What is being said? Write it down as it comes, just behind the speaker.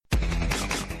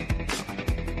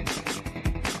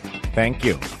Thank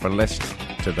you for listening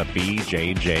to the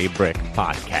BJJ Brick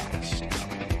Podcast.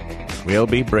 We'll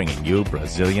be bringing you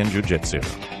Brazilian Jiu-Jitsu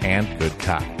and good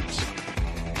times.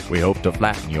 We hope to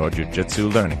flatten your Jiu-Jitsu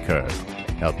learning curve,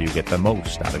 help you get the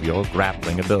most out of your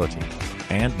grappling ability,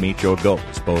 and meet your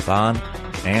goals both on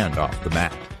and off the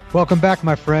mat. Welcome back,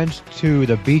 my friends, to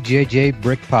the BJJ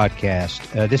Brick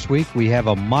Podcast. This week we have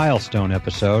a milestone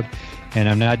episode, and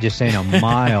I'm not just saying a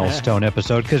milestone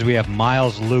episode because we have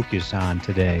Miles Lukas on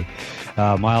today.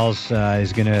 Miles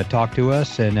is going to talk to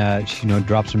us and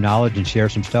drop some knowledge and share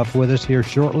some stuff with us here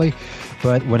shortly.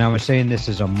 But when I was saying this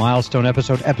is a milestone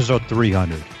episode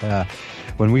 300.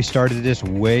 When we started this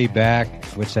way back,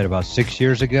 about 6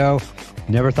 years ago,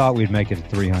 never thought we'd make it to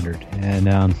 300.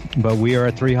 But we are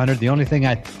at 300. The only thing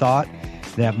I thought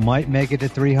that might make it to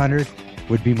 300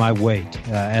 would be my weight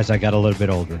as I got a little bit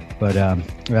older. But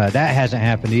that hasn't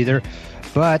happened either.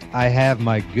 But I have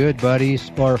my good buddy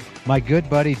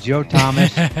Joe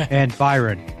Thomas and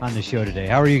Byron on the show today.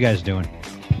 How are you guys doing?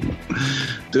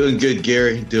 Doing good,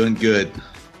 Gary. Doing good.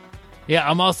 Yeah,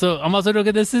 I'm also doing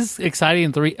good. This is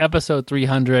exciting. Episode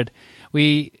 300.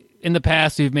 In the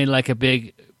past we've made like a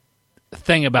big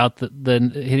thing about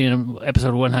the hitting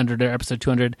episode 100 or episode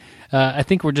 200. I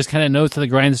think we're just kind of nose to the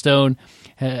grindstone,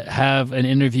 have an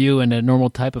interview and a normal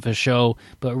type of a show,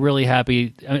 but really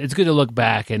happy. It's good to look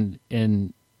back and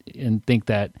think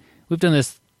that we've done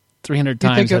this 300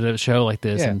 times at a show like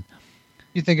this. Yeah. And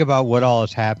you think about what all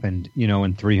has happened,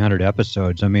 in 300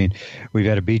 episodes. I mean, we've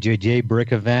had a BJJ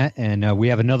Brick event, and we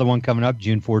have another one coming up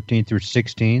June 14th through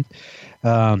 16th.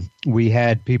 We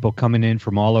had people coming in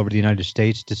from all over the United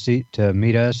States to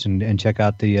meet us and check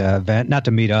out the event. Not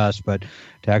to meet us, but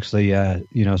to actually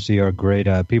see our great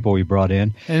people we brought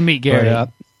in and meet Gary. But,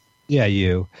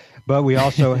 you. But we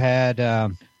also had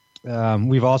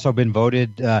we've also been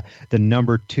voted the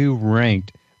number 2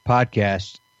 ranked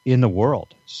podcast in the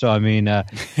world. So I mean, a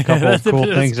couple of cool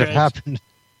things have happened.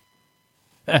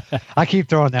 I keep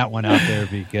throwing that one out there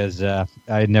because I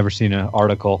had never seen an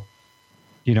article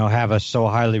have us so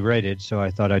highly rated, so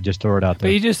I thought I'd just throw it out there.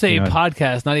 But you just say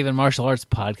podcast, not even martial arts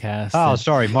podcast. Oh,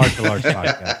 sorry, martial arts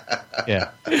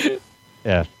podcast.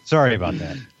 Yeah. Sorry about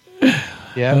that.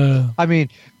 Yeah. I mean,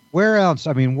 where else?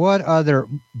 I mean, what other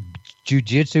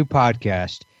jiu-jitsu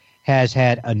podcast has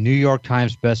had a New York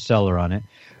Times bestseller on it,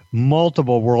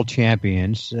 multiple world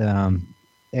champions,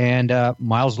 and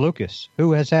Miles Lukas?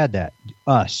 Who has had that?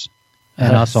 Us.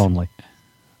 And us only.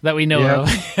 That we know of.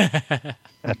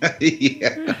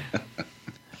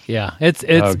 Yeah, it's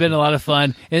been a lot of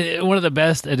fun. One of the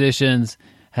best additions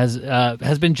has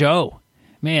been Joe.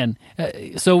 Man,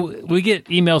 so we get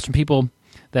emails from people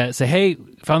that say, "Hey,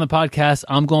 found the podcast.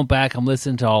 I'm going back. I'm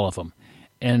listening to all of them,"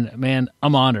 and man,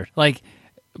 I'm honored. Like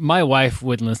my wife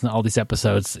wouldn't listen to all these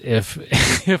episodes if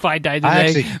if I died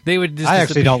today. They would. Just I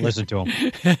actually don't listen to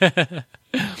them.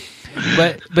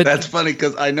 But that's funny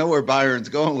because I know where Byron's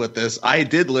going with this. I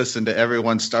did listen to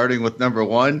everyone starting with number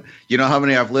 1. You know how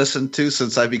many I've listened to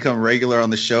since I become regular on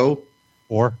the show?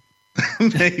 4.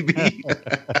 Maybe.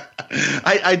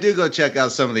 I do go check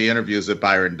out some of the interviews that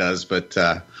Byron does, but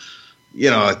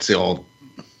it's the old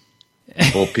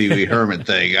Pee Wee Herman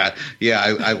thing.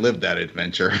 I lived that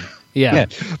adventure. Yeah.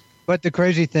 But the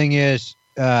crazy thing is,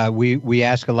 we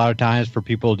ask a lot of times for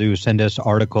people to send us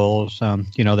articles,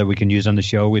 that we can use on the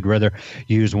show. We'd rather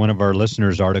use one of our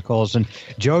listeners' articles. And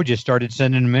Joe just started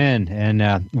sending them in,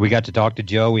 and we got to talk to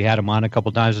Joe. We had him on a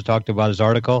couple times to talk about his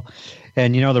article.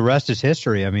 And, the rest is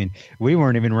history. I mean, we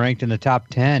weren't even ranked in the top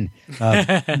 10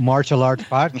 martial arts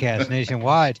podcasts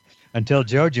nationwide until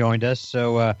Joe joined us.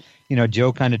 So,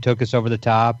 Joe kind of took us over the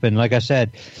top. And like I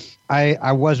said,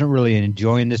 I wasn't really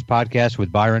enjoying this podcast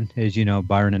with Byron. As you know,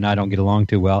 Byron and I don't get along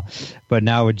too well. But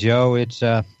now with Joe, it's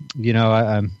I'm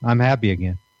happy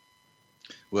again.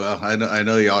 Well, I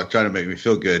know y'all are trying to make me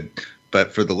feel good,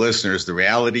 but for the listeners, the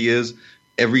reality is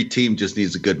every team just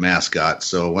needs a good mascot.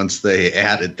 So once they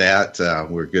added that,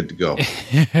 we're good to go.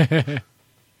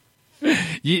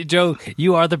 Joe,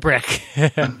 you are the brick.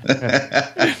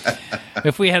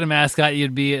 If we had a mascot,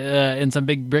 you'd be in some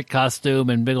big brick costume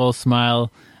and big old smile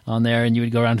on there, and you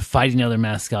would go around fighting other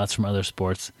mascots from other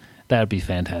sports. That would be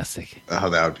fantastic.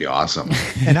 Oh, that would be awesome.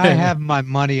 And I have my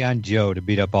money on Joe to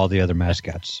beat up all the other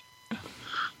mascots.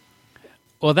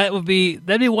 Well, that'd be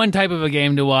one type of a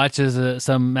game to watch, is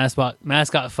some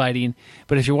mascot fighting.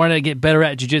 But if you want to get better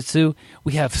at jiu-jitsu,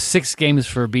 we have 6 games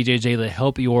for BJJ that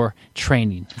help your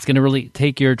training. It's going to really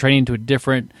take your training to a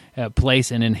different place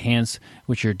and enhance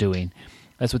what you're doing.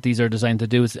 That's what these are designed to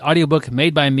do. It's an audiobook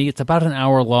made by me. It's about an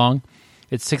hour long.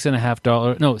 It's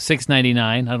 $6.99.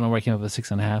 I don't know where I came up with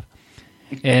 $6.50.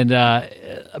 And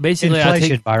basically,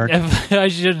 Inflation, Byron. I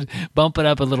should bump it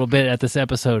up a little bit at this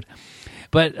episode.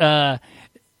 But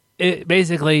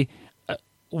basically,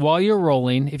 while you're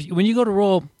rolling, when you go to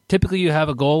roll, typically you have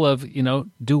a goal of,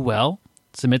 do well,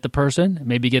 submit the person,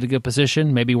 maybe get a good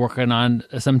position, maybe working on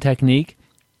some technique.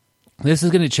 This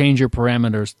is going to change your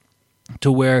parameters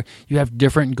to where you have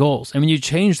different goals. And when you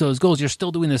change those goals, you're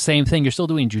still doing the same thing. You're still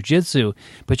doing jiu-jitsu,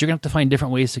 but you're going to have to find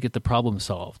different ways to get the problem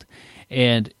solved.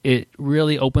 And it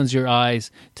really opens your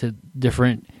eyes to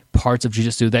different parts of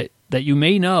jiu-jitsu that you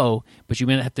may know, but you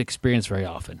may not have to experience very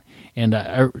often. And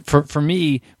for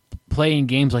me, playing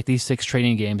games like these 6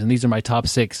 training games, and these are my top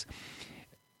 6,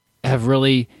 have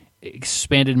really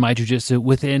expanded my jiu-jitsu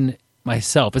within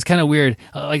myself. It's kind of weird.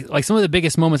 Like some of the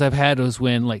biggest moments I've had was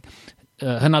when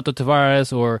Renato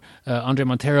Tavares or Andre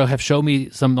Montero have shown me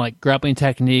some grappling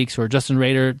techniques, or Justin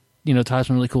Rader, taught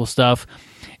some really cool stuff,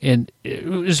 and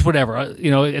just whatever. At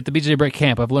the BJJ Break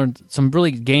camp, I've learned some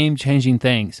really game-changing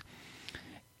things.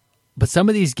 But some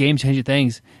of these game-changing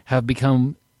things have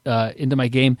become into my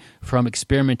game from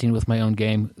experimenting with my own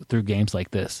game through games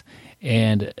like this.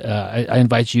 And I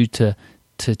invite you to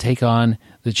take on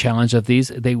the challenge of these.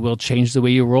 They will change the way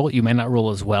you roll. You may not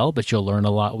roll as well, but you'll learn a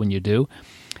lot when you do.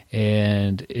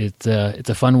 And it's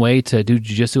a fun way to do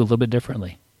jiu-jitsu a little bit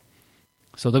differently.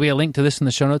 So there'll be a link to this in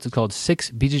the show notes. It's called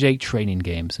 6 BJJ Training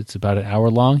Games. It's about an hour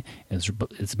long. And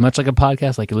it's much like a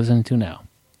podcast like you're listening to now.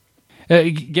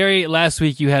 Gary, last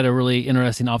week you had a really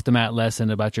interesting off-the-mat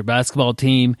lesson about your basketball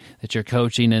team that you're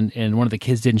coaching, and one of the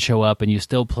kids didn't show up, and you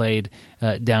still played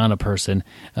down a person.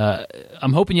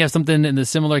 I'm hoping you have something in the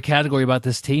similar category about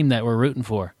this team that we're rooting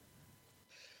for.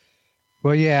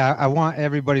 Well, yeah, I want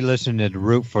everybody listening to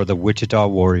root for the Wichita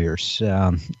Warriors.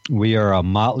 We are a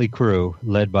motley crew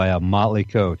led by a motley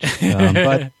coach.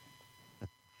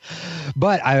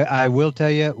 But I will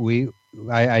tell you,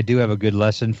 I do have a good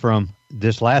lesson from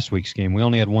this last week's game. We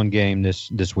only had one game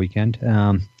this weekend.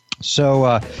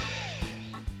 So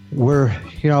we're,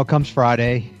 it comes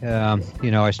Friday.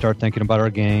 I start thinking about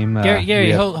our game. Gary,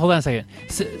 hold on a second.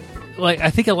 So,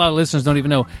 I think a lot of listeners don't even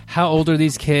know how old are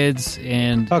these kids,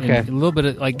 and a little bit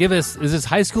of give us. Is this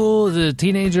high school? Is it a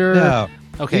teenager? No.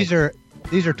 Okay.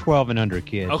 These are 12 and under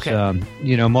kids. Okay.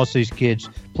 Most of these kids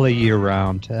play year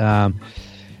round.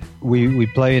 We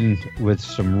play with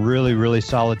some really, really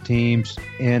solid teams,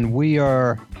 and we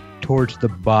are towards the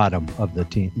bottom of the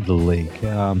league.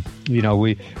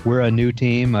 We're a new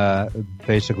team.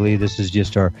 Basically, this is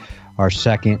just our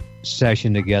second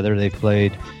session together. They've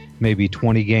played maybe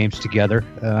 20 games together.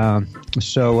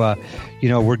 So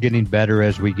we're getting better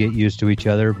as we get used to each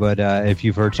other. But if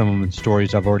you've heard some of the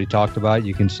stories I've already talked about,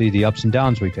 you can see the ups and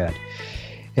downs we've had.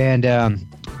 And,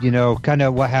 kind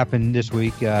of what happened this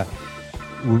week,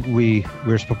 we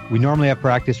normally have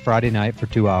practice Friday night for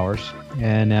 2 hours.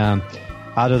 And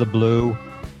out of the blue,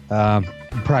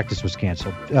 practice was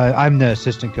canceled. I'm the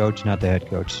assistant coach, not the head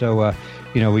coach. So,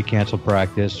 we canceled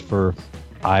practice to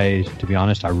be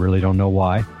honest, I really don't know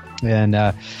why. And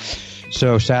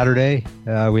so Saturday,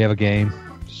 we have a game.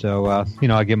 So,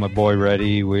 I get my boy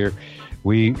ready. We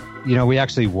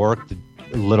actually worked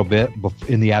a little bit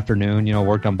in the afternoon,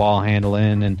 worked on ball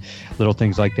handling and little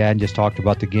things like that, and just talked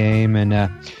about the game.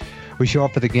 And we show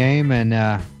up for the game, and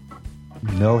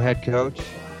no head coach.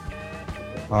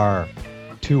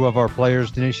 Two of our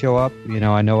players didn't show up.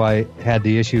 I know I had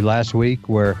the issue last week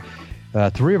where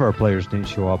 3 of our players didn't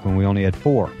show up, and we only had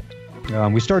 4.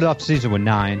 We started off the season with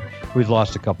 9. We've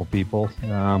lost a couple people.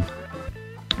 And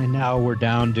now we're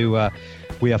down to,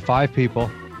 we have 5 people.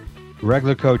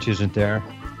 Regular coach isn't there.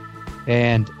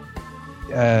 And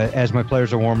as my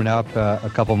players are warming up,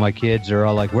 a couple of my kids are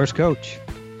all like, "Where's coach?"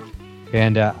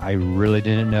 And I really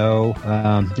didn't know.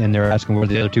 And they're asking where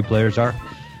the other 2 players are.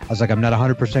 I was like, I'm not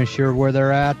 100% sure where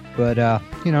they're at, but,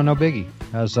 no biggie.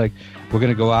 I was like, we're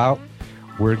going to go out.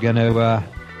 We're going to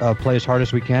play as hard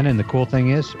as we can. And the cool thing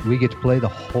is we get to play the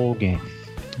whole game.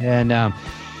 And, the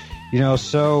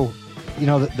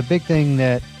big thing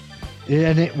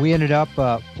we ended up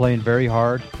playing very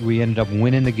hard. We ended up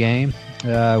winning the game.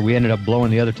 We ended up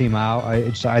blowing the other team out.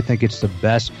 I think it's the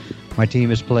best my team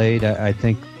has played. I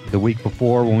think the week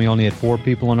before when we only had 4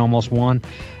 people and almost won,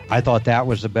 I thought that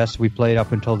was the best we played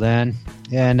up until then.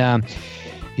 And,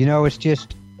 it's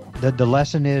just the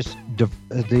lesson is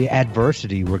the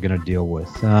adversity we're going to deal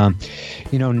with.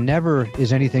 Never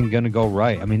is anything going to go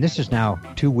right. I mean, this is now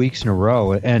 2 weeks in a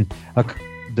row. And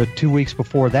the 2 weeks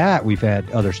before that, we've had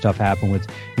other stuff happen with,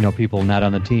 people not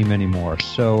on the team anymore.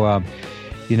 So,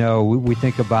 we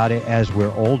think about it as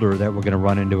we're older that we're going to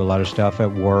run into a lot of stuff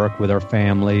at work with our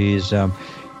families,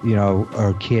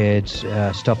 our kids,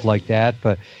 stuff like that.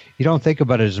 But, you don't think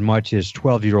about it as much as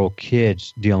 12-year-old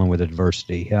kids dealing with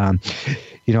adversity.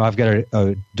 I've got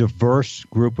a diverse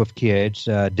group of kids,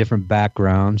 different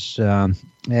backgrounds,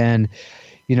 and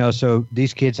so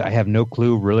these kids, I have no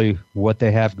clue really what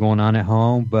they have going on at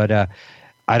home, but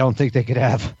I don't think they could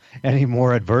have any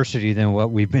more adversity than what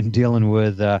we've been dealing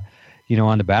with,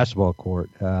 on the basketball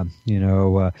court.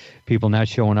 People not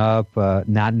showing up,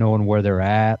 not knowing where they're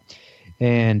at.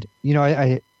 And,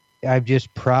 I'm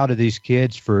just proud of these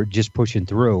kids for just pushing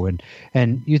through.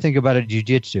 And you think about it,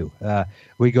 jiu-jitsu.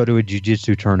 We go to a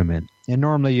jiu-jitsu tournament, and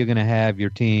normally you're going to have your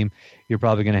team. You're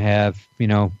probably going to have,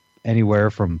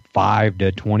 anywhere from 5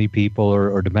 to 20 people,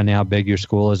 or depending how big your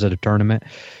school is at a tournament.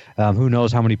 Who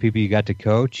knows how many people you got to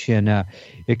coach, and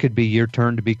it could be your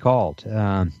turn to be called,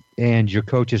 and your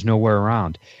coach is nowhere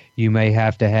around. You may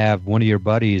have to have one of your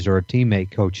buddies or a teammate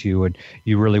coach you, and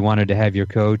you really wanted to have your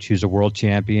coach who's a world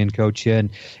champion coach you, and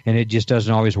it just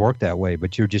doesn't always work that way,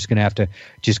 but you're just going to have to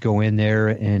just go in there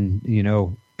and,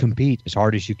 compete as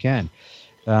hard as you can.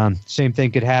 Same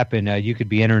thing could happen. You could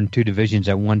be entering 2 divisions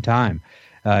at one time.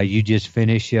 You just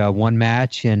finish one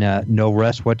match and no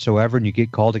rest whatsoever, and you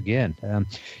get called again.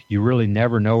 You really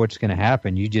never know what's going to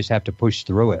happen. You just have to push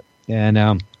through it.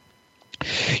 And,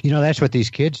 that's what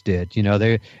these kids did.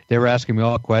 They were asking me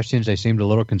all questions. They seemed a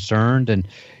little concerned. And,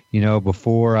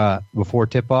 before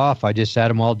tip-off, I just sat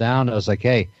them all down. I was like,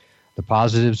 hey, the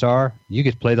positives are you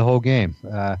get to play the whole game.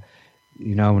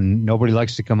 Nobody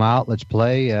likes to come out. Let's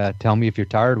play. Tell me if you're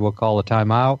tired. We'll call a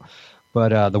timeout.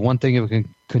 But the one thing we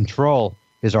can control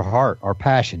is our heart, our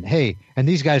passion. Hey, and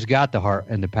these guys got the heart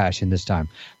and the passion this time.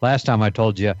 Last time I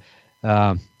told you,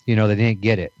 they didn't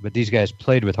get it. But these guys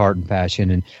played with heart and passion,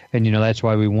 and that's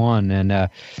why we won. And,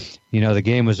 the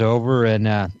game was over,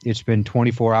 and it's been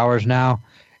 24 hours now,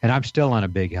 and I'm still on a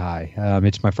big high.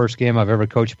 It's my first game I've ever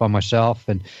coached by myself,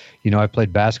 and, I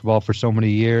played basketball for so many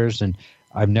years, and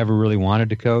I've never really wanted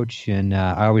to coach. And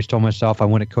I always told myself I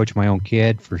wouldn't coach my own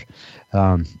kid for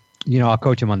I'll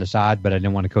coach him on the side, but I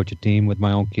didn't want to coach a team with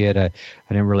my own kid. I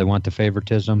didn't really want the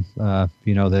favoritism,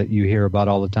 that you hear about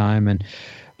all the time.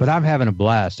 But I'm having a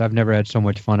blast. I've never had so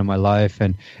much fun in my life,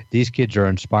 and these kids are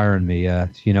inspiring me.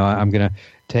 I'm going to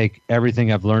take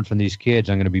everything I've learned from these kids.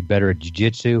 I'm going to be better at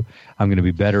jiu-jitsu. I'm going to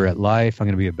be better at life. I'm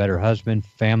going to be a better husband,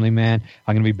 family man.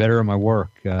 I'm going to be better at my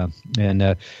work.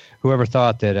 And whoever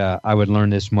thought that I would learn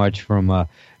this much from a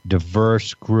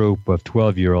diverse group of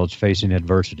 12-year-olds facing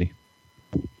adversity.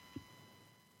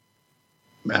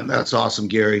 Man, that's awesome,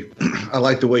 Gary. I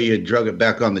like the way you drug it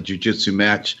back on the jiu-jitsu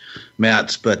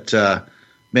mats, but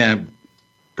man,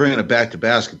 bringing it back to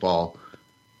basketball,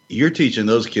 you're teaching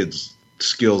those kids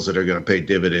skills that are going to pay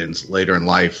dividends later in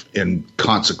life in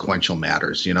consequential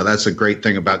matters. That's a great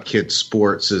thing about kids'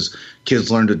 sports is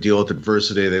kids learn to deal with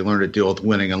adversity. They learn to deal with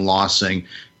winning and losing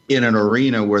in an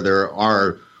arena where there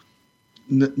are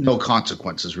no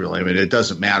consequences, really. I mean, it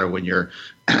doesn't matter when you're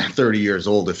 30 years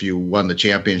old if you won the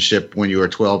championship when you were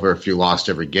 12 or if you lost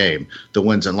every game. The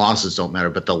wins and losses don't matter,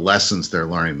 but the lessons they're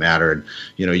learning matter. And,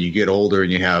 you get older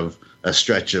and you have a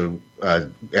stretch of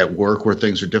at work where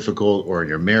things are difficult, or in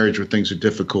your marriage where things are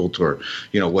difficult, or,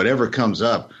 whatever comes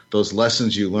up, those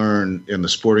lessons you learn in the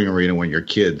sporting arena when you're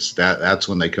kids, that's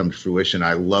when they come to fruition.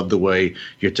 I love the way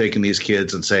you're taking these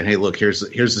kids and saying, hey, look, here's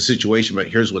the situation, but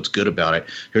here's what's good about it.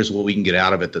 Here's what we can get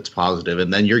out of it that's positive.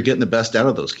 And then you're getting the best out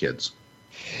of those kids.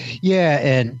 Yeah,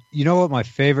 and you know what my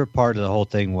favorite part of the whole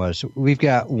thing was? We've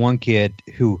got one kid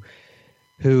who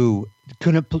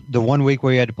couldn't the 1 week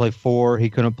where he had to play 4, he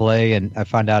couldn't play, and I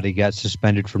found out he got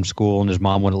suspended from school and his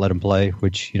mom wouldn't let him play,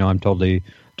 which, I'm totally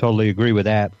agree with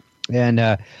that. And,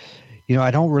 I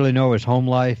don't really know his home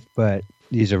life, but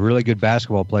he's a really good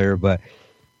basketball player, but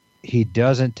he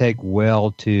doesn't take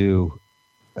well to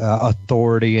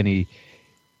authority, and he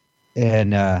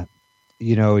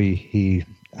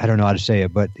I don't know how to say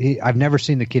it, but I've never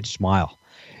seen the kid smile,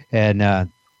 and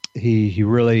he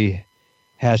really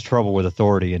has trouble with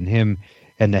authority, and him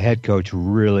and the head coach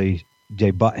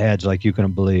they butt heads like you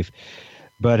couldn't believe.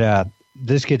 But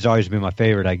this kid's always been my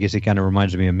favorite. I guess he kind of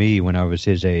reminds me of me when I was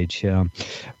his age. So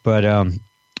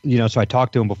I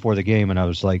talked to him before the game, and I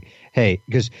was like, hey,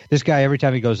 because this guy, every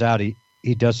time he goes out,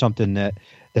 he does something that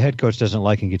the head coach doesn't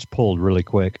like and gets pulled really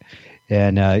quick.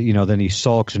 And, then he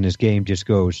sulks and his game just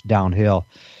goes downhill.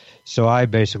 So I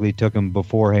basically took him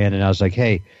beforehand and I was like,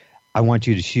 hey, I want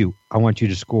you to shoot. I want you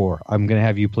to score. I'm going to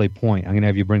have you play point. I'm going to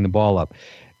have you bring the ball up.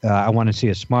 I want to see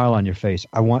a smile on your face.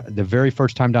 I want the very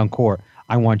first time down court,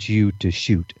 I want you to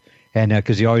shoot. And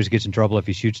because he always gets in trouble if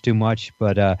he shoots too much.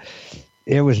 But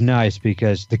It was nice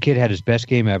because the kid had his best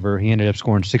game ever. He ended up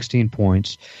scoring 16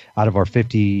 points out of our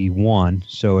 51.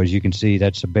 So as you can see,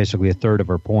 that's basically a third of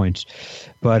our points.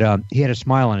 But he had a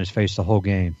smile on his face the whole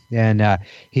game. And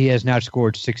he has now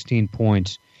scored 16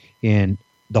 points in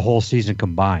the whole season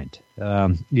combined.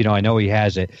 I know he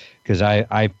has it because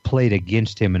I played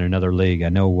against him in another league. I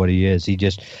know what he is. He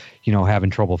just,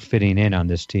 having trouble fitting in on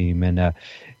this team. And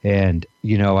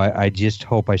I just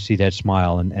hope I see that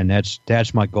smile, and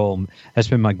that's my goal. That's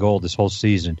been my goal this whole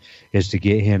season, is to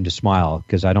get him to smile,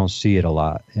 because I don't see it a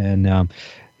lot. And I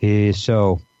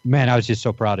was just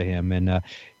so proud of him, and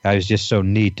I was just so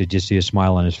neat to just see a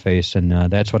smile on his face, and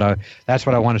that's what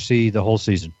I want to see the whole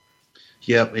season.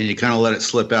 Yep, and you kind of let it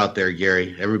slip out there,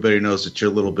 Gary. Everybody knows that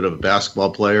you're a little bit of a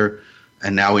basketball player.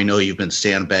 And now we know you've been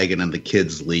sandbagging in the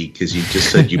kids' league because you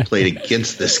just said you played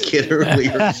against this kid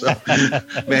earlier. So,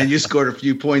 man, you scored a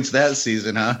few points that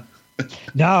season, huh?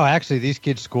 No, actually, these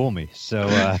kids school me. So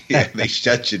yeah, they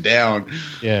shut you down.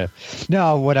 Yeah.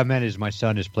 No, what I meant is my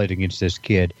son has played against this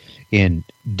kid in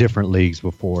different leagues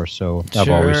before. So I've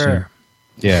always seen.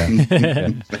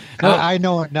 Yeah. I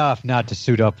know enough not to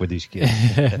suit up with these kids.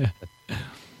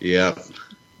 Yeah.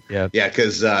 Yeah,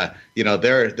 because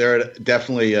they're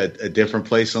definitely a different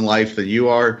place in life than you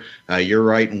are. You're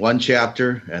writing one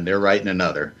chapter, and they're writing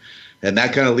another, and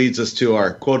that kind of leads us to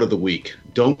our quote of the week.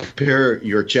 Don't compare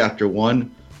your chapter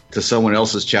 1 to someone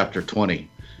else's chapter 20.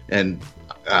 And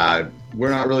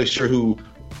we're not really sure who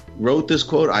wrote this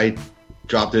quote. I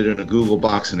dropped it in a Google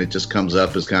box, and it just comes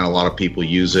up as kind of a lot of people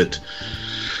use it.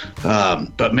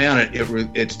 But man,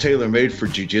 it's tailor made for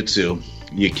jiu-jitsu.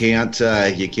 You can't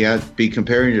be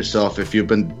comparing yourself if you've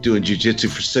been doing jiu-jitsu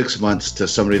for 6 months to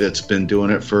somebody that's been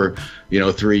doing it for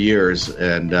 3 years,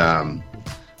 and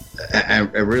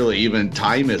really even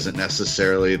time isn't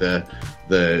necessarily the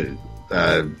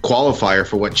qualifier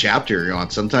for what chapter you're on.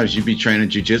 Sometimes you'd be training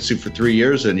jiu-jitsu for 3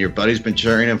 years and your buddy's been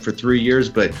training him for 3 years,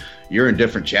 but you're in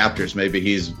different chapters. Maybe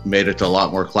he's made it to a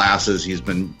lot more classes. He's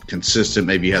been consistent.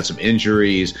 Maybe you had some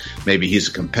injuries. Maybe he's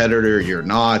a competitor. You're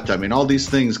not. I mean, all these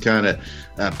things kind of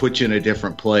put you in a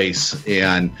different place.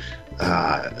 And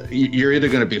you're either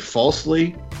going to be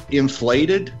falsely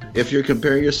inflated if you're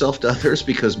comparing yourself to others,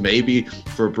 because maybe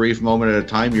for a brief moment at a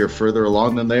time you're further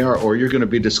along than they are, or you're going to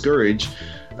be discouraged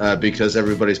because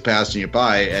everybody's passing you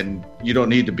by, and you don't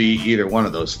need to be either one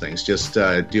of those things. Just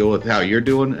deal with how you're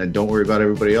doing and don't worry about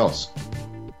everybody else.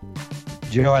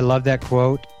 Joe, I love that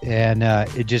quote, and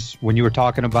it just, when you were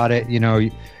talking about it,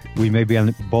 we may be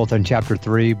both on chapter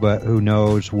 3, but who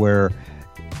knows where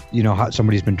how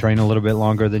somebody's been training a little bit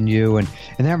longer than you, and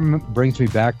that brings me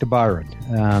back to Byron.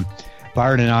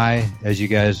 Byron and I, as you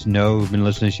guys know, who've been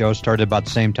listening to the show, started about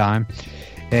the same time,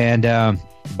 and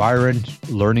Byron's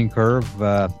learning curve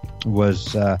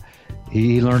was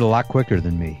he learned a lot quicker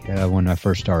than me when I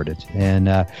first started.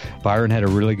 And Byron had a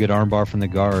really good armbar from the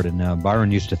guard, and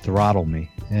Byron used to throttle me.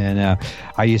 And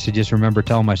I used to just remember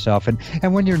telling myself,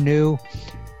 and when you're new,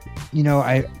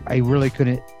 I really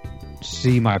couldn't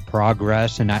see my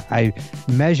progress, and I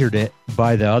measured it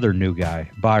by the other new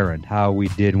guy, Byron, how we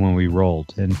did when we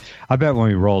rolled. And I bet when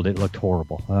we rolled, it looked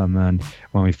horrible and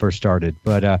when we first started.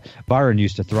 But Byron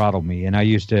used to throttle me, and I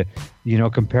used to,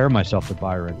 compare myself to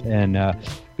Byron and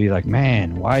be like,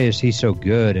 man, why is he so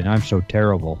good and I'm so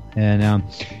terrible? And,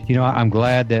 I'm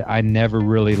glad that I never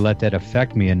really let that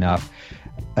affect me enough.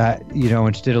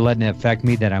 Instead of letting it affect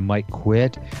me that I might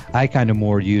quit, I kind of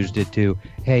more used it to,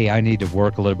 hey, I need to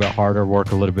work a little bit harder,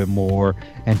 work a little bit more,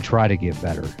 and try to get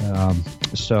better.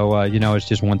 It's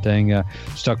just one thing,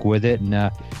 stuck with it. And,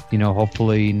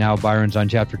 hopefully now Byron's on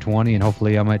chapter 20, and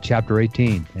hopefully I'm at chapter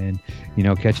 18 and,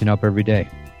 catching up every day.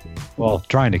 Well,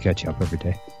 trying to catch up every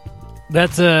day.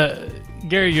 That's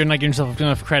Gary, you're not giving yourself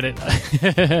enough credit,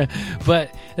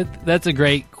 but that's a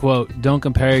great quote. Don't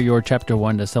compare your chapter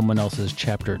 1 to someone else's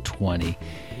chapter 20.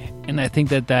 And I think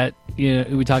that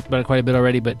we talked about it quite a bit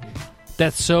already, but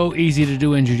that's so easy to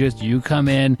do in jiu-jitsu. You come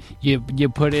in, you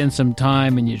put in some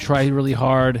time, and you try really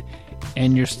hard,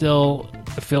 and you're still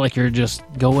feel like you're just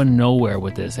going nowhere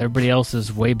with this. Everybody else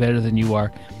is way better than you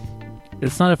are.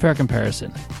 It's not a fair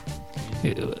comparison.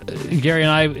 Gary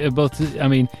and I both,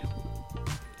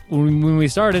 when we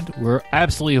started, we're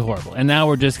absolutely horrible, and now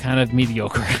we're just kind of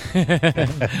mediocre.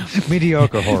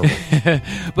 Mediocre horrible.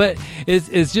 But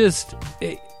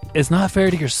it's not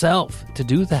fair to yourself to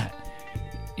do that.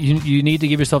 You need to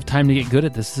give yourself time to get good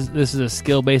at this. This is a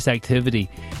skill-based activity,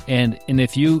 and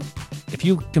if you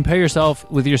compare yourself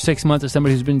with your 6 months of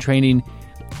somebody who's been training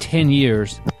 10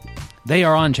 years, they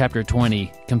are on chapter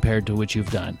 20 compared to what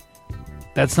you've done.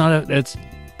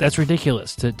 That's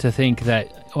ridiculous to think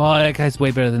that, well, that guy's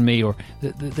way better than me, or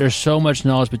there's so much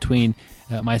knowledge between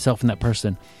myself and that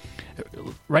person.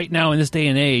 Right now, in this day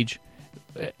and age,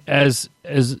 as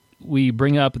we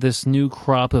bring up this new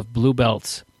crop of blue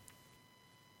belts,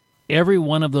 every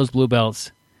one of those blue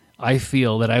belts I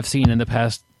feel that I've seen in the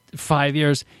past 5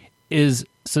 years is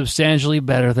substantially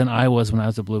better than I was when I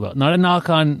was a blue belt. Not a knock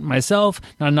on myself,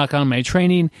 not a knock on my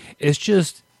training. It's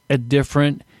just a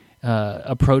different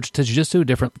approach to jiu-jitsu,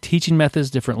 different teaching methods,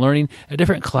 different learning, a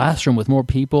different classroom with more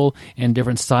people and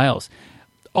different styles.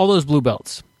 All those blue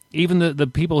belts, even the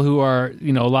people who are,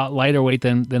 a lot lighter weight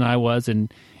than I was,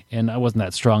 and I wasn't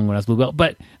that strong when I was blue belt,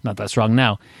 but not that strong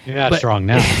now. You're not strong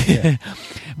now. Yeah.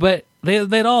 But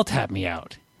they'd all tap me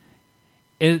out.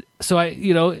 So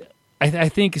I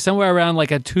think somewhere around like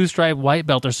a 2-stripe white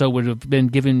belt or so would have been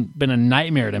a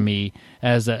nightmare to me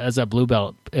as a blue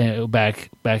belt back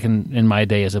in my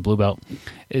day as a blue belt.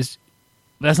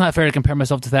 That's not fair to compare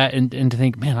myself to that and to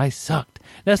think, man, I sucked.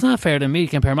 That's not fair to me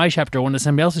to compare my chapter 1 to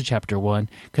somebody else's chapter 1,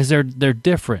 because they're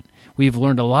different. We've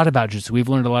learned a lot about jiu-jitsu. We've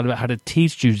learned a lot about how to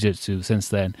teach jiu-jitsu since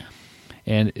then.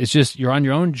 And it's just, you're on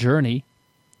your own journey.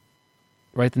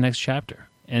 Write the next chapter.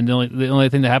 And the only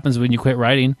thing that happens when you quit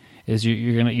writing is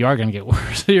you are gonna get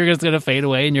worse. You're just gonna fade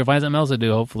away, and you'll find something else to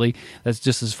do. Hopefully, that's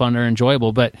just as fun or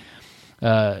enjoyable. But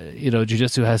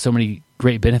jiu-jitsu has so many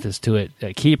great benefits to it.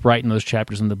 Keep writing those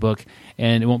chapters in the book,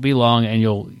 and it won't be long, and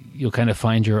you'll kind of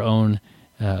find your own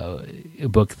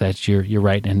book that you're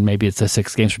writing. And maybe it's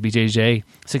 6 games for BJJ,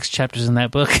 6 chapters in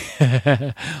that book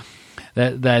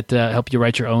that help you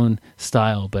write your own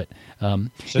style. But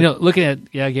looking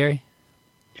at Gary.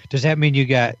 Does that mean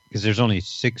because there's only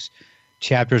 6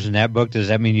 chapters in that book, does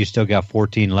that mean you still got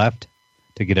 14 left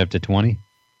to get up to 20?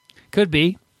 Could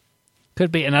be.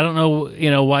 And I don't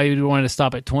know, why you'd want to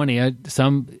stop at 20.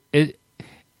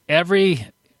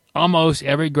 Almost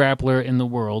every grappler in the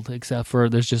world, except for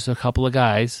there's just a couple of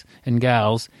guys and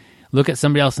gals, look at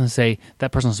somebody else and say,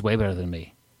 that person's way better than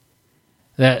me.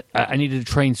 That I need to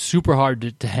train super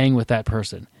hard to hang with that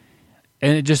person.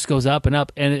 And it just goes up and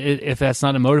up. And if that's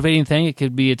not a motivating thing, it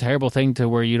could be a terrible thing to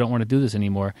where you don't want to do this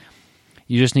anymore.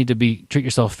 You just need to treat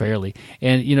yourself fairly.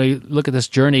 And, you look at this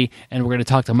journey, and we're going to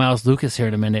talk to Miles Lukas here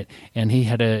in a minute, and he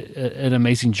had an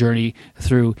amazing journey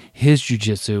through his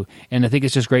jiu-jitsu. And I think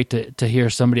it's just great to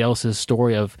hear somebody else's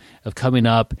story of coming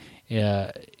up,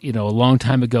 a long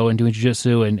time ago and doing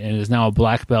jiu-jitsu and is now a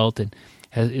black belt and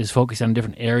is focused on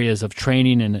different areas of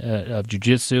training and of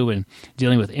jiu-jitsu and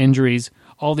dealing with injuries.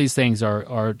 All these things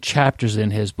are chapters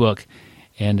in his book,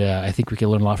 and I think we can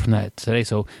learn a lot from that today.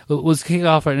 So let's kick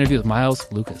off our interview with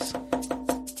Miles Lukas.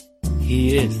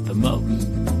 He is the most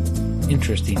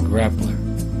interesting grappler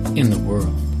in the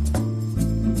world.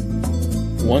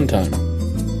 One time,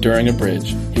 during a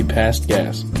bridge, he passed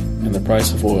gas, and the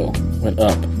price of oil went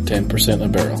up 10% a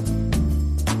barrel.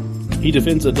 He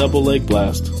defends a double leg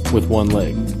blast with one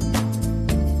leg.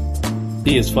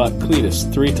 He has fought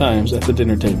Cletus 3 times at the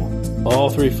dinner table.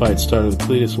 All 3 fights started with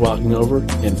Cletus walking over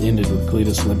and ended with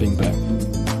Cletus limping back.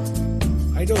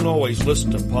 I don't always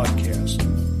listen to podcasts,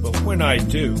 but when I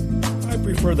do, I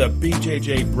prefer the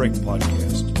BJJ Brick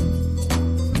podcast.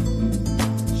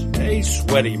 Stay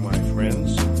sweaty, my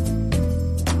friends.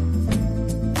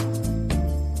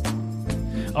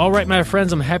 All right, my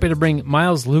friends, I'm happy to bring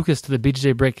Miles Lukas to the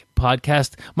BJJ Brick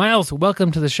podcast. Miles,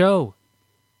 welcome to the show.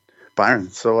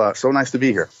 Byron, so nice to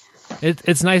be here.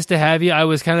 It's nice to have you. I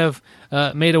was kind of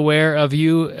made aware of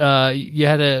you. You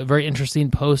had a very interesting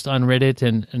post on Reddit,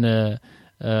 and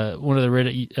one of the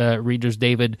Reddit readers,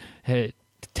 David, had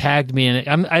tagged me in it.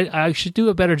 I should do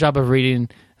a better job of reading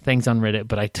things on Reddit,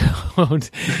 but I don't,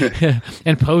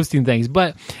 and posting things.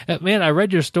 But man, I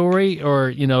read your story, or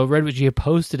read what you had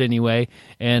posted anyway,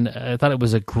 and I thought it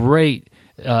was a great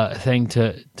thing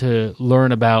to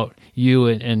learn about you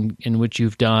and what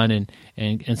you've done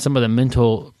and some of the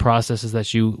mental processes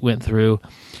that you went through.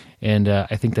 And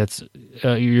I think that's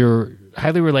you're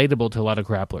highly relatable to a lot of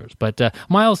grapplers. But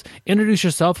Miles, introduce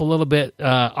yourself a little bit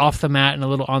off the mat and a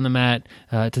little on the mat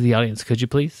to the audience. Could you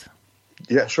please?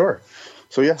 Yeah, sure.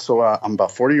 So I'm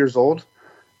about 40 years old,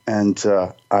 and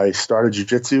I started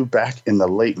jiu-jitsu back in the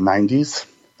late 90s,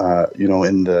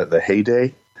 in the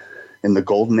heyday, in the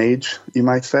golden age, you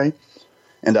might say.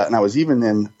 And I was even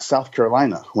in South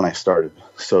Carolina when I started.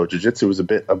 So jiu-jitsu was a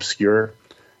bit obscure,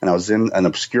 and I was in an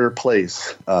obscure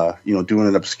place, doing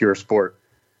an obscure sport.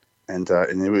 And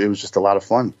it was just a lot of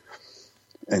fun.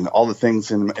 And all the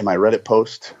things in my Reddit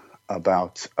post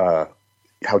about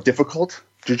how difficult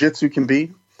jiu-jitsu can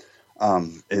be,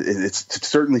 it's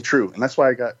certainly true. And that's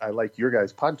why I like your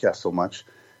guys' podcast so much,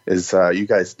 is you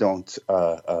guys don't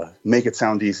make it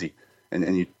sound easy.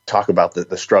 And you talk about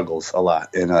the struggles a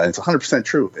lot. And it's 100%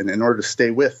 true. And in order to stay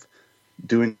with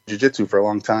doing jiu-jitsu for a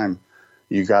long time,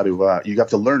 you got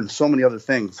to learn so many other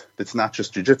things. That's not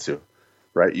just jiu-jitsu,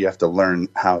 right? You have to learn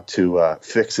how to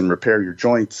fix and repair your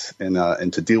joints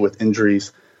and to deal with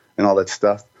injuries and all that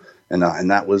stuff. And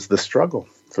that was the struggle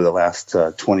for the last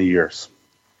 20 years.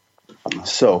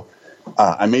 So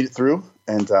I made it through,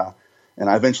 and I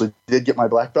eventually did get my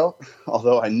black belt,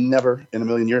 although I never in a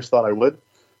million years thought I would,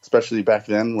 especially back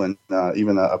then when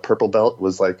even a purple belt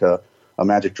was like a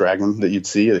magic dragon that you'd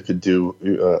see. It could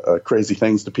do crazy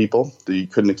things to people that you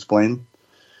couldn't explain.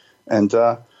 And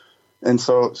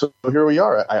so here we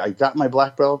are. I got my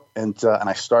black belt, and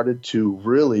I started to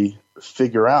really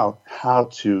figure out how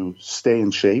to stay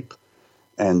in shape.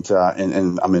 And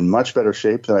I'm in much better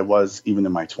shape than I was even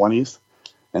in my 20s.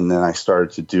 And then I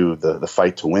started to do the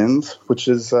Fight to Wins, which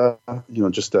is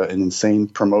just an insane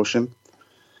promotion.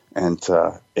 And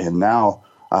now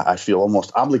I feel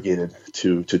almost obligated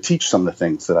to teach some of the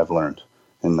things that I've learned,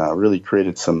 and really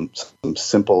created some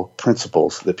simple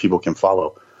principles that people can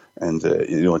follow. And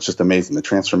it's just amazing the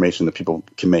transformation that people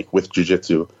can make with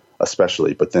jiu-jitsu,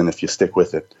 especially. But then if you stick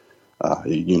with it,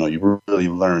 you really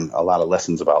learn a lot of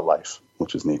lessons about life,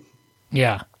 which is neat.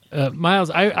 Yeah. Miles,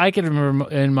 I can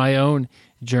remember in my own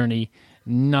journey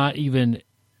not even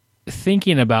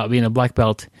thinking about being a black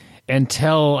belt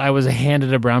until I was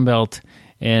handed a brown belt,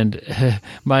 and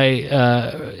my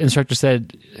instructor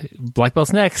said, black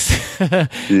belt's next.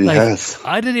 Yes.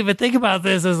 I didn't even think about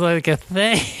this as like a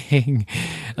thing.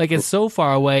 Like, it's so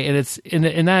far away, and it's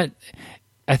in that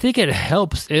I think it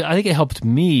helps. I think it helped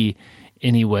me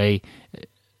anyway,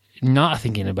 not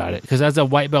thinking about it, because as a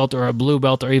white belt or a blue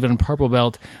belt or even a purple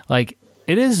belt, like,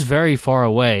 it is very far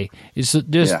away. It's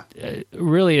just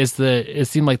really it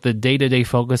seemed like the day-to-day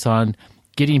focus on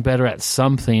getting better at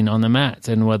something on the mats,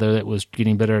 and whether it was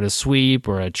getting better at a sweep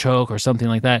or a choke or something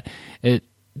like that.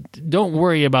 Don't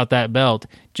worry about that belt.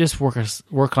 Just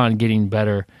work on getting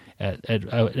better at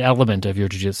an element of your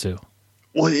jiu-jitsu.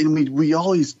 Well, and we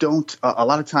always don't. A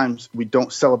lot of times we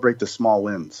don't celebrate the small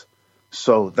wins.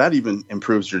 So that even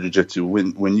improves your jiu-jitsu.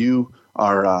 When you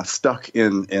are stuck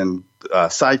in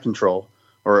side control,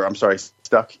 or I'm sorry,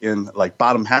 stuck in like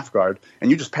bottom half guard, and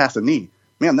you just pass a knee,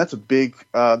 man, that's a big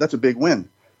win.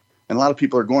 And a lot of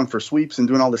people are going for sweeps and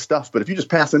doing all this stuff, but if you just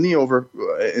pass a knee over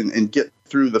and get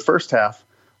through the first half,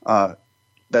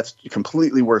 that's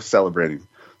completely worth celebrating.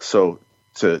 So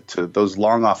to those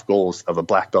long off goals of a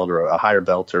black belt or a higher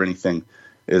belt or anything,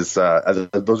 those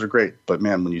are great. But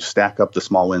man, when you stack up the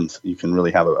small wins, you can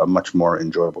really have a much more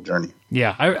enjoyable journey.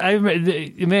 Yeah, I'm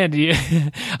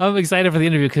excited for the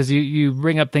interview because you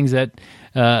bring up things that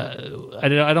I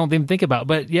don't even think about.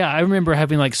 But yeah, I remember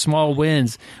having like small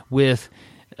wins with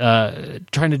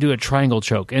trying to do a triangle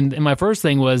choke, and my first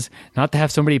thing was not to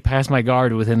have somebody pass my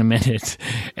guard within a minute,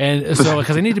 and so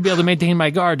because I need to be able to maintain my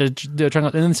guard to do a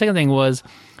triangle. And then the second thing was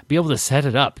be able to set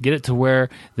it up, get it to where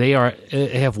they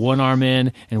have one arm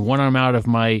in and one arm out of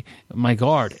my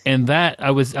guard, and that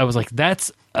I was like,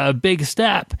 that's a big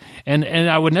step, and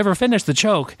I would never finish the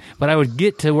choke, but I would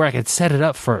get to where I could set it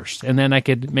up first, and then I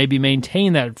could maybe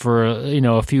maintain that for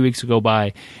a few weeks to go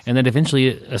by, and then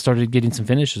eventually I started getting some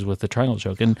finishes with the triangle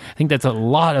choke. And I think that's a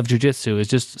lot of jiu-jitsu, is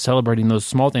just celebrating those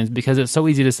small things, because it's so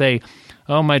easy to say,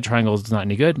 oh, my triangle is not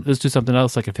any good, let's do something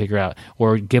else I can figure out,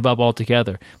 or give up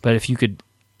altogether. But if you could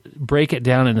break it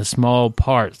down into small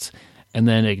parts and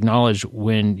then acknowledge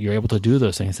when you're able to do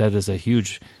those things, that is a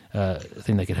huge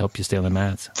thing that could help you stay on the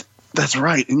mats. That's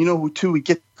right. And too, we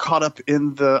get caught up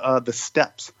in the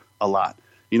steps a lot.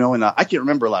 And I can't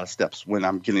remember a lot of steps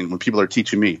when people are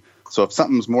teaching me. So if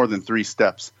something's more than 3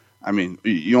 steps, I mean,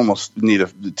 you almost need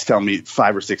to tell me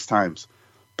 5 or 6 times.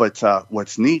 But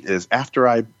what's neat is after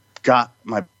I got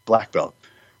my black belt,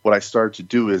 what I started to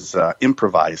do is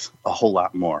improvise a whole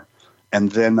lot more.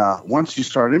 And then once you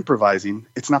start improvising,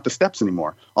 it's not the steps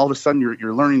anymore. All of a sudden,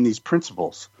 you're learning these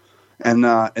principles, and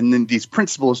then these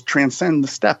principles transcend the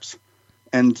steps,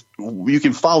 and you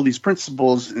can follow these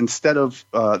principles instead of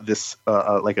this.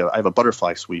 I have a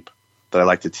butterfly sweep that I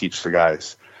like to teach the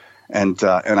guys, and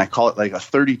I call it like a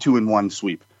 32-in-1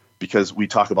 sweep, because we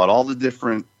talk about all the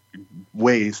different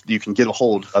ways you can get a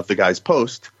hold of the guy's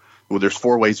post. Well, there's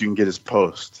 4 ways you can get his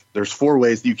post. There's 4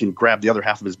 ways that you can grab the other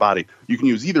half of his body. You can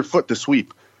use either foot to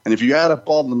sweep. And if you add up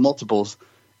all the multiples,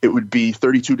 it would be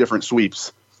 32 different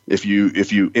sweeps if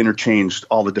you interchanged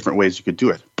all the different ways you could do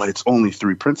it. But it's only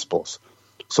 3 principles.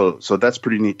 So that's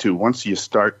pretty neat too. Once you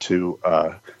start to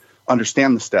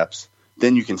understand the steps,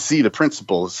 then you can see the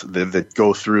principles that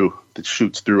go through, that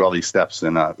shoots through all these steps.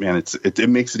 And man, it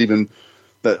makes it even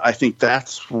that I think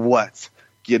that's what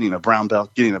getting a brown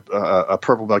belt, getting a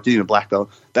purple belt, getting a black belt,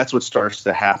 that's what starts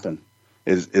to happen.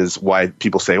 is why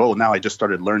people say, "Oh, now I just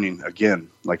started learning again."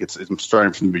 Like it's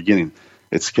starting from the beginning.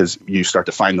 It's because you start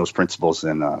to find those principles,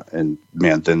 and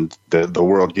man, then the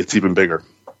world gets even bigger.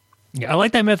 Yeah, I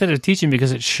like that method of teaching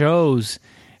because it shows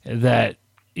that,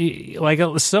 like,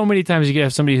 so many times you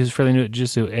have somebody who's fairly new at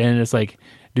jiu-jitsu, and it's like,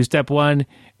 do step one,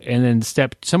 and then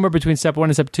somewhere between step one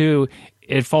and step two,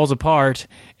 it falls apart,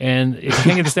 and if you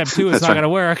can't get to step two, it's not going to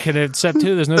work, and at step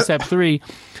two, there's no step three.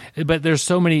 But there's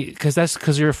so many,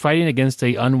 because you're fighting against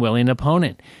an unwilling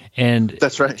opponent, and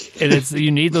that's right. And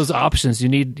you need those options. You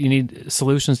need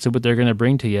solutions to what they're going to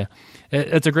bring to you.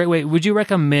 It's a great way. Would you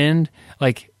recommend,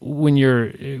 like, when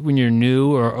you're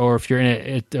new, or if you're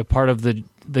in a part of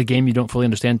the game you don't fully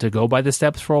understand, to go by the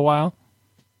steps for a while?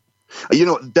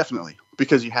 Definitely,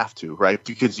 because you have to, right?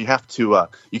 Because you have to.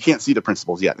 You can't see the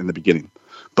principles yet in the beginning,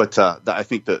 but I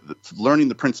think that learning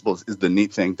the principles is the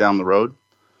neat thing down the road.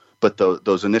 But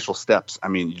those initial steps, I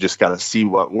mean, you just got to see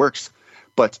what works.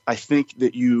 But I think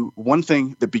that one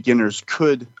thing that beginners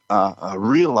could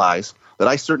realize that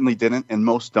I certainly didn't, and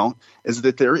most don't, is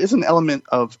that there is an element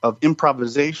of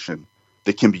improvisation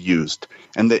that can be used,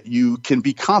 and that you can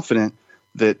be confident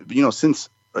that, since,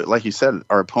 like you said,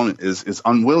 our opponent is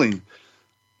unwilling,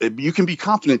 you can be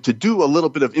confident to do a little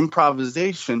bit of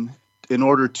improvisation in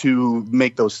order to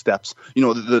make those steps.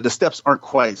 The steps aren't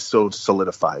quite so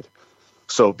solidified.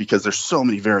 So, because there's so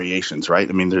many variations, right?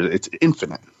 I mean, it's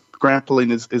infinite.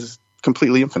 Grappling is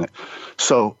completely infinite.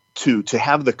 So, to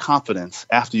have the confidence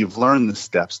after you've learned the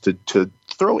steps to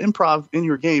throw improv in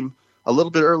your game a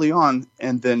little bit early on,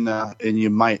 and then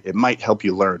it might help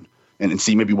you learn and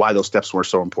see maybe why those steps were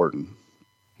so important.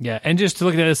 Yeah, and just to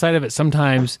look at the other side of it,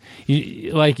 sometimes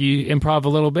you improv a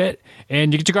little bit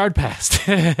and you get your guard passed.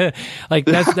 Like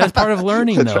that's part of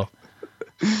learning, though.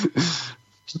 Right.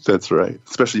 That's right,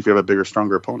 especially if you have a bigger,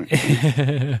 stronger opponent.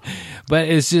 But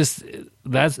it's just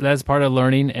that's part of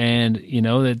learning, and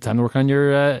it's time to work on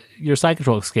your side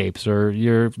control escapes or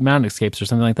your mount escapes or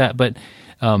something like that. But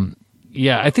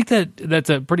I think that's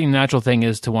a pretty natural thing,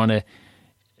 is to want to,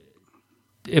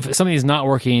 if something's not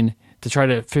working, to try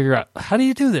to figure out, how do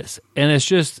you do this? And it's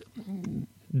just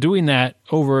doing that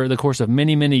over the course of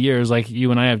many, many years, like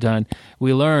you and I have done.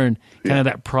 We learn kind of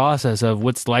that process of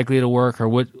what's likely to work, or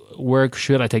where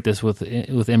should I take this with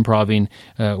improving,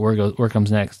 where it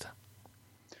comes next.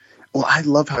 Well, I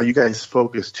love how you guys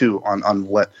focus too on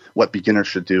what beginners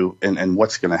should do and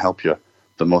what's going to help you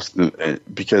the most,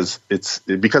 because it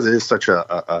is such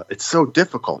it's so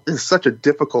difficult. It's such a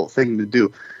difficult thing to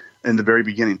do in the very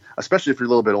beginning, especially if you're a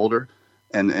little bit older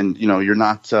and you're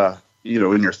not in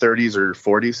your 30s or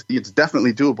 40s. It's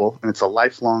definitely doable, and it's a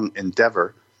lifelong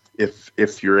endeavor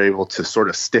if you're able to sort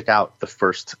of stick out the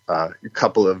first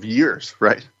couple of years,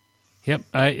 right? Yep,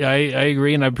 I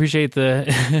agree, and I appreciate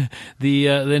the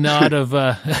the nod of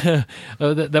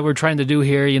that we're trying to do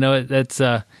here. That's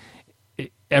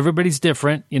everybody's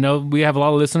different. We have a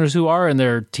lot of listeners who are in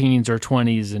their teens or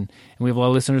 20s, and we have a lot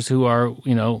of listeners who are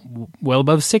well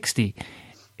above 60.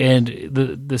 And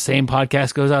the same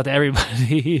podcast goes out to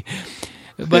everybody.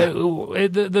 But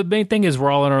the main thing is we're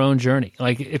all on our own journey.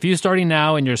 Like, if you're starting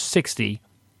now and you're 60,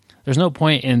 there's no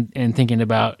point in thinking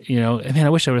about, man, I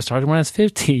wish I would have started when I was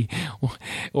 50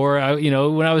 or,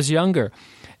 when I was younger.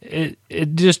 It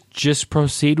just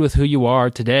proceed with who you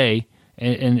are today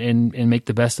and make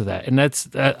the best of that. And I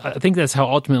think that's how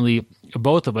ultimately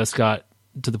both of us got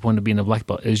to the point of being a black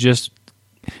belt, is just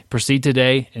proceed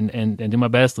today and do my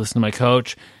best, listen to my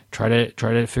coach, try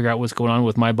to figure out what's going on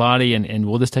with my body, and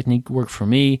will this technique work for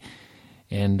me,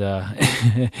 and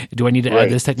do I need to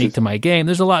add this technique to my game?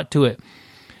 There's a lot to it,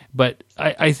 but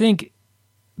I think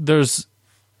there's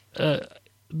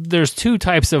two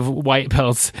types of white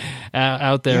belts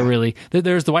out there, really.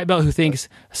 There's the white belt who thinks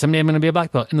someday I'm going to be a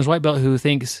black belt, and there's white belt who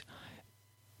thinks,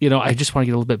 I just want to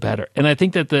get a little bit better. And I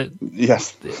think that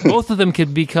both of them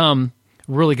could become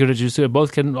really good at jiu-jitsu.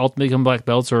 Both can ultimately become black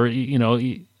belts, or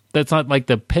that's not like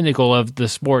the pinnacle of the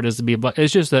sport is to be a black.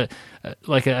 It's just I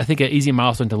think an easy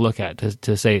milestone to look at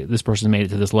to say this person made it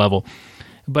to this level.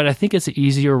 But I think it's an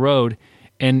easier road,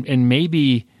 and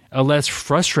maybe a less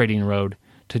frustrating road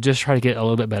to just try to get a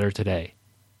little bit better today.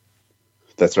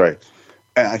 That's right.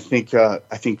 And I think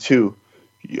too,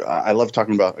 I love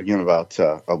talking about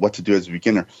what to do as a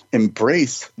beginner.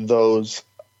 Embrace those.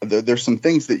 There's some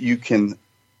things that you can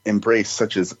embrace,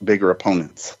 such as bigger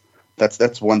opponents.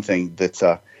 That's one thing that's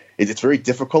it's very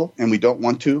difficult, and we don't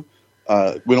want to.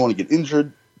 We don't want to get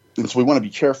injured, and so we want to be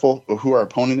careful of who our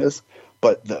opponent is.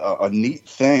 But a neat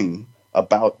thing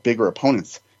about bigger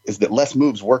opponents is that less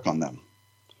moves work on them.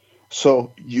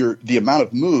 So the amount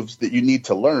of moves that you need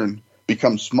to learn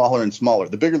becomes smaller and smaller.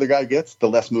 The bigger the guy gets, the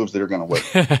less moves that are going to work.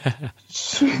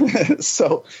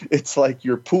 So it's like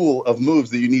your pool of moves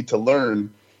that you need to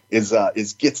learn is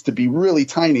gets to be really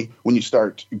tiny when you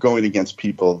start going against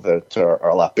people that are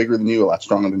a lot bigger than you, a lot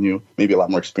stronger than you, maybe a lot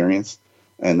more experienced.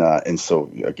 And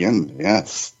so again,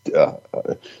 yes,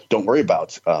 don't worry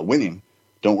about winning.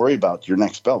 Don't worry about your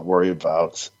next belt. Worry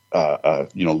about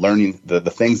learning the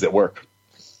things that work.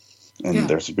 And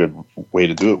there's a good way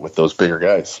to do it with those bigger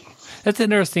guys. That's an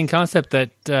interesting concept.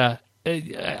 That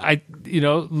I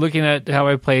looking at how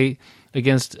I play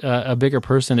against a bigger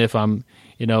person, if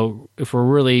we're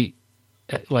really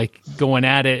like going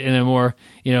at it in a more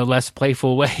less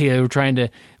playful way, we're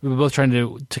both trying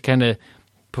to kind of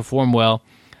perform well.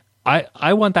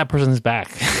 I want that person's back.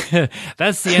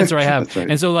 That's the answer I have. Right.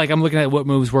 And so like I'm looking at what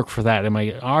moves work for that. Am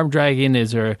I arm dragging?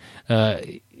 Is there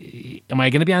am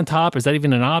I going to be on top? Is that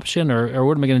even an option? Or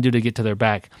what am I going to do to get to their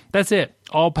back? That's it.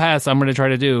 All pass I'm going to try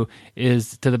to do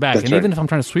is to the back. That's and right. Even if I'm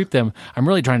trying to sweep them, I'm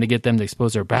really trying to get them to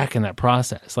expose their back in that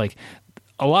process. Like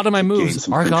a lot of my moves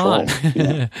are gone.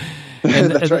 Yeah.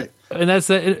 That's right. And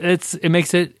it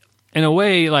makes it in a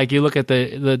way like you look at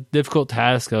the difficult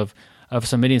task of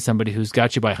submitting somebody who's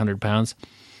got you by 100 pounds,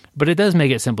 but it does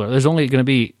make it simpler. There's only going to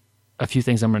be a few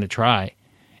things I'm going to try.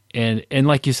 And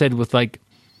like you said, with like,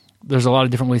 there's a lot of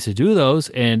different ways to do those.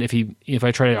 And if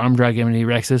I try to arm drag him and he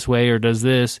reacts this way or does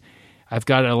this, I've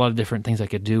got a lot of different things I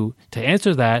could do to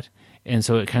answer that. And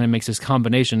so it kind of makes this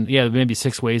combination. Yeah, maybe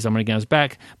 6 ways I'm going to get on his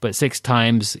back, but 6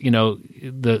 times,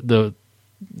 the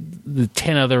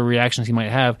 10 other reactions he might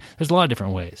have. There's a lot of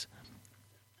different ways.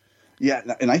 Yeah,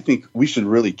 and I think we should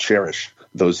really cherish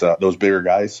those bigger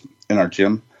guys in our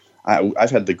gym. I've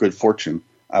had the good fortune.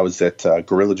 I was at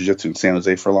Guerrilla Jiu-Jitsu in San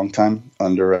Jose for a long time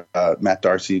under Matt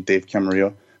Darcy, Dave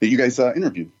Camarillo. You guys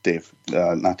interviewed Dave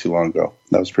not too long ago.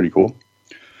 That was pretty cool.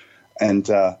 And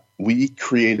we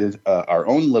created our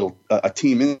own little a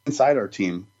team inside our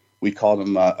team. We called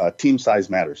them Team Size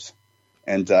Matters.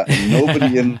 And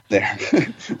nobody in there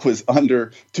was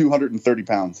under 230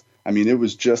 pounds. I mean, it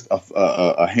was just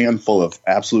a handful of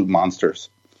absolute monsters.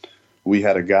 We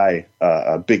had a guy,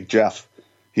 Big Jeff.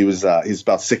 He's about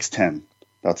 6'10",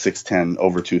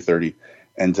 over 230.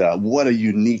 And what a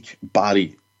unique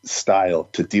body style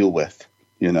to deal with,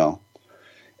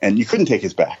 And you couldn't take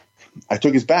his back. I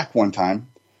took his back one time,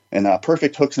 and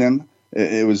perfect hooks in.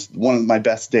 It was one of my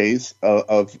best days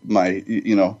of my,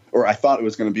 or I thought it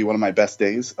was going to be one of my best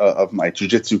days of my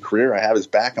jiu-jitsu career. I have his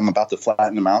back. I'm about to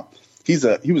flatten him out. He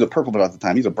was a purple belt at the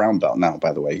time. He's a brown belt now,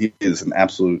 by the way. He is an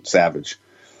absolute savage.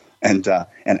 And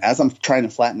as I'm trying to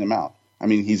flatten him out, I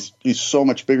mean, he's so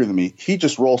much bigger than me. He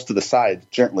just rolls to the side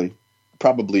gently,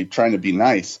 probably trying to be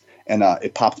nice, and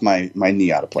it popped my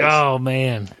knee out of place. Oh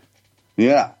man.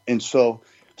 Yeah, and so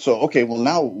okay. Well,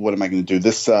 now what am I going to do?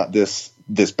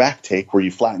 This back take where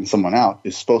you flatten someone out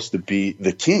is supposed to be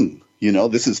the king.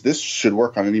 This should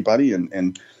work on anybody,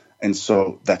 and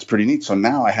so that's pretty neat. So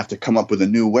now I have to come up with a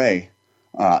new way.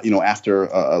 After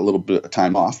a little bit of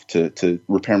time off to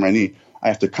repair my knee, I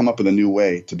have to come up with a new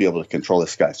way to be able to control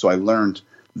this guy. So I learned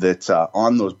that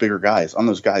on those bigger guys, on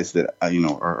those guys that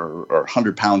are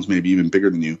 100 pounds, maybe even bigger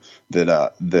than you, that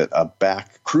a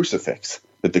back crucifix,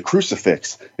 that the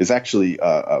crucifix is actually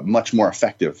much more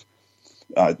effective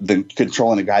than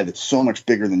controlling a guy that's so much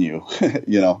bigger than you.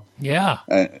 Yeah.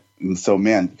 And so,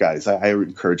 man, guys, I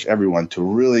encourage everyone to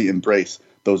really embrace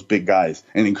those big guys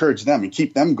and encourage them and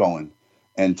keep them going.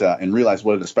 And realize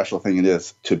what a special thing it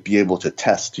is to be able to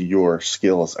test your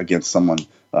skills against someone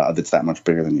that's that much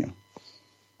bigger than you.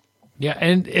 Yeah,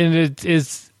 and it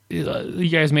is, you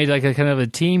guys made like a kind of a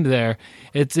team there.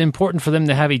 It's important for them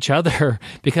to have each other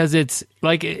because it's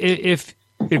like if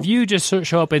you just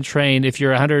show up and train, if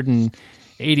you're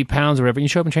 180 pounds or whatever, and you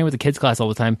show up and train with the kids class all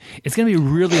the time, it's going to be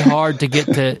really hard to get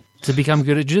to become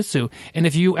good at jiu-jitsu. And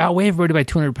if you outweigh everybody by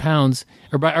 200 pounds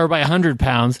or by 100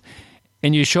 pounds,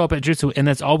 and you show up at jiu-jitsu, and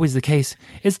that's always the case,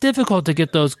 it's difficult to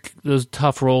get those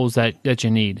tough rolls that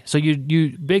you need. So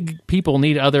you big people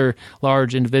need other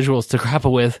large individuals to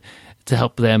grapple with to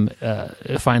help them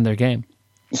find their game.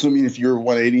 So, I mean, if you're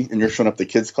 180 and you're showing up to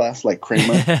kids class like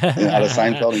Kramer out of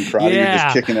Seinfeld and karate, you're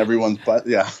just kicking everyone's butt.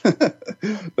 Yeah,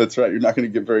 that's right. You're not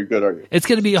going to get very good, are you? It's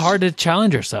going to be hard to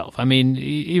challenge yourself. I mean,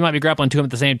 you might be grappling to them at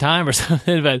the same time or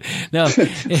something, but no.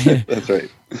 That's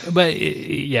right. But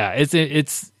yeah,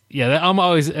 it's. Yeah, I'm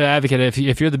always an advocate.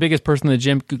 If you're the biggest person in the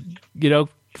gym,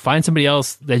 find somebody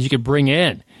else that you could bring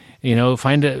in.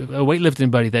 Find a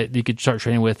weightlifting buddy that you could start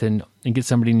training with, and get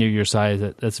somebody near your size.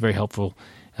 That's very helpful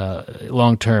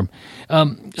long term.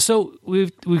 So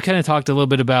we've kind of talked a little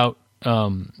bit about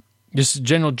just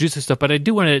general jiu-jitsu stuff, but I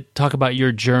do want to talk about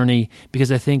your journey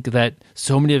because I think that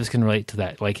so many of us can relate to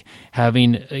that, like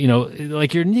having,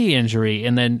 like your knee injury,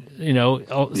 and then,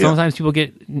 sometimes people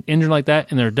get injured like that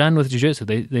and they're done with jiu-jitsu.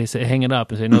 They say, hang it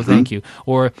up and say, no, thank you.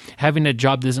 Or having a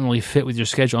job that doesn't really fit with your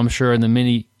schedule. I'm sure in the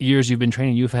many years you've been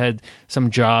training, you've had some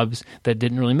jobs that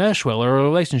didn't really mesh well, or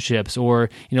relationships, or,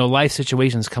 life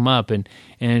situations come up, and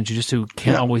jiu-jitsu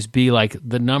can't always be like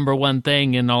the number one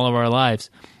thing in all of our lives.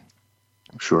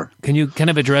 Sure. Can you kind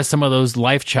of address some of those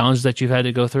life challenges that you've had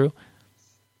to go through?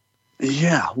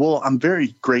 Yeah. Well, I'm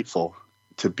very grateful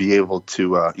to be able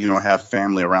to, have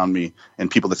family around me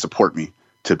and people that support me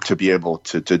to be able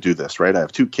to do this, right? I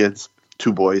have 2 kids,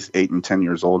 2 boys, 8 and 10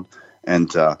 years old.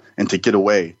 And to get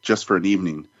away just for an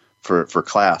evening for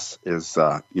class is,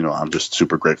 I'm just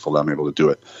super grateful that I'm able to do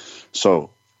it.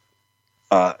 So,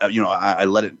 I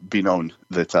let it be known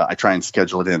that I try and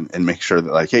schedule it in and make sure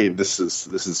that, like, hey, this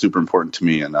is super important to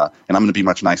me, and I'm going to be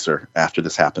much nicer after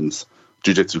this happens,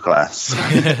 jiu-jitsu class,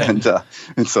 and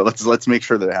so let's make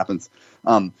sure that it happens.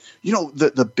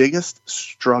 The biggest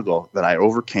struggle that I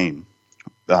overcame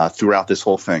throughout this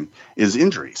whole thing is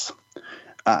injuries,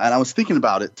 and I was thinking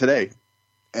about it today.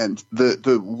 And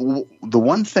the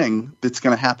one thing that's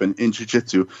going to happen in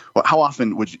jiu-jitsu, well, how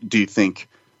often do you think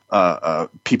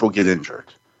people get injured?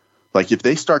 Like, if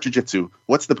they start jiu-jitsu,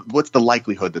 what's the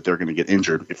likelihood that they're going to get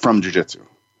injured from jiu-jitsu?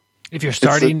 If you're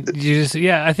starting,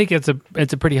 I think it's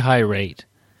a pretty high rate.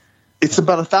 It's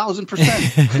about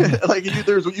 1,000%. Like,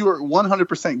 you are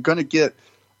 100% going to get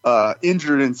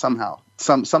injured in somehow,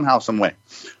 some way.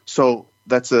 So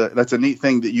that's a neat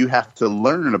thing that you have to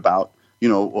learn about,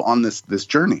 on this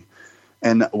journey.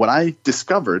 And what I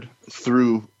discovered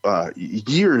through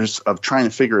years of trying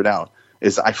to figure it out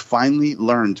is I finally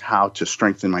learned how to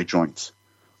strengthen my joints,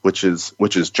 which is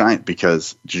giant,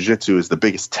 because jiu-jitsu is the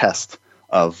biggest test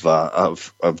of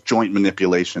joint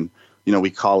manipulation. We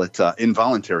call it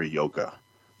involuntary yoga.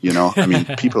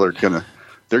 People are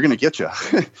they're gonna get you,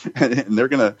 and they're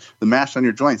gonna mash on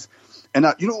your joints. And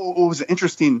what was an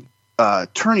interesting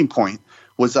turning point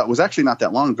was actually not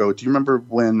that long ago. Do you remember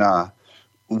when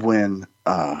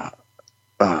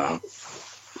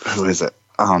who is it?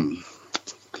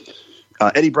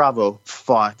 Eddie Bravo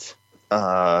fought, did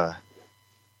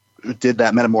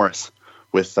that Metamoris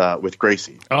with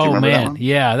Gracie. Oh man,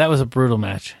 yeah, that was a brutal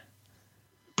match.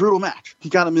 Brutal match. He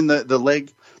got him in the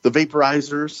leg, the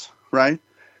vaporizers, right?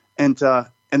 And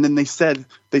then they said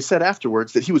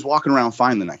afterwards that he was walking around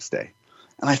fine the next day.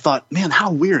 And I thought, man,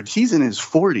 how weird. He's in his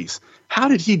 40s. How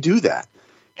did he do that?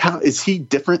 How is he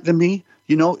different than me?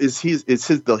 Is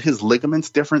his ligaments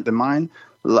different than mine?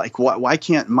 Like, why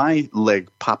can't my leg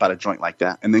pop out of joint like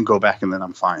that and then go back and then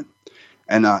I'm fine?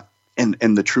 And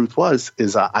the truth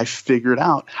is I figured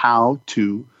out how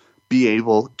to be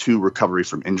able to recover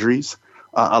from injuries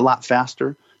a lot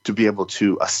faster, to be able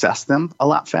to assess them a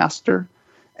lot faster.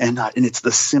 And it's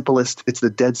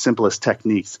the dead simplest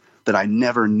techniques that I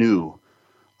never knew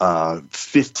 10,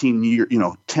 15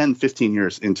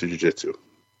 years into jiu-jitsu.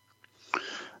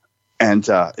 And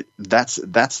that's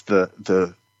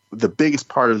the biggest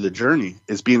part of the journey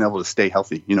is being able to stay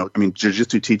healthy.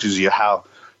 Jiu-jitsu teaches you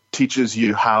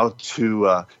how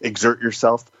to exert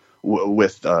yourself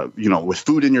with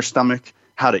food in your stomach,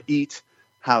 how to eat,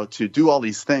 how to do all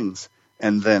these things.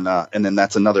 And then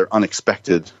that's another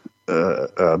unexpected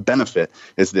benefit,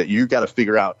 is that you got to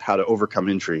figure out how to overcome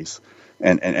injuries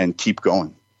and keep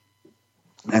going.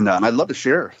 And I'd love to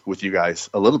share with you guys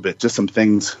a little bit, just some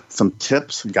things, some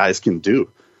tips guys can do.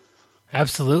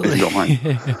 Absolutely. If you don't mind.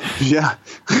 Yeah.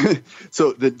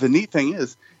 So the neat thing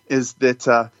is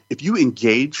that if you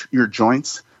engage your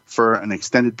joints for an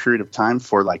extended period of time,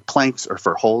 for like planks or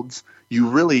for holds, you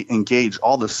really engage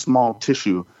all the small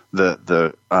tissue,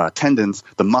 the tendons,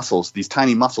 the muscles, these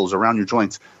tiny muscles around your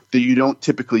joints that you don't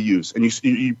typically use. And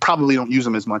you probably don't use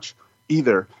them as much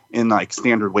either in like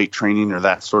standard weight training or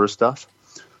that sort of stuff.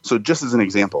 So just as an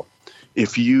example,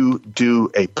 if you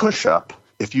do a push-up,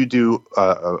 if you do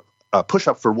a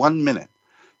push-up for 1 minute,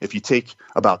 if you take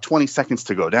about 20 seconds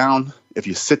to go down, if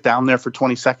you sit down there for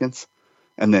 20 seconds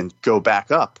and then go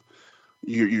back up,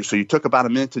 so you took about a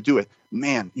minute to do it,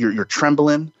 man, you're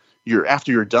trembling.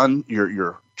 After you're done,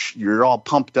 you're all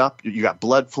pumped up. You got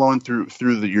blood flowing through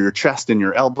your chest and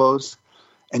your elbows,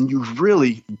 and you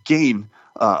really gain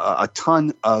a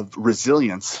ton of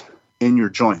resilience in your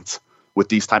joints with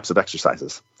these types of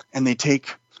exercises. And they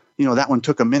take, that one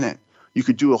took a minute. You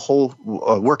could do a whole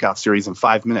workout series in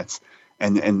 5 minutes,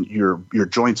 and your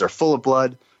joints are full of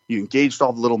blood. You engaged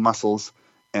all the little muscles,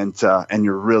 and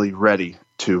you're really ready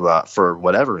for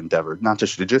whatever endeavor, not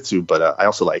just jiu-jitsu, but I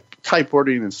also like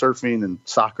kiteboarding and surfing and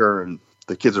soccer and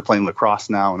The kids are playing lacrosse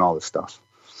now and all this stuff.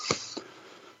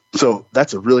 So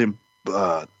that's a really,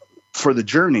 for the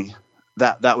journey,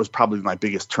 that was probably my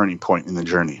biggest turning point in the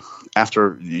journey.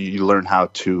 After you learn how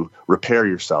to repair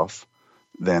yourself,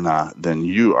 then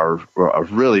you are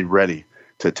really ready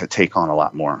to take on a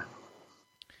lot more.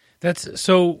 That's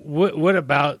so. What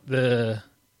about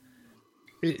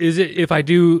is it if I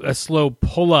do a slow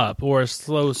pull up or a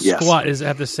slow squat? Does it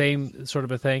have the same sort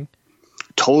of a thing?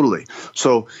 Totally.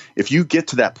 So if you get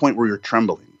to that point where you're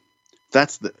trembling,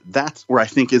 that's where I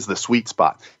think is the sweet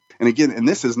spot. And again, and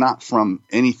this is not from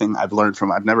anything I've learned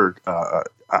from. I've never,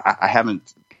 I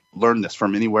haven't learned this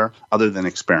from anywhere other than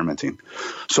experimenting.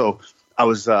 So I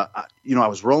was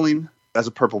rolling as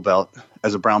a purple belt,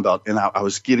 as a brown belt, and I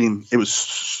was getting.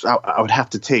 I would have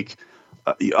to take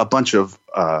a bunch of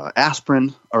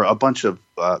aspirin or a bunch of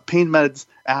pain meds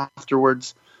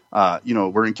afterwards.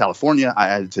 We're in California. I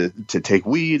had to take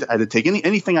weed. I had to take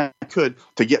anything I could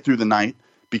to get through the night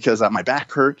because my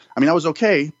back hurt. I mean, I was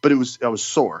okay, but I was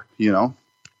sore,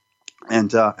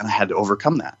 and I had to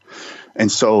overcome that. And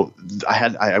so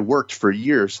I worked for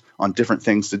years on different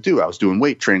things to do. I was doing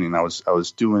weight training. I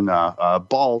was doing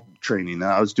ball training, and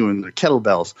I was doing the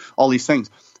kettlebells, all these things.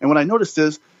 And what I noticed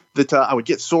is that I would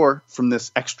get sore from this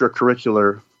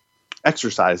extracurricular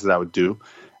exercise that I would do,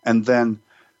 and then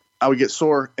I would get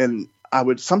sore, and I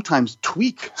would sometimes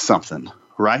tweak something.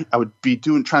 Right, I would be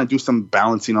trying to do some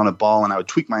balancing on a ball, and I would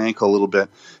tweak my ankle a little bit.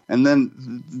 And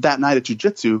then that night at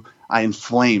jiu-jitsu, I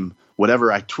inflame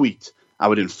whatever I tweaked. I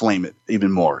would inflame it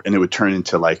even more, and it would turn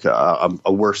into like a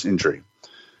worse injury.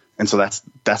 And so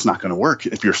that's not going to work.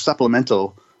 If your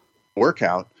supplemental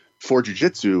workout for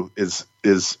jiu-jitsu is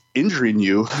injuring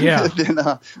you, then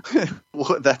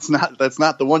that's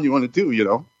not the one you want to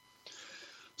do,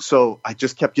 So I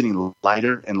just kept getting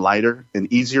lighter and lighter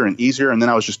and easier. And then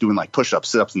I was just doing like push-ups,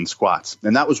 sit-ups, and squats.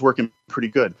 And that was working pretty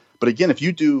good. But again, if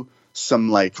you do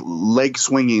some like leg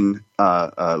swinging,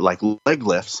 like leg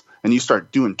lifts, and you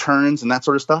start doing turns and that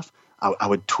sort of stuff, I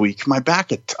would tweak my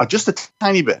back just a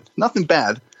tiny bit. Nothing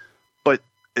bad, but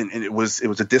and it was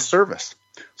a disservice.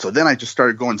 So then I just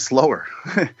started going slower.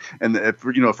 And at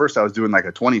first I was doing like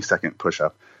a 20-second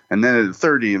push-up, and then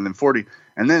 30, and then 40.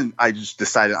 And then I just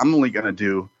decided I'm only going to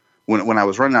do, when I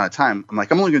was running out of time, I'm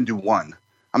like, I'm only going to do one.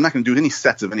 I'm not going to do any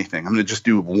sets of anything. I'm going to just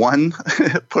do one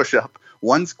push-up,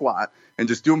 one squat, and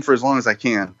just do them for as long as I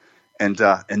can. And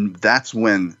that's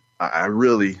when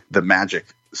the magic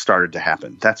started to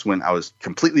happen. That's when I was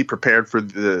completely prepared for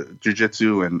the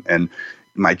jiu-jitsu, and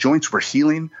my joints were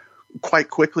healing quite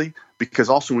quickly, because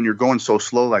also when you're going so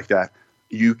slow like that,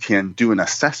 you can do an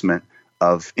assessment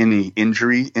of any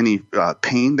injury, any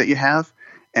pain that you have,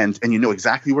 and you know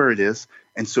exactly where it is,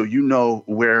 and so you know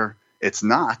where it's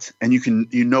not, and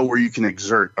you know where you can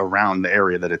exert around the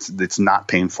area that it's not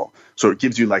painful. So it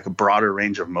gives you like a broader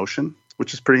range of motion,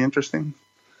 which is pretty interesting.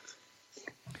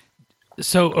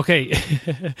 So okay,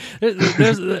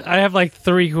 I have like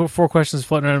 3 or 4 questions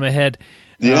floating around in my head.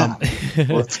 Yeah,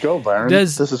 let's go, Byron.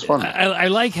 This is fun. I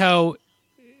like how,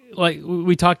 like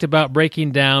we talked about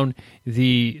breaking down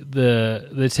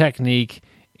the technique.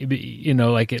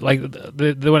 Like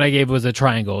the one I gave was a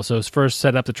triangle. So it's first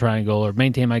set up the triangle or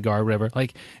maintain my guard, whatever.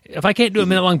 Like if I can't do a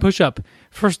minute long push up,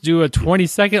 first do a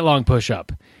 20-second long push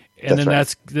up, and then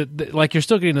right. That's like you're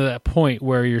still getting to that point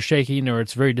where you're shaking or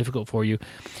it's very difficult for you.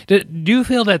 Do you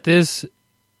feel that this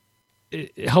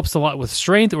it helps a lot with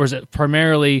strength, or is it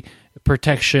primarily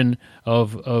protection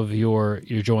of your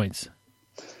joints?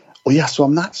 Well, yeah. So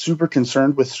I'm not super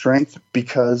concerned with strength,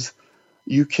 because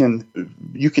you can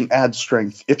add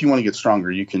strength if you want to get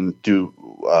stronger. You can do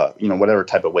whatever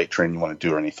type of weight training you want to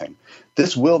do or anything.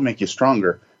 This will make you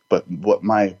stronger, but what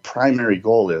my primary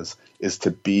goal is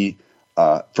to be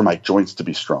for my joints to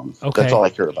be strong. Okay. That's all I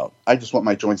care about. I just want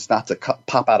my joints not to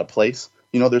pop out of place.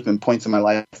 There's been points in my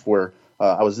life where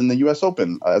I was in the U.S.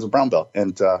 Open as a brown belt,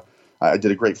 and I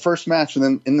did a great first match, and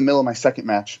then in the middle of my second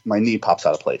match, my knee pops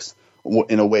out of place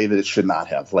in a way that it should not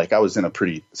have. Like I was in a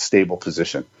pretty stable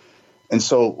position. And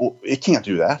so it can't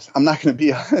do that. I'm not going to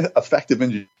be effective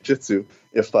in jiu-jitsu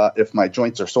if my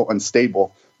joints are so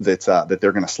unstable that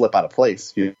they're going to slip out of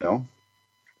place,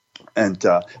 And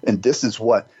this is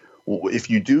what, if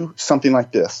you do something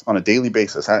like this on a daily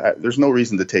basis, there's no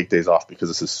reason to take days off, because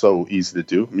this is so easy to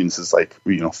do. I mean, this is like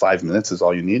 5 minutes is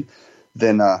all you need.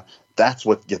 Then that's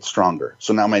what gets stronger.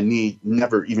 So now my knee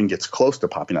never even gets close to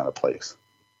popping out of place.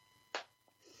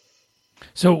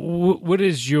 So what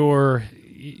is your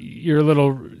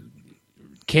little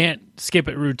can't skip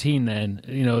it routine then?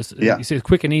 You say it's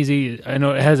quick and easy. I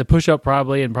know it has a push-up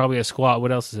probably and probably a squat.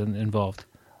 What else is involved?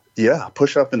 Yeah,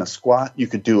 push-up and a squat. You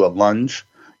could do a lunge.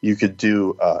 You could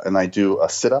do, and I do a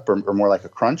sit up or more like a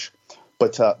crunch.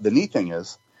 But the neat thing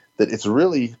is that it's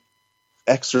really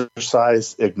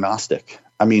exercise agnostic.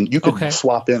 I mean, you could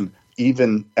swap in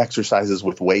even exercises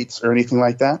with weights or anything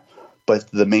like that. But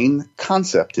the main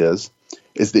concept is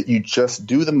that you just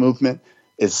do the movement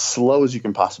as slow as you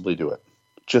can possibly do it.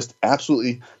 Just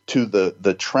absolutely to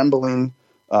the trembling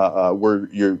where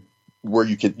you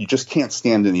just can't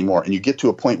stand anymore. And you get to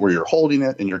a point where you're holding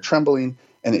it and you're trembling.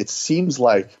 And it seems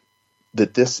like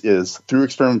that this is, through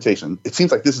experimentation, it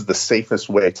seems like this is the safest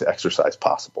way to exercise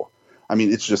possible. I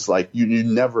mean, it's just like you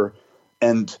never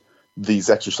end these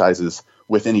exercises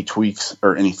with any tweaks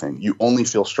or anything. You only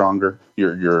feel stronger.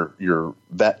 Your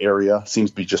that area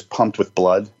seems to be just pumped with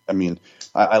blood. I mean,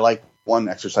 I like one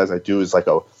exercise I do is like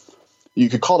you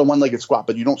could call it a one-legged squat,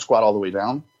 but you don't squat all the way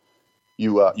down.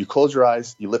 You close your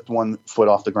eyes, you lift one foot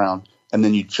off the ground, and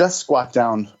then you just squat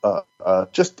down.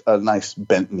 Just a nice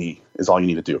bent knee is all you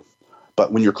need to do.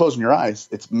 But when you're closing your eyes,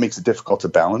 it makes it difficult to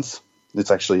balance.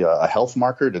 It's actually a health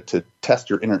marker to test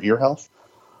your inner ear health.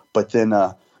 But then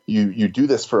you do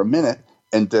this for a minute,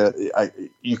 and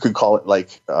you could call it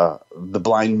like the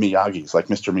blind Miyagi's, like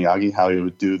Mr. Miyagi, how he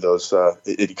would do those.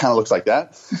 It kind of looks like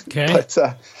that. Okay.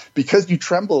 But because you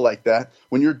tremble like that,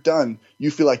 when you're done, you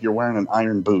feel like you're wearing an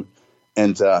iron boot.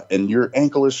 And your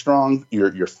ankle is strong,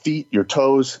 your feet, your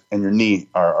toes, and your knee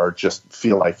are just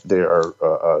feel like they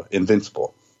are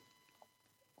invincible.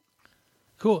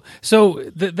 Cool. So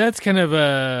that's kind of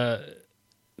a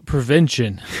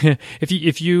prevention.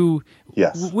 if you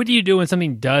yes. What do you do when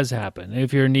something does happen?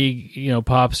 If your knee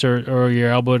pops or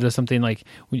your elbow does something, like,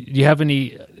 do you have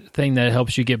anything that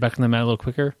helps you get back on the mat a little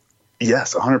quicker?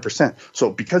 Yes, 100%.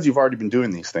 So because you've already been doing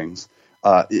these things,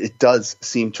 it does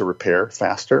seem to repair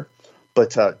faster.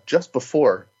 But just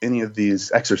before any of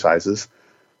these exercises,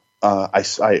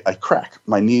 I crack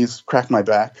my knees, crack my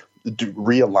back,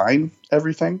 realign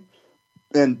everything.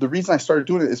 And the reason I started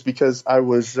doing it is because I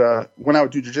was when I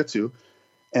would do jiu-jitsu,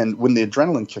 and when the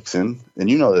adrenaline kicks in, and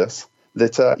you know this,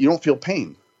 that you don't feel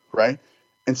pain, right?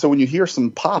 And so when you hear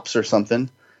some pops or something,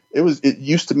 it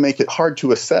used to make it hard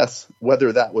to assess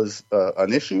whether that was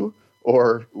an issue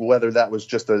or whether that was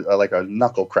just like a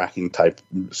knuckle cracking type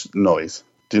noise.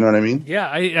 Do you know what I mean? Yeah,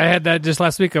 I had that just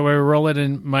last week. I was rolling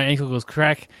and my ankle goes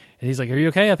crack, and he's like, "Are you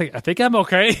okay?" I think I'm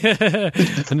okay.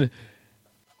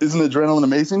 Isn't adrenaline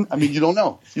amazing? I mean, you don't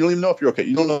know. You don't even know if you're okay.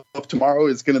 You don't know if tomorrow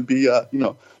is going to be, you're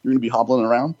going to be hobbling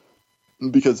around,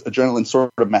 because adrenaline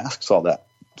sort of masks all that.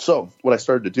 So what I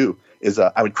started to do is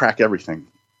I would crack everything.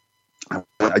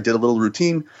 I did a little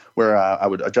routine where I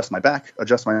would adjust my back,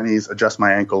 adjust my knees, adjust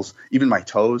my ankles, even my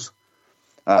toes.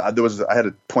 I had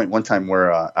a point one time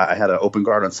where I had an open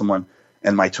guard on someone,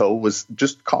 and my toe was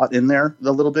just caught in there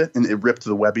a little bit, and it ripped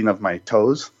the webbing of my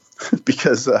toes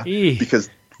because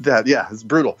that, it's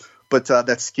brutal. But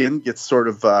that skin gets sort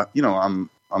of, I'm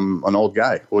an old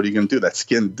guy. What are you going to do? That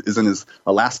skin isn't as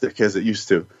elastic as it used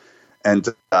to. And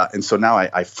so now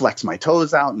I flex my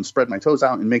toes out and spread my toes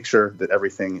out and make sure that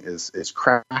everything is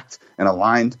cracked and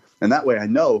aligned. And that way I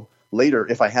know later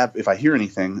if I hear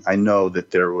anything, I know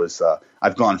that there was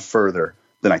I've gone further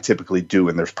than I typically do,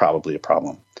 and there's probably a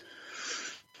problem.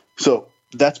 So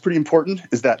that's pretty important,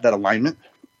 is that alignment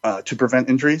to prevent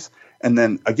injuries. And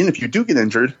then again, if you do get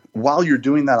injured while you're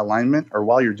doing that alignment, or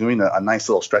while you're doing a nice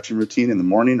little stretching routine in the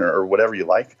morning or whatever you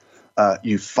like,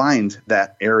 you find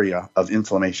that area of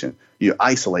inflammation. You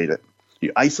isolate it.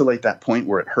 You isolate that point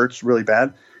where it hurts really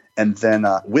bad, and then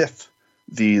with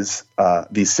these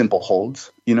simple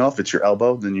holds, if it's your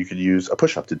elbow, then you could use a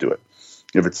push-up to do it.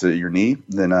 If it's your knee,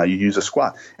 then you use a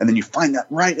squat, and then you find that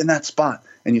right in that spot,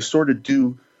 and you sort of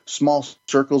do small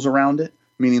circles around it,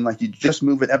 meaning like you just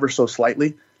move it ever so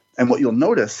slightly. And what you'll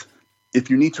notice, if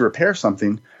you need to repair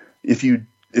something, if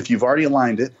you've already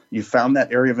aligned it, you found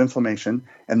that area of inflammation,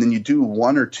 and then you do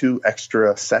one or two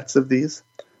extra sets of these,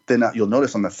 then you'll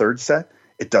notice on the third set,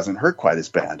 it doesn't hurt quite as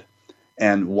bad.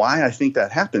 And why I think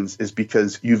that happens is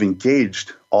because you've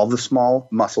engaged all the small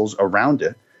muscles around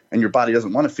it, and your body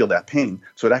doesn't want to feel that pain.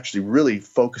 So it actually really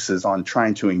focuses on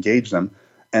trying to engage them.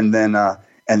 And then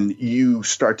and you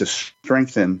start to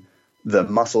strengthen the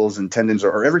muscles and tendons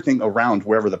or everything around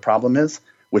wherever the problem is,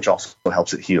 which also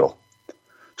helps it heal.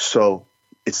 So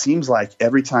it seems like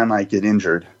every time I get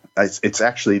injured, it's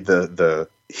actually the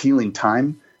healing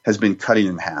time has been cutting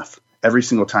in half every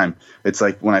single time. It's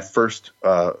like when I first,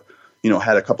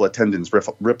 had a couple of tendons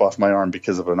rip off my arm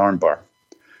because of an arm bar.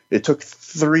 It took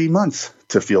 3 months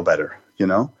to feel better,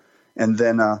 and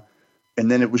then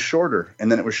it was shorter,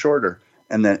 and then it was shorter.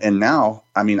 And now,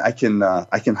 I mean, I can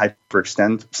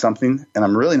hyperextend something, and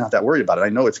I'm really not that worried about it. I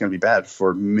know it's going to be bad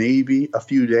for maybe a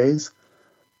few days,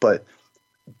 but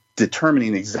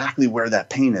determining exactly where that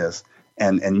pain is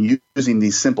and using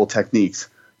these simple techniques,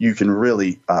 you can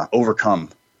really overcome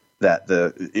that.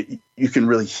 You can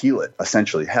really heal it,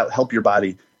 essentially, help your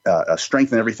body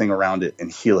strengthen everything around it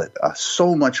and heal it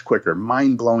so much quicker,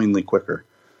 mind-blowingly quicker,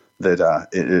 that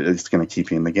it's going to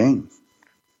keep you in the game.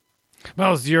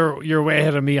 Miles, you're way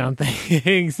ahead of me on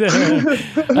things.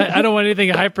 I don't want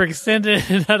anything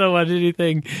hyperextended. I don't want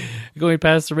anything going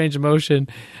past the range of motion.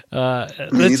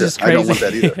 That's just crazy. I don't want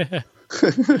that either.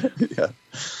 Yeah,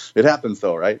 it happens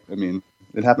though, right? I mean,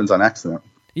 it happens on accident.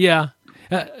 Yeah,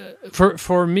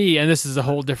 for me, and this is a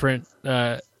whole different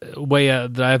way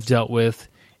that I've dealt with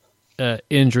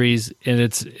injuries, and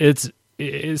it's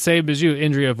same as you.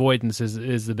 Injury avoidance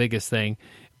is the biggest thing.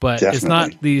 But Definitely. It's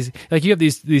not these, like you have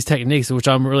these techniques, which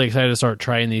I'm really excited to start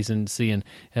trying these and seeing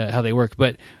how they work.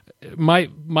 But my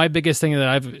biggest thing that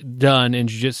I've done in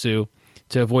jiu-jitsu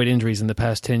to avoid injuries in the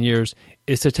past 10 years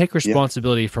is to take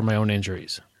responsibility for my own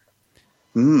injuries.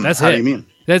 That's how it. do you mean?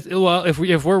 Well, if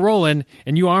we're rolling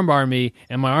and you armbar me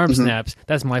and my arm snaps,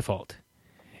 that's my fault.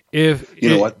 You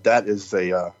know what, that is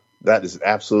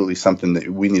absolutely something that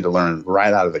we need to learn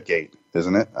right out of the gate,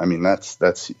 isn't it? I mean,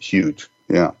 that's huge.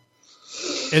 Yeah.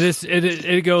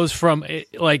 It goes from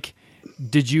like,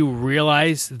 did you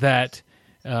realize that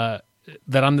I'm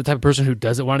the type of person who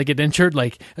doesn't want to get injured?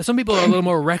 Like, some people are a little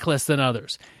more reckless than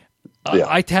others.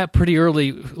 I tap pretty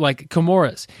early, like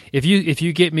Kimuras. If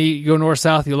you get me, go north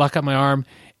south, you lock up my arm,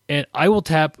 and I will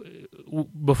tap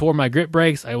before my grip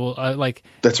breaks.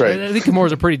 That's right. I think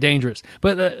Kimuras are pretty dangerous,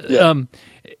 but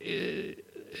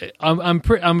I'm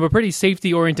a pretty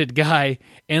safety oriented guy,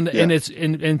 and it's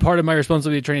part of my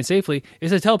responsibility to train safely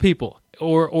is to tell people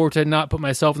or to not put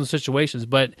myself in situations.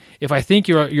 But if I think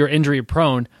you're injury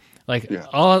prone,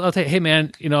 I'll tell you, hey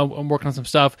man, I'm working on some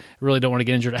stuff. I really don't want to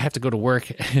get injured. I have to go to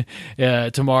work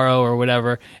tomorrow or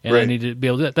whatever, and I need to be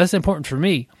able to do that. That's important for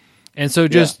me. And so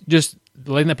just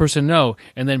letting that person know,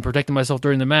 and then protecting myself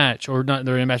during the match, or not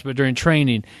during the match, but during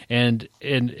training, and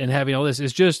having all this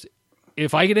is just.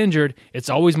 If I get injured, it's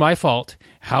always my fault.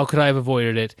 How could I have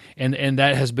avoided it? And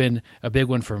that has been a big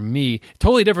one for me.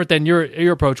 Totally different than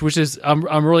your approach, which is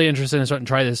I'm really interested in starting to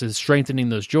try this, is strengthening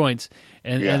those joints.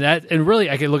 And really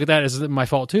I can look at that as my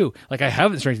fault too. Like, I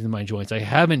haven't strengthened my joints. I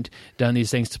haven't done these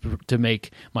things to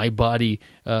make my body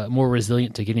more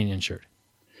resilient to getting injured.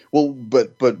 Well,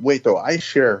 but wait though, I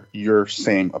share your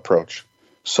same approach.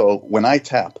 So when I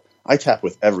tap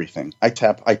with everything. I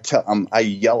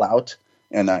yell out.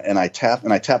 And I tap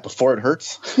before it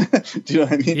hurts. Do you know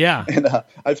what I mean? Yeah. And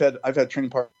I've had training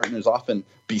partners often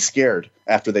be scared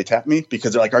after they tap me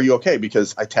because they're like, "Are you okay?"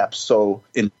 Because I tap so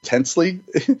intensely.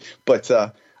 But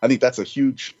I think that's a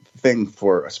huge thing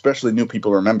for especially new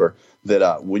people to remember,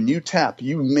 that when you tap,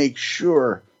 you make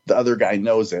sure the other guy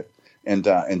knows it, and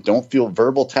don't feel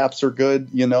verbal taps are good.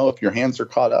 If your hands are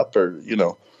caught up, or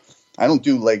I don't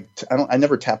do I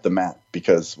never tap the mat,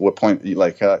 because what point,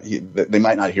 they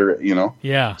might not hear it,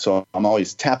 Yeah. So I'm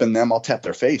always tapping them. I'll tap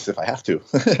their face if I have to,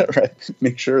 right?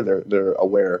 Make sure they're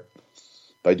aware.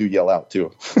 But I do yell out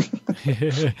too.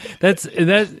 That's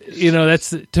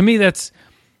to me, that's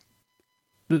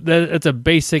a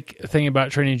basic thing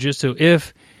about training jiu-jitsu.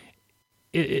 If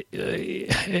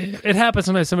it happens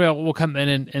sometimes, somebody will come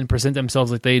in and present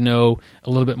themselves like they know a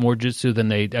little bit more jiu-jitsu than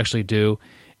they actually do.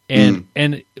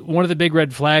 And one of the big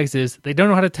red flags is they don't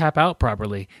know how to tap out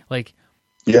properly.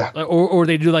 Or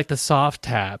they do like the soft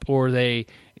tap, or they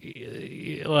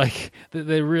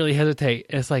really hesitate.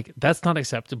 It's like, that's not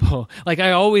acceptable. Like,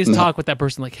 I always talk with that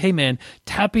person like, hey man,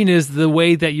 tapping is the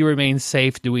way that you remain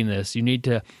safe doing this. You need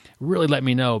to really let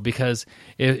me know, because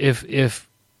if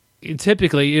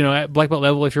typically, at black belt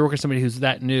level, if you're working with somebody who's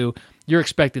that new, you're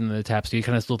expecting them to tap, so you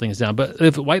kind of slow things down. But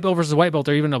if white belt versus white belt,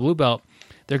 or even a blue belt,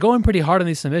 they're going pretty hard on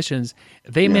these submissions.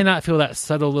 They may not feel that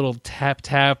subtle little tap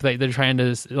that they're trying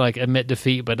to admit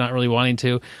defeat, but not really wanting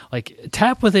to. Like,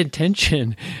 tap with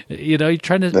intention. You're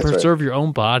trying to preserve your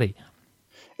own body.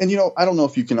 And I don't know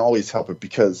if you can always help it,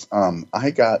 because I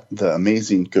got the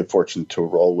amazing good fortune to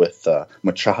roll with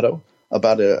Machado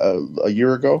about a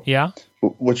year ago. Yeah,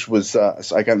 which was so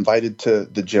I got invited to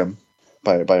the gym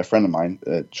by a friend of mine,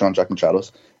 Jean-Jacques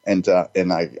Machado's, and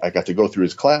I got to go through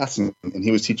his class, and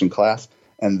he was teaching class.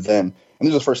 And this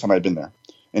is the first time I'd been there.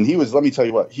 And let me tell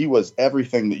you what, he was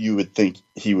everything that you would think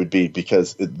he would be,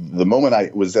 because the moment I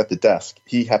was at the desk,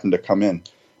 he happened to come in,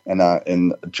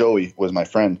 and Joey was my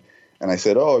friend. And I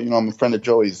said, "Oh, I'm a friend of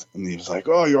Joey's." And he was like,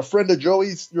 "Oh, you're a friend of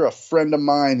Joey's? You're a friend of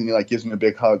mine." And he gives me a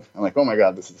big hug. I'm like, "Oh my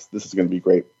God, this is going to be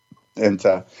great." And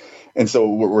so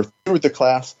we're through with the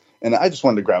class, and I just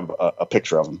wanted to grab a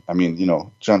picture of him. I mean,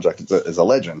 Jean-Jacques is a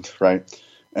legend, right?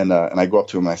 And I go up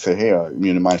to him and I say, hey,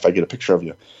 you mind if I get a picture of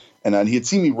you? And he had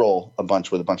seen me roll a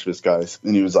bunch with a bunch of his guys.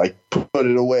 And he was like, put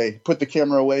it away. Put the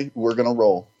camera away. We're going to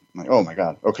roll. I'm like, oh, my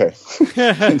God. Okay.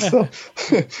 And so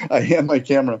I hand my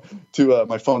camera to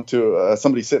my phone to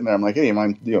somebody sitting there. I'm like, hey, you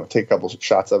mind, take a couple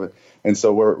shots of it. And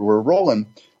so we're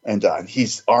rolling. And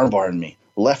he's armbarring me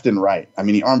left and right. I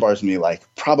mean, he armbars me like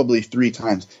probably 3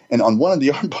 times. And on one of the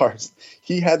armbars,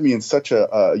 he had me in such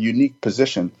a unique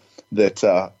position that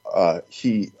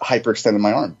he hyperextended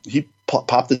my arm. He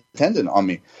popped the tendon on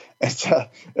me.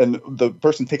 And the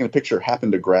person taking a picture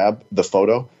happened to grab the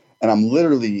photo, and I'm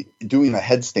literally doing a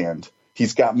headstand.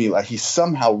 He's got me like he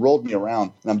somehow rolled me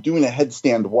around, and I'm doing a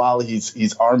headstand while he's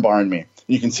armbarring me.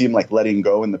 You can see him like letting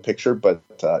go in the picture, but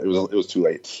it was too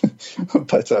late.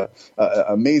 But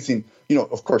amazing,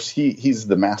 Of course, he's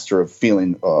the master of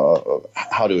feeling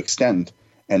how to extend,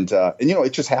 and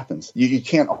it just happens. You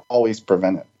can't always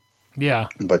prevent it. Yeah,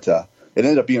 but it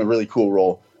ended up being a really cool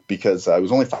role. Because it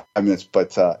was only 5 minutes,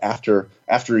 but after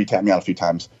he tapped me out a few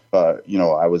times,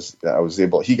 I was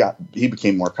able. He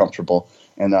became more comfortable,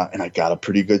 and I got a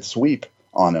pretty good sweep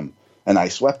on him, and I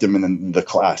swept him, and then the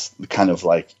class kind of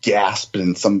like gasped,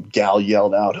 and some gal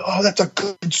yelled out, "Oh, that's a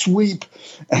good sweep!"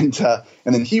 And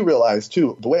then he realized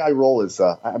too. The way I roll is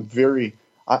I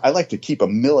like to keep a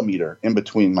millimeter in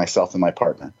between myself and my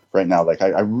partner. Right now, like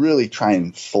I really try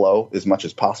and flow as much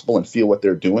as possible and feel what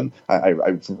they're doing.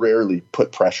 I rarely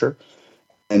put pressure,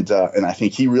 and I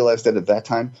think he realized that at that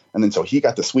time. And then so he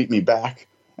got to sweep me back,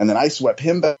 and then I swept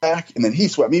him back, and then he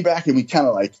swept me back, and we kind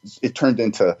of like it turned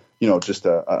into just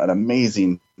an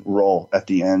amazing roll at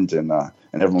the end, and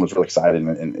everyone was really excited,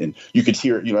 and you could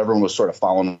hear everyone was sort of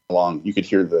following along. You could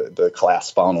hear the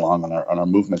class following along on our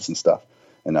movements and stuff,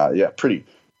 and pretty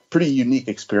unique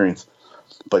experience.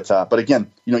 But again,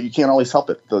 you can't always help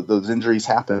it. Those injuries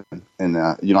happen, and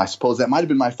I suppose that might have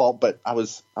been my fault. But I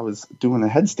was doing a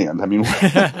headstand. I mean,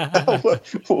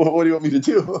 what do you want me to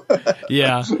do?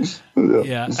 Yeah.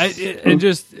 And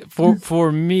just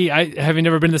for me, having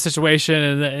never been in the situation,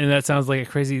 and that sounds like a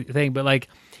crazy thing, but like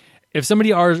if somebody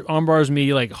armbars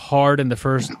me like hard in the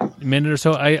first minute or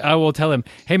so, I will tell him,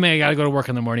 hey man, I got to go to work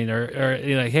in the morning, or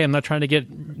hey, I'm not trying to get,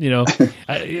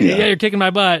 you're kicking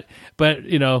my butt, but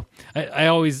I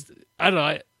always, I don't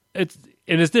know,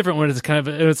 it's different when it's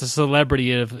it's a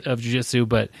celebrity of jiu-jitsu,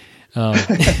 but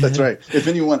that's right. If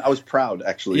anyone, I was proud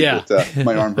actually that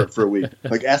my arm hurt for a week.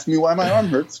 Like, ask me why my arm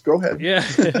hurts. Go ahead. Yeah.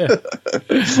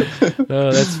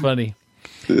 Oh, that's funny.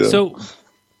 Yeah. So,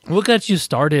 what got you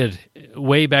started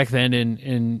way back then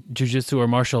in jiu-jitsu or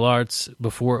martial arts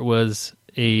before it was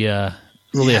a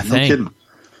thing? No kidding.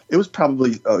 It was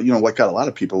probably, what got a lot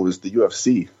of people was the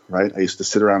UFC, right? I used to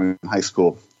sit around in high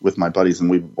school with my buddies, and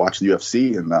we'd watch the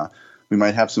UFC, and we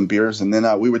might have some beers, and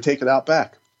then we would take it out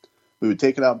back.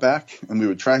 And we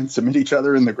would try and submit each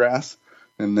other in the grass,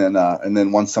 and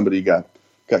then once somebody got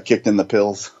kicked in the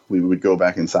pills, we would go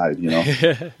back inside, That's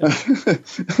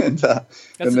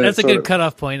a good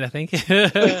cutoff point, I think.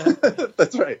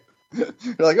 That's right. You're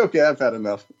like, okay, I've had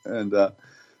enough, and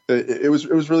it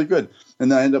was really good.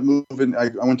 And then I ended up moving. I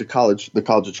went to college, the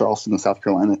College of Charleston in South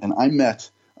Carolina, and I met.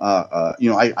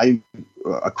 I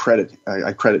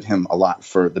credit him a lot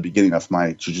for the beginning of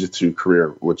my jiu-jitsu career,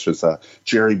 which was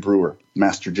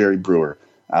Master Jerry Brewer,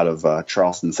 out of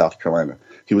Charleston, South Carolina.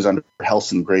 He was under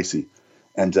Helson Gracie.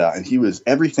 And he was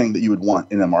everything that you would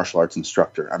want in a martial arts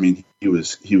instructor. I mean, he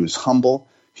was humble.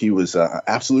 He was an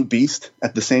absolute beast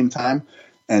at the same time,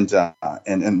 and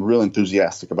real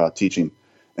enthusiastic about teaching.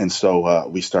 And so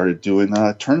we started doing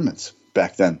tournaments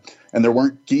back then. And there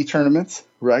weren't gi tournaments,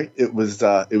 right? It was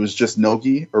just no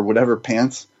gi or whatever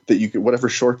pants that you could, whatever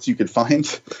shorts you could find,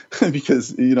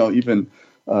 because even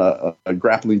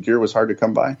grappling gear was hard to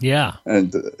come by. Yeah,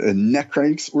 and neck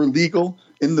cranks were legal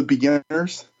in the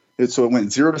beginners. So it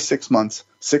went 0 to 6 months,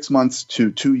 6 months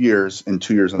to 2 years, and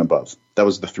 2 years and above. That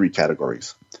was the 3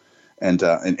 categories, and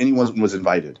anyone was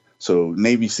invited. So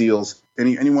Navy SEALs,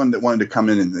 anyone that wanted to come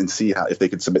in and see if they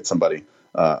could submit somebody,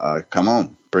 come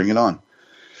on, bring it on.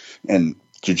 And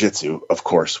jiu-jitsu, of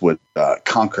course, would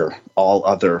conquer all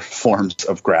other forms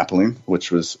of grappling,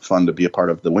 which was fun to be a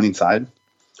part of the winning side.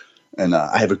 And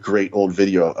I have a great old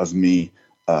video of me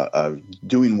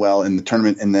doing well in the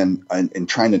tournament, and then and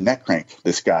trying to neck crank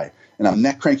this guy, and I'm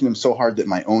neck cranking him so hard that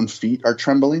my own feet are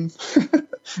trembling,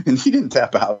 and he didn't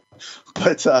tap out.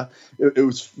 But it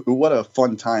was, what a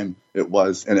fun time it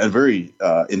was, and a very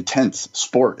intense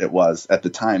sport it was at the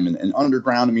time, and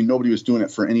underground. I mean, nobody was doing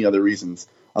it for any other reasons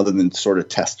other than sort of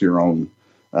test your own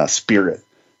spirit,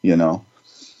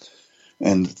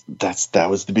 And that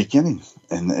was the beginning.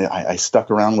 And I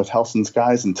stuck around with Helson's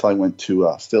guys until I went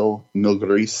to Phil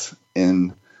Milgrease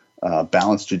in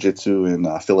Balance Jiu-Jitsu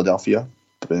in Philadelphia,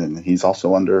 and he's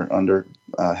also under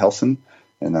Helson.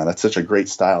 And that's such a great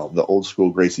style, the old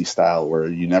school Gracie style, where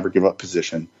you never give up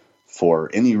position for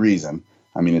any reason.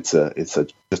 I mean, it's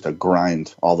just a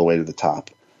grind all the way to the top,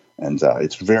 and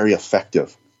it's very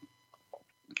effective.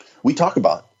 We talk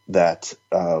about that,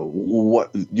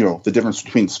 the difference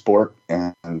between sport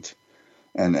and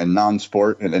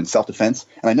non-sport and self-defense,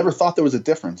 and I never thought there was a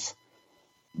difference.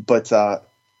 But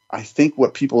I think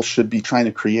what people should be trying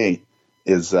to create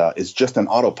is just an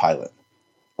autopilot.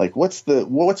 Like, what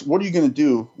are you going to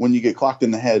do when you get clocked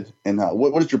in the head, and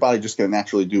what is your body just going to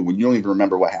naturally do when you don't even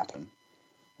remember what happened?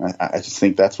 I just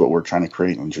think that's what we're trying to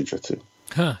create in jiu-jitsu.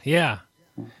 Huh, yeah.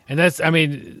 And that's, I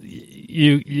mean,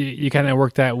 you kind of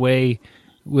work that way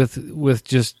with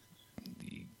just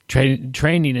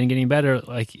training and getting better.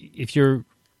 Like, if you're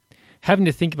having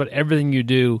to think about everything you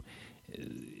do,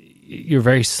 you're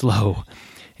very slow.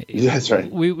 Yeah, that's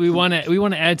right. We want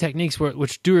to add techniques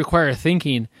which do require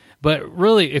thinking, but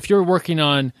really, if you're working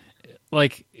on,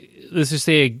 like, let's just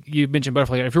say you mentioned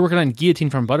butterfly guard. If you're working on guillotine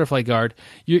from butterfly guard,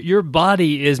 your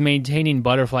body is maintaining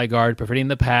butterfly guard, preventing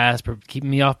the pass, keeping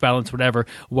me off balance, whatever,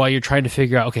 while you're trying to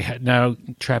figure out, okay, now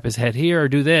trap his head here or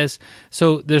do this.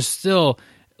 So there's still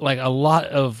like a lot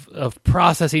of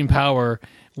processing power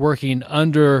working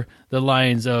under the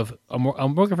lines of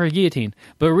I'm working for a guillotine.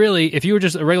 But really, if you were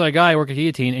just a regular guy working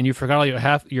guillotine and you forgot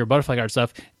all your butterfly guard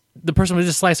stuff, the person would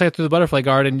just slice right through the butterfly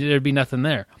guard and there'd be nothing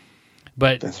there.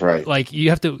 But that's right. Like, you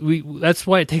have to. That's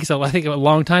why it takes a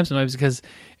long time sometimes, because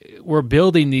we're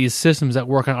building these systems that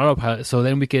work on autopilot. So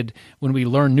then when we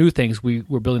learn new things, we're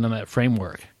building on that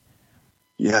framework.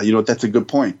 Yeah, that's a good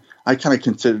point. I kind of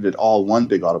considered it all one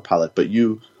big autopilot, but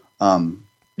you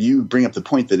bring up the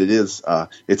point that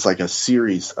it's like a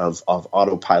series of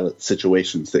autopilot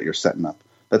situations that you're setting up.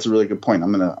 That's a really good point.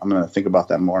 I'm gonna think about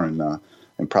that more and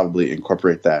probably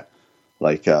incorporate that.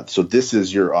 Like, so this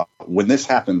is when this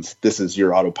happens, this is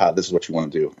your autopilot. This is what you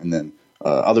want to do. And then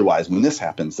otherwise, when this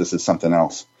happens, this is something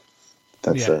else.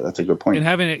 That's a good point. And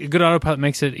having a good autopilot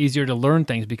makes it easier to learn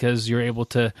things because you're able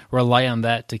to rely on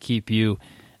that to keep you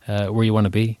where you want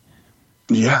to be.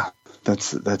 Yeah,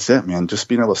 that's it, man. Just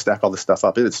being able to stack all this stuff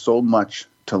up. It is so much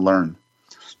to learn.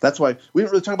 That's why we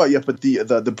didn't really talk about it yet, but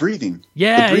the breathing.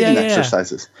 Yeah, the breathing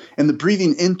exercises. And the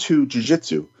breathing into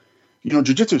jiu-jitsu.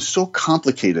 Jiu-jitsu is so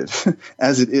complicated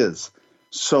as it is.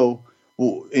 So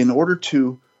in order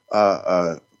to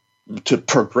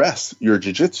progress your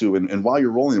jiu-jitsu and while you're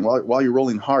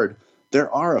rolling hard,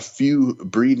 there are a few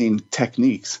breathing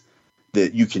techniques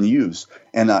that you can use,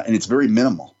 and it's very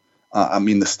minimal. I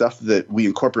mean, the stuff that we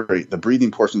incorporate, the breathing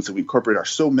portions that we incorporate are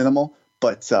so minimal,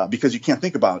 but because you can't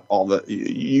think about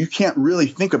you can't really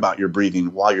think about your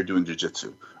breathing while you're doing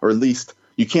jiu-jitsu, or at least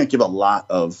you can't give a lot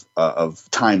of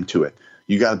time to it.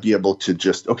 You got to be able to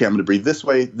just, okay, I'm going to breathe this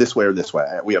way, or this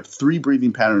way. We have 3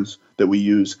 breathing patterns that we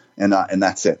use, and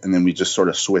that's it. And then we just sort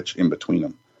of switch in between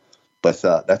them. But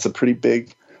that's a pretty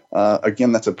big,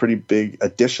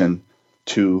 addition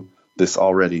to this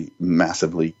already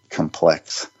massively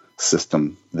complex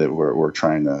system that we're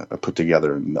trying to put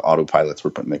together, and the autopilots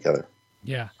we're putting together.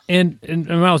 Yeah. And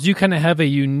Miles, you kind of have a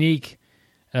unique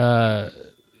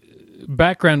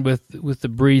background with the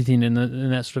breathing and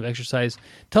that sort of exercise.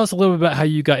 Tell us a little bit about how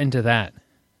you got into that.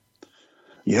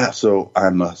 Yeah, so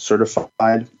I'm a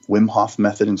certified Wim Hof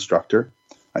method instructor.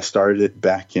 I started it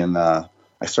back in October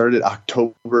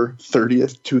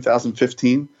 30th,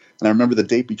 2015. And I remember the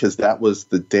date because that was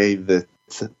the day that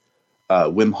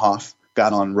Wim Hof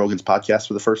got on Rogan's podcast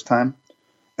for the first time.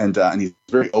 And he's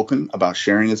very open about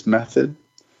sharing his method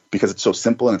because it's so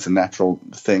simple and it's a natural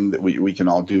thing that we can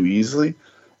all do easily.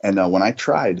 And when I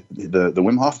tried the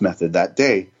Wim Hof method that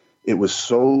day, it was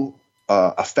so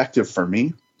effective for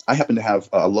me. I happen to have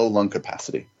a low lung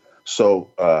capacity.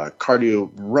 So cardio,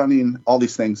 running, all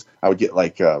these things, I would get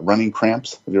like running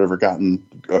cramps. Have you ever gotten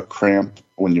a cramp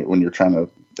when you're trying to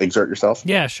exert yourself?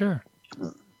 Yeah, sure.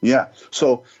 Yeah.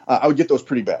 So I would get those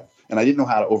pretty bad, and I didn't know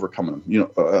how to overcome them.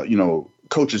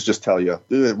 Coaches just tell you,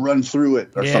 run through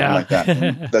it or something like that.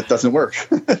 And that doesn't work.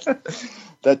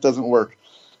 That doesn't work.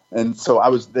 And so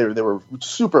they were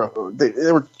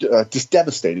just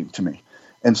devastating to me.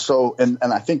 And so, and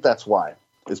I think that's why,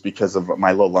 is because of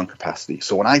my low lung capacity.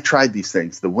 So when I tried these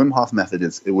things, the Wim Hof method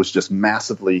it was just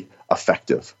massively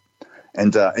effective.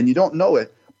 And you don't know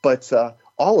it, but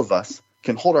all of us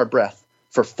can hold our breath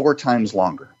for 4 times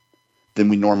longer than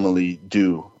we normally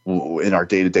do in our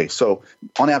day-to-day. So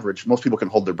on average, most people can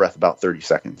hold their breath about 30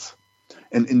 seconds.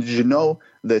 And did you know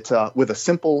that with a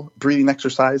simple breathing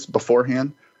exercise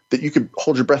beforehand, that you could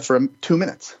hold your breath for 2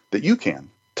 minutes, that you can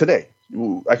today.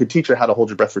 I could teach you how to hold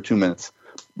your breath for 2 minutes.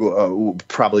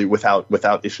 probably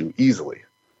without issue easily.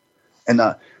 And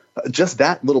just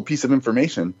that little piece of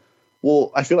information,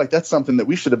 well, I feel like that's something that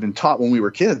we should have been taught when we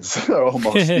were kids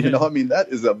almost. I mean, that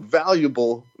is a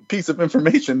valuable piece of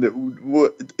information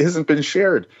that hasn't been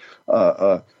shared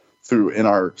through in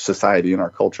our society, in our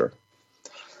culture.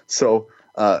 So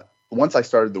once I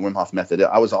started the Wim Hof method,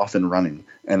 I was off and running,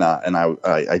 and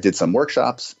I did some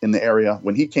workshops in the area.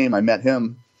 When he came, I met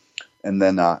him, and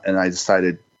then I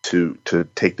decided to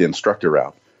take the instructor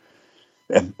route.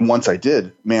 And once I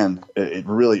did, man, it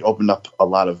really opened up a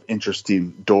lot of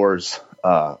interesting doors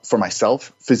for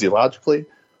myself physiologically.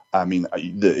 I mean,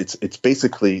 it's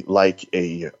basically like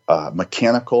a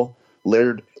mechanical.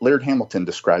 Laird Hamilton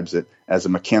describes it as a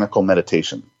mechanical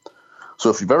meditation. So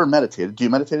if you've ever meditated, do you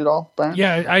meditate at all, Brian?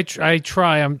 Yeah, I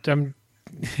try. I'm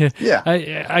yeah.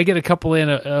 I get a couple in.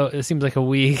 It seems like a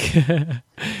week.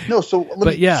 No, so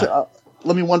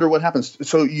let me wonder what happens.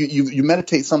 So you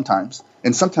meditate sometimes,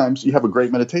 and sometimes you have a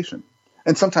great meditation,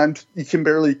 and sometimes you can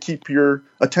barely keep your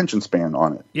attention span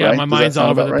on it. Yeah, right? my mind's all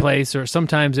over the place, or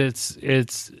sometimes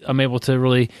it's I'm able to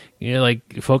really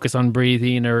like focus on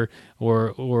breathing,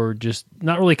 or just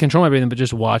not really control my breathing, but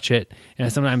just watch it.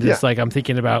 And sometimes it's like I'm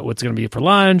thinking about what's going to be for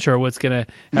lunch, or what's going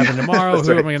to happen tomorrow,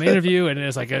 who am I going to interview, and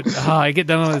it's like I get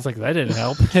done, it's like that didn't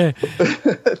help.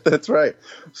 That's right.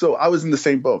 So I was in the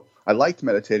same boat. I liked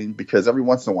meditating because every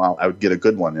once in a while I would get a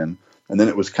good one in, and then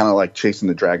it was kind of like chasing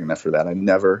the dragon after that. I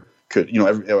never could,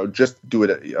 I would just do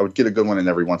it. I would get a good one in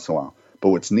every once in a while. But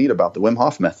what's neat about the Wim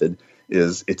Hof method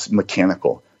is it's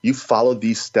mechanical. You follow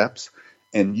these steps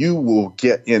and you will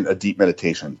get in a deep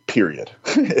meditation, period.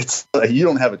 It's like you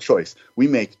don't have a choice. We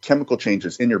make chemical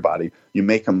changes in your body. You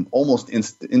make them almost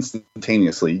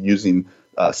instantaneously using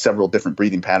several different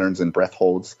breathing patterns and breath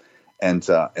holds. And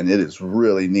it is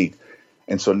really neat.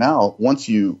 And so now, once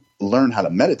you learn how to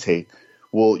meditate,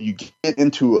 well, you get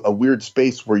into a weird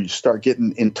space where you start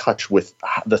getting in touch with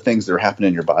the things that are happening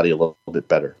in your body a little bit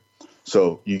better.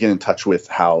 So you get in touch with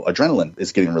how adrenaline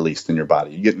is getting released in your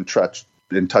body. You get in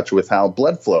touch with how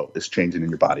blood flow is changing in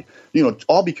your body.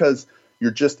 All because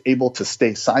you're just able to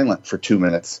stay silent for 2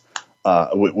 minutes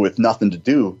with nothing to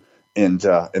do, and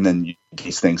then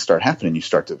these things start happening. You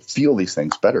start to feel these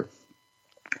things better.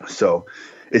 So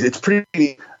it's pretty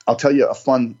neat. I'll tell you a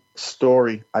fun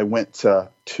story. I went to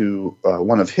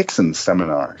one of Hickson's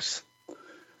seminars,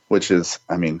 which is,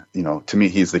 I mean, to me,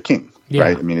 he's the king,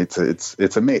 right? I mean,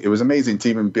 it was amazing to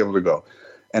even be able to go.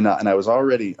 And I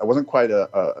wasn't quite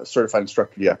a certified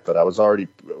instructor yet, but I was already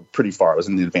pretty far. I was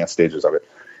in the advanced stages of it.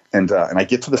 And I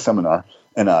get to the seminar,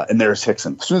 and there's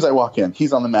Hickson. As soon as I walk in,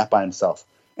 he's on the mat by himself,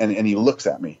 and he looks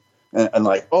at me. And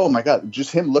like, oh my God,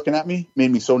 just him looking at me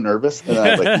made me so nervous. And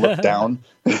I looked down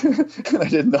and I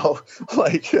didn't know,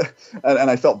 and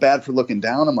I felt bad for looking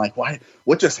down. I'm like, why,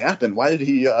 what just happened? Why did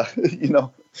he,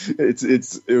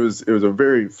 it was a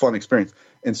very fun experience.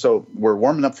 And so we're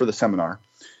warming up for the seminar,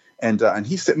 and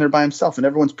he's sitting there by himself and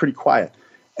everyone's pretty quiet.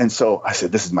 And so I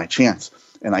said, this is my chance.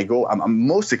 And I go, I'm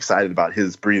most excited about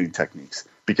his breathing techniques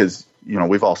because,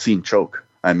 we've all seen Choke.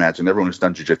 I imagine everyone who's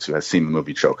done jiu-jitsu has seen the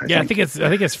movie Choke. I think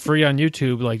it's free on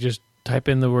YouTube. Like, just type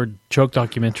in the word Choke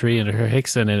documentary and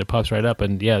Hickson, and it pops right up.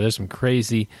 And yeah, there's some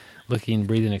crazy looking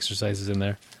breathing exercises in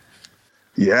there.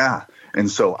 Yeah, and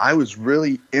so I was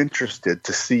really interested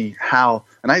to see how,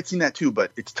 and I had seen that too,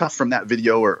 but it's tough from that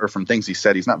video or from things he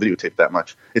said. He's not videotaped that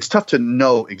much. It's tough to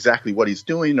know exactly what he's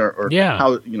doing or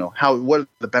how what are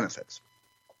the benefits.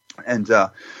 And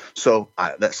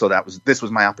this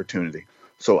was my opportunity.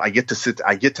 So I get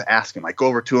to ask him. I go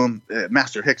over to him,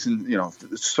 Master Hickson.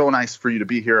 It's so nice for you to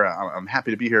be here. I'm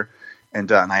happy to be here.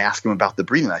 And I ask him about the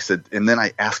breathing. And then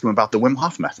I ask him about the Wim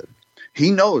Hof method. He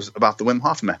knows about the Wim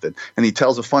Hof method, and he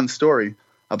tells a fun story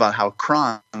about how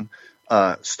Kron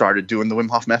started doing the Wim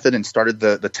Hof method and started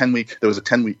the 10-week. There was a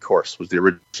 10-week course, was the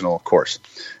original course,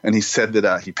 and he said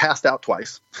that he passed out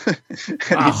twice. And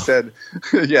he said,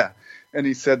 and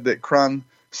he said that Kron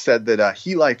said that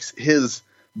he likes his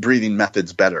breathing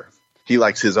methods better. He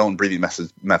likes his own breathing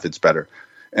methods better.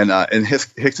 And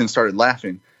Hickson started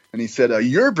laughing, and he said,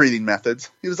 your breathing methods?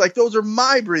 He was like, those are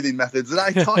my breathing methods that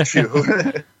I taught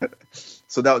you.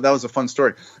 So that was a fun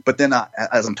story. But then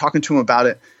as I'm talking to him about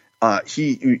it, I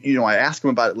asked him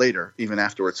about it later, even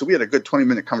afterwards. So we had a good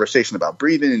 20-minute conversation about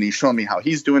breathing, and he's showing me how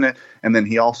he's doing it. And then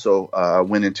he also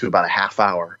went into about a half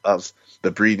hour of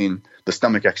the breathing, the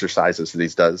stomach exercises that he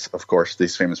does, of course, that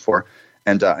he's famous for.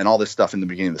 And all this stuff in the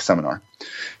beginning of the seminar.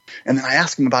 And then I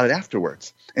asked him about it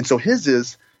afterwards. And so his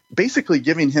is basically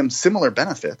giving him similar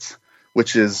benefits,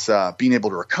 which is being able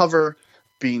to recover,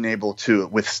 being able to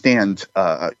withstand,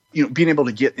 being able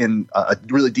to get in a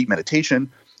really deep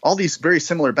meditation, all these very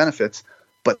similar benefits,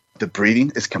 but the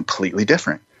breathing is completely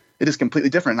different. It is completely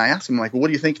different. And I asked him, like, well, what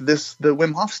do you think of the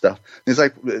Wim Hof stuff? And he's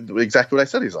like, exactly what I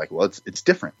said. He's like, well, it's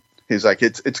different. He's like,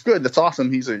 it's good. That's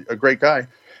awesome. He's a great guy.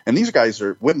 And these guys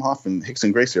are, Wim Hof and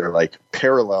Rickson Gracie are like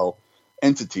parallel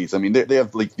entities. I mean, they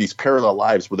have like these parallel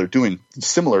lives where they're doing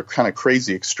similar kind of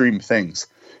crazy extreme things.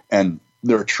 And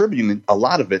they're attributing a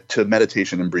lot of it to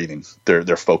meditation and breathing,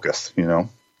 their focus, you know?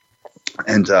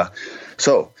 And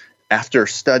so after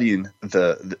studying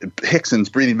the Rickson's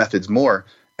breathing methods more,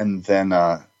 and then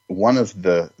one of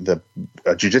the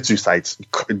jiu-jitsu sites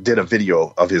did a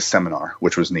video of his seminar,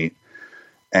 which was neat.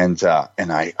 And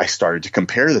I started to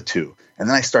compare the two. And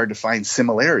then I started to find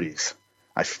similarities.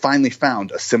 I finally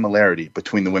found a similarity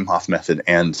between the Wim Hof method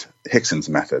and Rickson's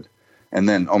method. And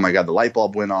then, oh my God, the light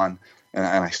bulb went on, and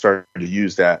I started to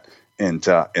use that and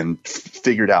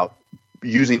figured out,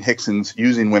 using Rickson's,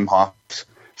 using Wim Hof's,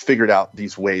 figured out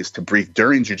these ways to breathe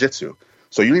during jiu-jitsu.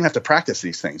 So you don't even have to practice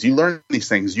these things. You learn these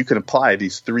things. You can apply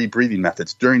these 3 breathing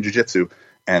methods during jiu-jitsu,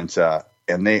 and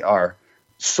they are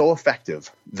so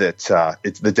effective that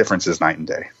the difference is night and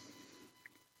day.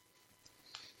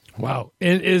 Wow.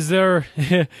 And is there,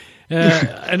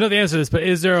 I know the answer to this, but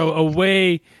is there a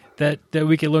way that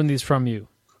we can learn these from you?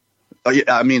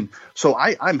 Yeah, I mean, so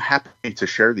I'm happy to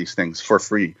share these things for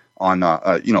free on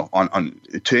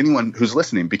to anyone who's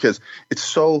listening, because it's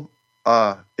so,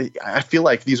 I feel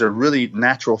like these are really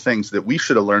natural things that we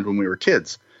should have learned when we were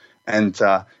kids. And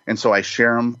so I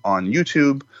share them on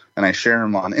YouTube, and I share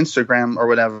them on Instagram or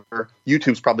whatever.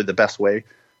 YouTube's probably the best way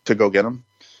to go get them.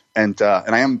 And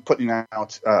I am putting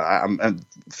out, I'm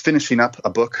finishing up a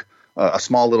book, a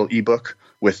small little ebook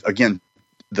with, again,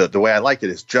 the way I like it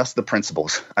is just the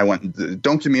principles.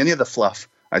 Don't give me any of the fluff.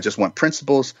 I just want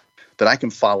principles that I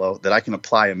can follow, that I can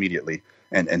apply immediately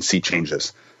and see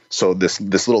changes. So this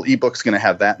little ebook's going to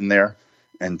have that in there,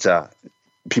 and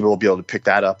people will be able to pick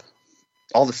that up.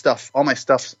 All my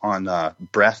stuff's on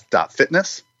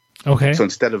breath.fitness. Okay. So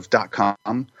instead of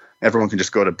 .com, everyone can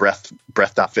just go to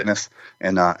breath.fitness,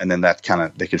 and then that kind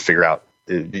of, they can figure out,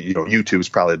 YouTube is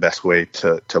probably the best way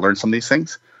to learn some of these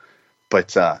things.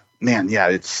 But man, yeah,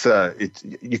 it's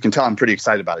you can tell I'm pretty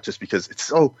excited about it, just because it's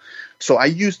so I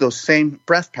use those same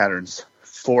breath patterns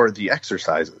for the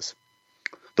exercises,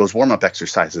 those warm-up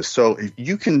exercises. So if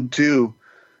you could do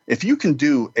a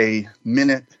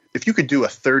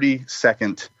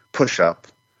 30-second push-up,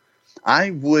 I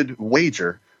would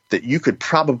wager that you could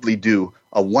probably do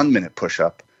a 1-minute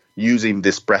push-up using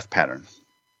this breath pattern,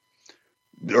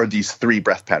 or these 3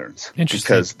 breath patterns. Interesting.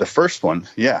 Because the first one,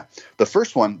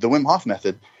 the Wim Hof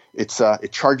method,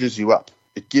 it charges you up.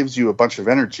 It gives you a bunch of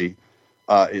energy.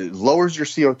 It lowers your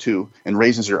CO2 and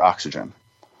raises your oxygen.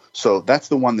 So that's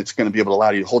the one that's going to be able to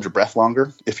allow you to hold your breath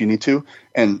longer if you need to.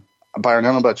 And Byron, I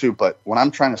don't know about you, but when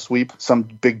I'm trying to sweep some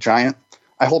big giant,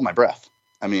 I hold my breath.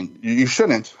 I mean, you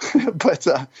shouldn't, but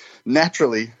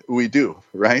naturally we do,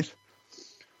 right?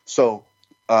 So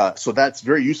that's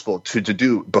very useful to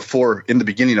do in the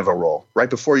beginning of a roll, right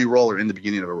before you roll or in the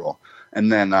beginning of a roll.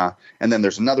 And then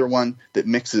there's another one that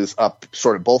mixes up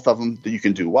sort of both of them that you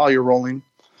can do while you're rolling.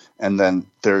 And then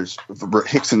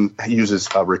Rickson uses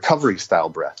a recovery style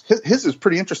breath. His is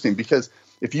pretty interesting, because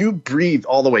if you breathe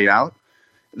all the way out,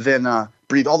 then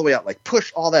breathe all the way out, like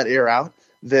push all that air out,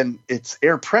 then it's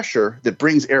air pressure that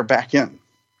brings air back in.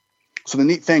 So the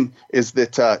neat thing is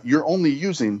that you're only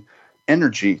using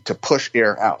energy to push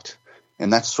air out.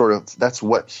 And that's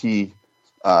what he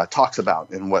talks about,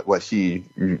 and what he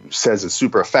says is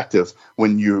super effective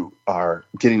when you are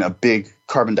getting a big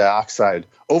carbon dioxide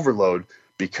overload,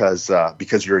 because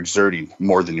you're exerting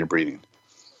more than you're breathing.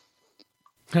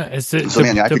 It's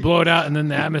to blow it out, and then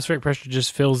the atmospheric pressure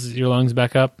just fills your lungs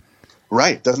back up.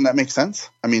 Right. Doesn't that make sense?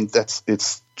 I mean,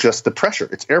 it's just the pressure.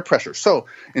 It's air pressure. So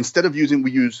instead of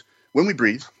when we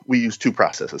breathe, we use 2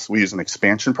 processes. We use an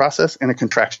expansion process and a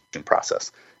contraction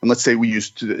process. And let's say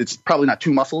it's probably not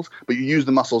 2 muscles, but you use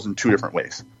the muscles in 2 different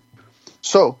ways.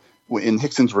 So in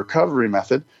Rickson's recovery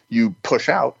method, you push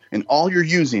out, and all you're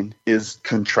using is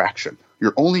contraction.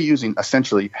 You're only using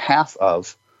essentially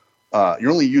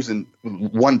you're only using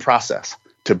one process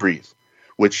to breathe,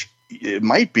 which it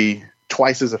might be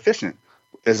twice as efficient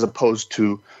as opposed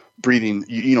to breathing,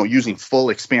 using full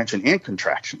expansion and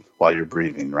contraction while you're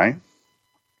breathing, right?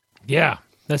 Yeah,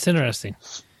 that's interesting.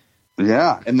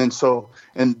 Yeah, and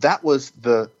that was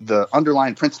the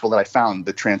underlying principle that I found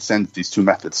that transcends these 2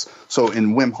 methods. So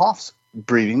in Wim Hof's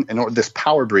breathing, and this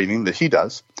power breathing that he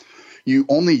does, you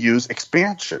only use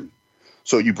expansion.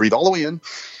 So you breathe all the way in,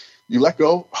 you let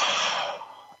go,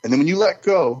 and then when you let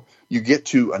go, you get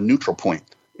to a neutral point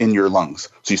in your lungs.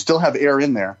 So you still have air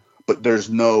in there, but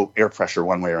there's no air pressure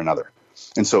one way or another.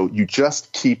 And so you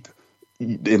just keep,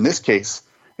 in this case,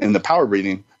 in the power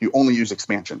breathing, you only use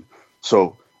expansion.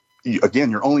 So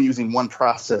again, you're only using one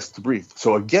process to breathe.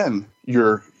 So again,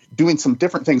 you're doing some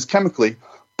different things chemically,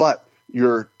 but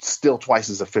you're still twice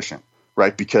as efficient,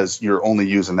 right? Because you're only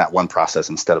using that one process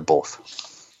instead of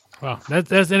both. Wow,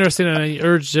 that's interesting. And I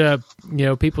urge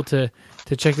people to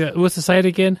check that. What's the site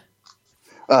again?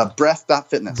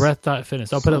 Breath.fitness.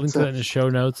 Breath.fitness. I'll put a link to that in the show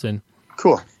notes. And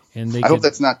cool. And I hope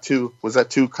that's not too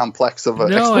complex of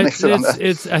an explanation on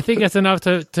that? I think that's enough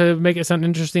to make it sound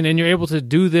interesting. And you're able to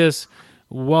do this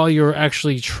while you're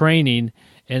actually training.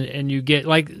 And you get,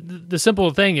 like, the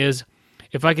simple thing is,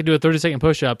 if I could do a 30-second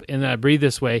push-up and then I breathe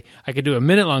this way, I could do a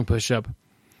minute-long push-up.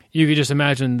 You could just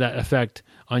imagine that effect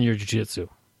on your jiu-jitsu.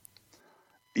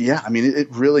 Yeah, I mean, it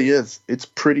really is. It's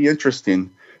pretty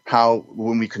interesting how,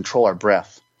 when we control our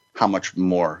breath, how much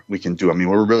more we can do. I mean,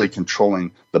 we're really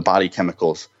controlling the body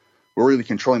chemicals. We're really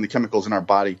controlling the chemicals in our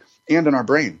body and in our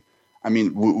brain. I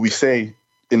mean, we say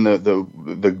in the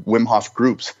Wim Hof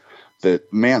groups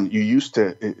that, man,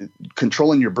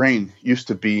 controlling your brain used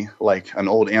to be like an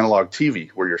old analog TV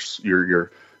where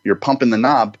you're pumping the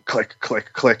knob, click,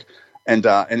 click, click. And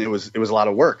it was a lot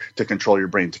of work to control your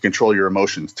brain, to control your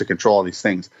emotions, to control all these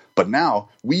things. But now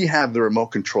we have the remote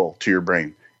control to your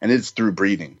brain, and it's through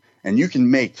breathing. And you can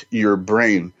make your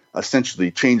brain essentially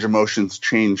change emotions,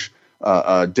 change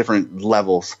different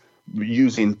levels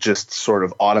using just sort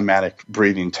of automatic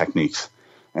breathing techniques.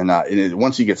 And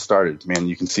once you get started, man,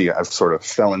 you can see I've sort of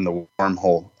fell in the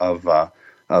wormhole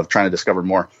of trying to discover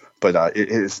more. But it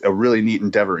is a really neat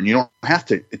endeavor, and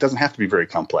it doesn't have to be very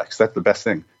complex. That's the best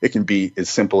thing. It can be as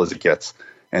simple as it gets,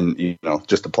 and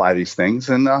just apply these things,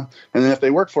 and then if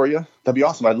they work for you, that'd be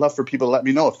awesome. I'd love for people to let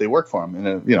me know if they work for them,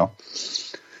 and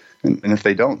and if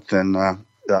they don't, then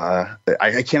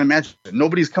I can't imagine.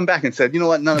 Nobody's come back and said, you know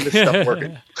what, none of this stuff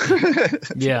working.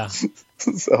 Yeah.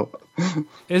 So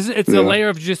it's a layer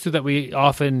of jiu-jitsu that we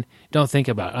often don't think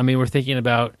about. I mean, we're thinking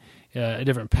about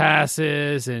different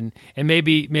passes and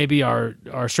maybe our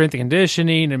strength and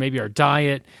conditioning and maybe our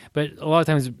diet, but a lot of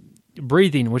times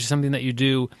breathing, which is something that you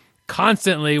do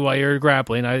constantly while you're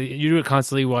grappling. You do it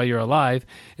constantly while you're alive.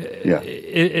 Yeah.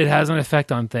 It has an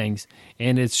effect on things,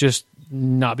 and it's just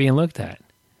not being looked at.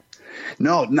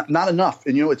 No, not enough.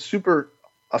 And it's super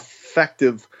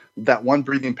effective. That one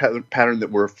breathing pattern that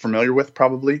we're familiar with,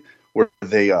 probably, where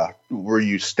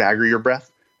you stagger your breath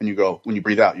and you go, when you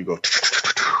breathe out, you go.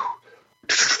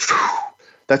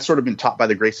 That's sort of been taught by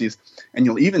the Gracies, and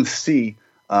you'll even see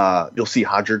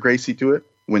Hodger Gracie do it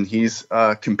when he's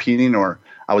competing. Or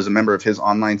I was a member of his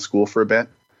online school for a bit,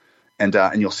 and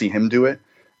you'll see him do it,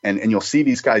 and you'll see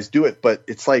these guys do it. But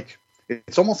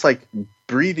it's almost like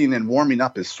breathing and warming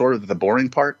up is sort of the boring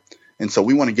part, and so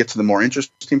we want to get to the more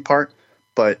interesting part.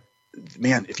 But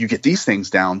man, if you get these things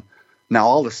down, now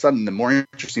all of a sudden the more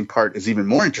interesting part is even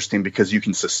more interesting, because you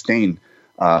can sustain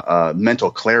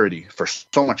mental clarity for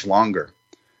so much longer,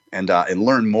 and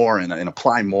learn more and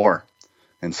apply more.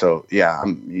 And so, yeah,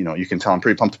 you can tell I'm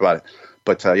pretty pumped about it.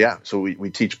 But so we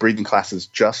teach breathing classes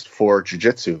just for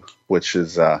jiu-jitsu, which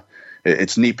is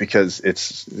it's neat because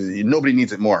nobody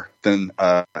needs it more than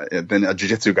a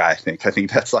jiu-jitsu guy. I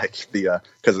think that's like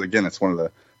because again, it's one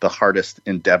of the hardest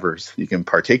endeavors you can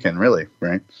partake in, really,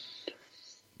 right?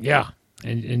 Yeah,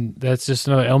 and that's just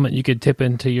another element you could tip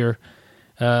into your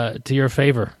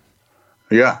favor.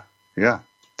 Yeah,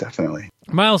 definitely.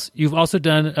 Miles, you've also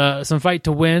done some Fight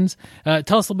to Wins.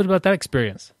 Tell us a little bit about that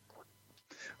experience.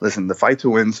 Listen, the Fight to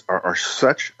Wins are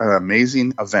such an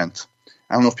amazing event.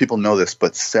 I don't know if people know this,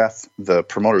 but Seth, the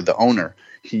promoter, the owner,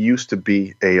 he used to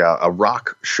be a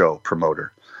rock show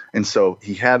promoter, and so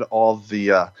he had all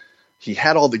the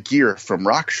gear from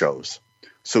rock shows.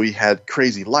 So he had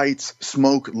crazy lights,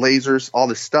 smoke, lasers, all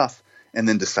this stuff, and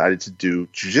then decided to do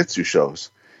jiu-jitsu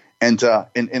shows. And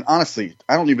honestly,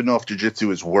 I don't even know if jiu-jitsu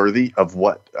is worthy of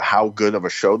how good of a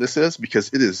show this is,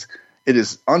 because it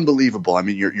is unbelievable. I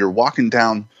mean, you're walking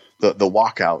down the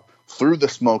walkout through the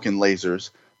smoke and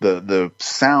lasers. The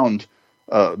sound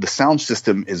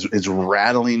system is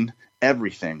rattling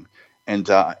everything, and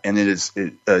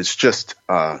it's just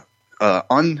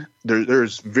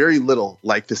there's very little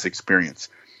like this experience.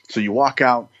 So you walk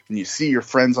out and you see your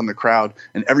friends on the crowd,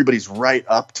 and everybody's right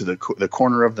up to the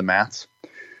corner of the mats.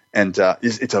 And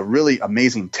it's a really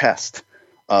amazing test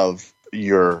of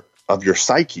your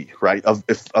psyche, right?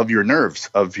 Of your nerves,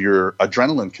 of your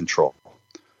adrenaline control.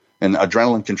 And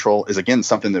adrenaline control is, again,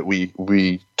 something that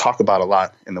we talk about a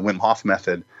lot in the Wim Hof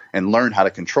method and learn how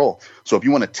to control. So if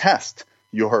you want to test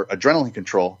your adrenaline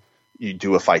control, you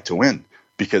do a Fight to Win,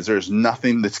 because there's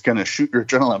nothing that's going to shoot your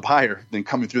adrenaline up higher than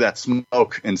coming through that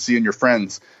smoke and seeing your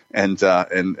friends and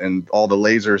all the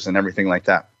lasers and everything like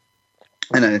that.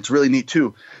 And then it's really neat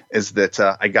too, is that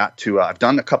I got to I've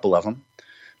done a couple of them,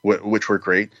 which were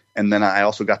great, and then I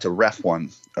also got to ref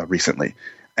one recently.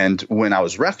 And when I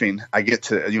was reffing, I get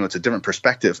to, it's a different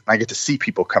perspective. I get to see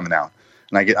people coming out,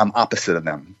 and I'm opposite of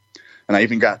them. And I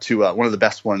even got to one of the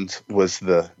best ones was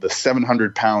the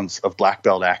 700 pounds of black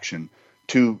belt action.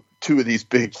 Two of these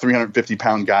big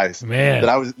 350-pound guys. Man, that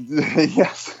I was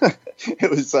yes,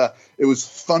 it was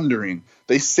thundering.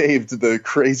 They saved the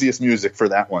craziest music for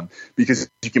that one because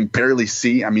you can barely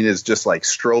see. I mean, it's just like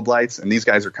strobe lights, and these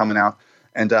guys are coming out.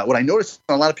 And what I noticed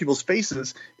on a lot of people's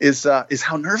faces is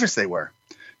how nervous they were.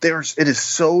 It is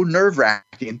so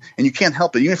nerve-wracking, and you can't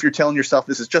help it. Even if you're telling yourself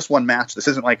this is just one match, this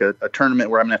isn't like a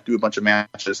tournament where I'm going to have to do a bunch of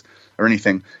matches or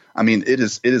anything. I mean, it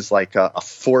is like a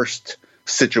forced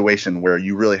situation where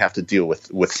you really have to deal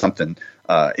with something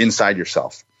inside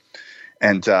yourself.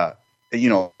 And I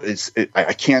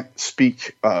can't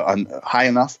speak high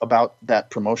enough about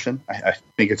that promotion. I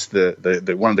think it's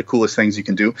the one of the coolest things you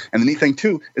can do. And the neat thing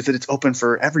too is that it's open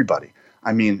for everybody.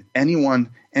 I mean, any one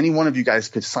of you guys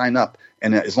could sign up,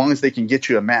 and as long as they can get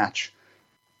you a match,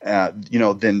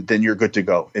 then you're good to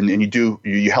go. And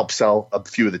you help sell a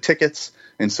few of the tickets.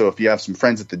 And so if you have some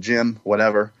friends at the gym,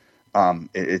 whatever,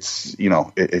 it's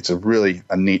a really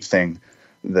a neat thing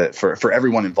that for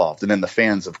everyone involved. And then the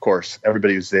fans, of course,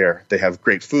 everybody who's there, they have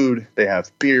great food, they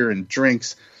have beer and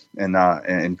drinks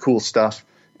and cool stuff.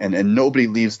 And nobody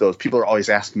leaves those. People are always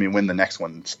asking me when the next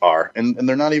ones are. And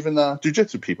they're not even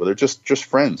jiu-jitsu people. They're just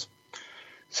friends.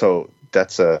 So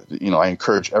that's I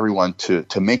encourage everyone to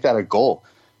make that a goal,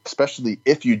 especially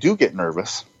if you do get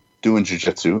nervous doing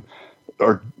jiu-jitsu,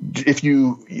 or if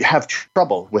you have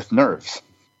trouble with nerves.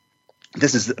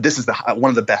 This is one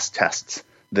of the best tests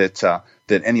that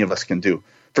any of us can do.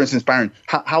 For instance, Byron,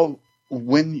 how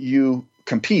when you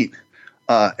compete,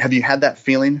 have you had that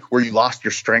feeling where you lost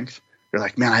your strength? You're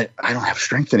like, man, I don't have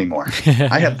strength anymore.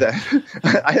 I have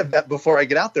that before I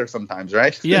get out there sometimes,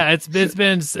 right? Yeah, it's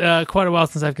been quite a while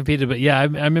since I've competed, but yeah, I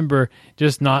remember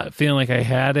just not feeling like I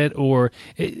had it, or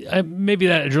maybe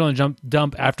that adrenaline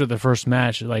dump after the first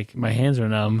match, like my hands are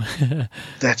numb.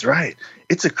 That's right.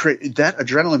 It's that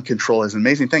adrenaline control is an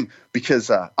amazing thing, because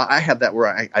I have that where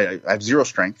I have zero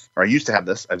strength, or I used to have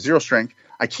this. I have zero strength.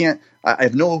 I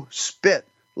have no spit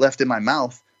left in my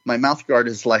mouth. My mouth guard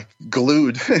is like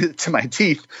glued to my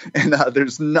teeth, and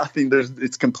there's nothing.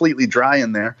 It's completely dry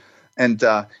in there, and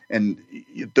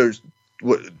there's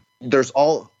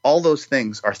all those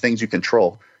things are things you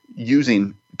control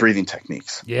using breathing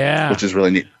techniques. Yeah, which is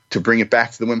really neat. To bring it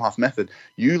back to the Wim Hof method,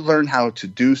 you learn how to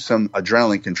do some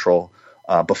adrenaline control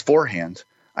beforehand.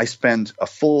 I spend a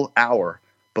full hour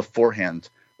beforehand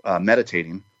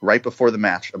meditating right before the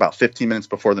match, about 15 minutes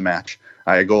before the match.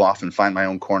 I go off and find my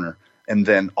own corner. And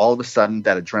then all of a sudden,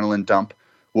 that adrenaline dump,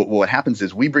 what happens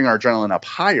is we bring our adrenaline up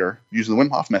higher, using the Wim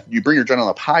Hof method. You bring your adrenaline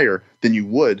up higher than you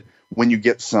would when you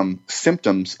get some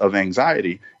symptoms of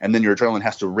anxiety, and then your adrenaline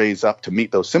has to raise up to meet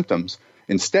those symptoms.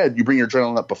 Instead, you bring your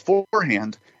adrenaline up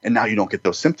beforehand, and now you don't get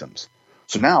those symptoms.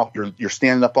 So now you're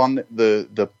standing up on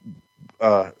the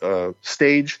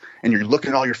stage, and you're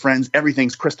looking at all your friends.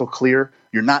 Everything's crystal clear.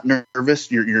 You're not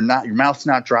nervous. You're not. Your mouth's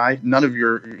not dry. None of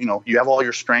you have all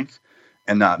your strength.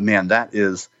 And man, that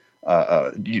is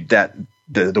the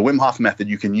Wim Hof method.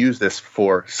 You can use this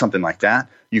for something like that.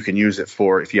 You can use it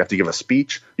for if you have to give a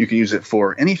speech. You can use it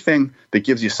for anything that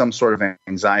gives you some sort of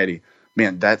anxiety.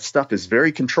 Man, that stuff is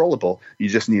very controllable. You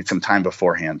just need some time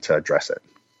beforehand to address it.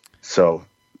 So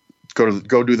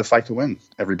go do the fight to win,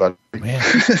 everybody. Man,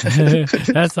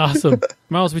 that's awesome.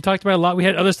 Miles, we talked about a lot. We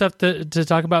had other stuff to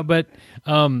talk about, but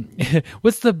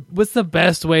what's the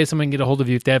best way someone can get a hold of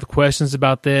you if they have questions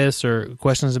about this, or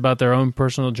questions about their own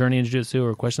personal journey in jiu-jitsu,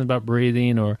 or questions about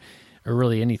breathing, or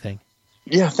really anything?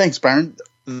 Yeah, thanks, Byron.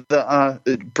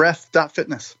 The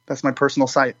breath.fitness. That's my personal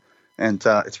site, and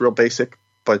it's real basic,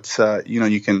 but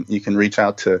you can reach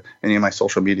out to any of my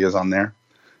social medias on there,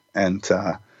 and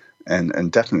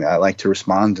definitely I like to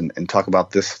respond and talk about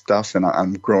this stuff, and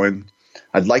I'm growing.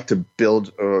 I'd like to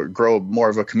build or grow more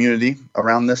of a community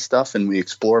around this stuff, and we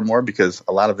explore more, because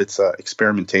a lot of it's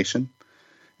experimentation.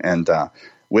 And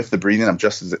with the breathing, I'm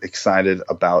just as excited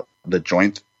about the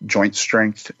joint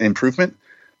strength improvement,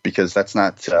 because that's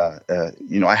not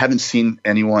I haven't seen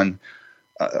anyone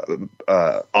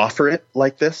offer it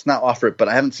like this. Not offer it, but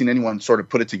I haven't seen anyone sort of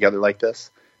put it together like this.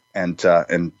 And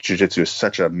jiu-jitsu is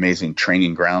such an amazing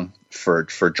training ground for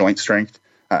joint strength.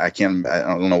 I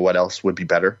don't know what else would be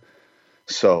better.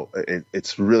 So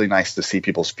it's really nice to see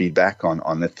people's feedback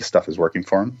on if the stuff is working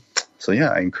for them. So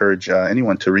yeah, I encourage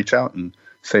anyone to reach out and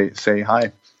say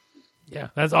hi. Yeah,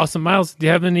 that's awesome. Miles, do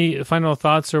you have any final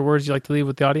thoughts or words you'd like to leave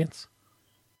with the audience?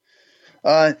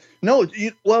 No,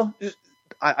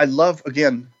 I love,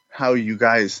 again, how you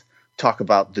guys talk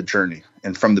about the journey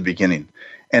and from the beginning.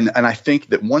 And I think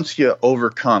that once you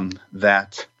overcome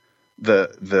that,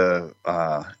 the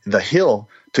hill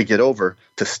to get over,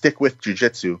 to stick with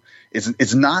jiu-jitsu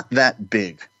is not that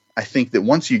big. I think that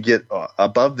once you get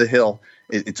above the hill,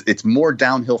 it's more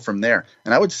downhill from there.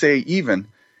 And I would say even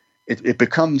it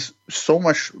becomes so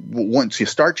much once you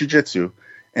start jiu-jitsu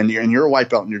and you're a white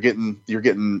belt and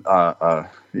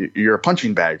you're a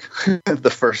punching bag the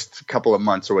first couple of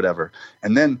months or whatever.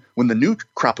 And then when the new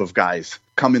crop of guys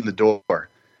come in the door,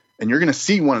 and you're going to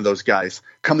see one of those guys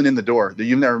coming in the door that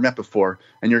you've never met before,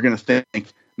 and you're going to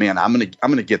think, man, I'm going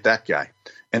to get that guy.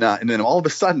 And then all of a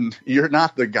sudden you're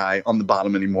not the guy on the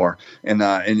bottom anymore.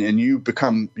 And you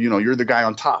become, you're the guy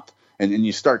on top, and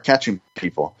you start catching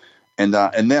people. And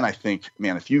then I think,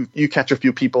 man, if you catch a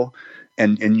few people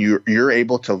and you're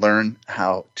able to learn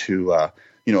how to, a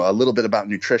little bit about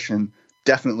nutrition,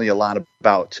 definitely a lot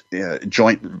about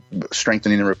joint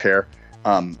strengthening and repair,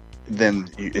 then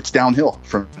it's downhill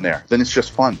from there. Then it's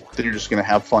just fun. Then you're just going to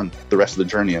have fun the rest of the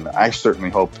journey. And I certainly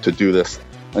hope to do this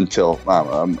until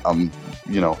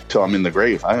till I'm in the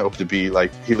grave. I hope to be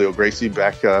like Helio Gracie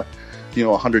back,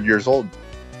 100 years old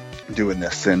doing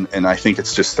this. And I think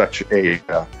it's just such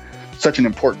an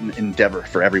important endeavor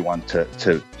for everyone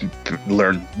to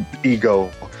learn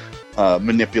ego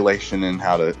manipulation and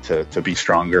how to be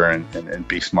stronger and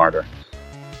be smarter.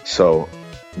 So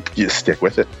you stick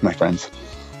with it, my friends.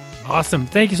 Awesome.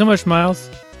 Thank you so much, Miles.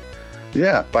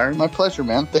 Yeah, Byron, my pleasure,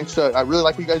 man. Thanks. I really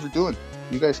like what you guys are doing.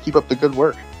 You guys keep up the good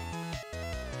work.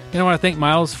 I want to thank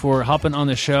Miles for hopping on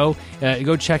the show.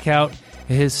 Go check out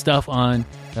his stuff on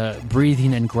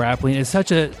breathing and grappling.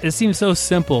 It seems so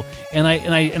simple, and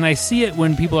I see it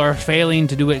when people are failing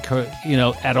to do it,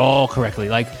 at all correctly.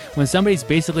 Like when somebody's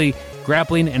basically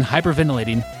grappling and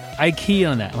hyperventilating, I key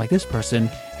on that. I'm like, this person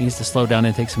needs to slow down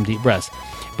and take some deep breaths.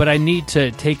 But I need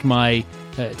to take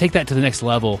that to the next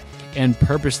level and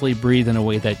purposely breathe in a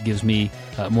way that gives me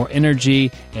more energy.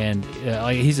 And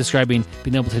like he's describing,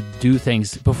 being able to do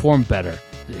things, perform better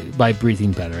by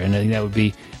breathing better. And I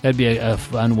think that'd be a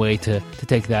fun way to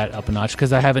take that up a notch,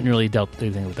 because I haven't really dealt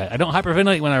anything with that. I don't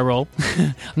hyperventilate when I roll.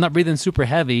 I'm not breathing super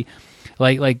heavy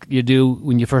like you do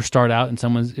when you first start out and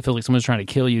it feels like someone's trying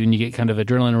to kill you, and you get kind of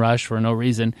adrenaline rush for no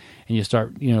reason, and you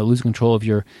start losing control of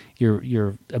your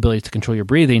ability to control your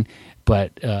breathing.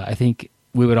 But I think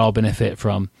we would all benefit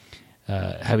from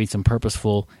having some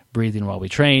purposeful breathing while we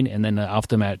train, and then off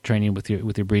the mat training with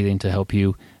your breathing to help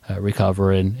you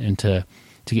recover and to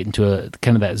get into a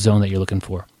kind of that zone that you're looking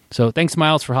for. So thanks,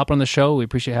 Miles, for hopping on the show. We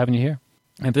appreciate having you here.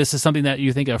 If this is something that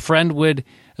you think a friend would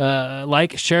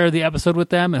share the episode with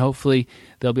them, and hopefully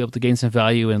they'll be able to gain some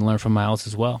value and learn from Miles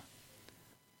as well.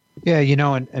 Yeah,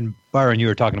 and Byron, you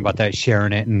were talking about that,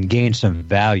 sharing it and gain some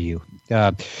value.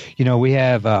 We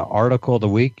have article of the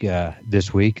week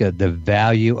this week, The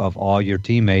Value of All Your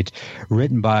Teammates,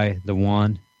 written by the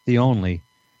one, the only,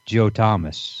 Joe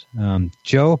Thomas.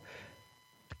 Joe,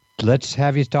 let's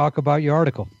have you talk about your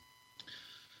article.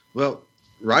 Well,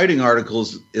 writing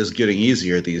articles is getting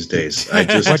easier these days. I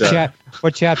just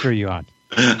what chapter are you on?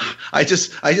 I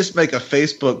just make a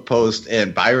Facebook post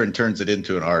and Byron turns it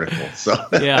into an article. So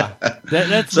yeah,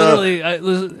 that's literally. I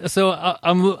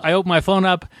open my phone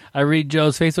up, I read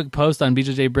Joe's Facebook post on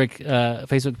BJJ Brick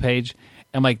Facebook page.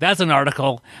 I'm like, that's an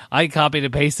article. I copied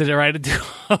and pasted it right into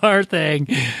our thing.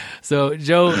 So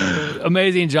Joe,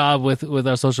 amazing job with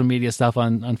our social media stuff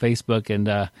on Facebook. And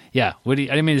I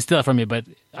didn't mean to steal it from you, but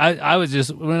I was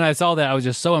just, when I saw that, I was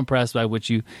just so impressed by what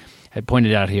you had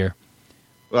pointed out here.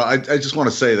 Well, I just want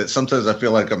to say that sometimes I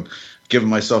feel like I'm giving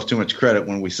myself too much credit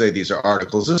when we say these are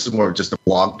articles. This is more of just a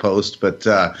blog post, but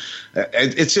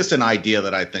it's just an idea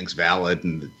that I think is valid.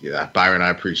 And Byron, I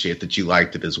appreciate that you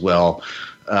liked it as well.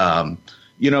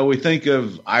 We think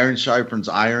of iron sharpens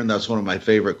iron. That's one of my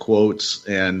favorite quotes.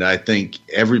 And I think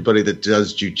everybody that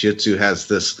does jiu-jitsu has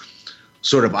this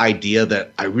sort of idea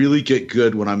that I really get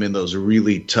good when I'm in those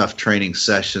really tough training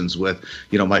sessions with,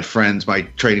 my friends, my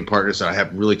training partners that I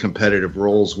have really competitive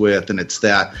roles with. And it's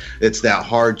that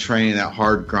hard training, that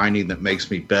hard grinding that makes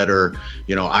me better.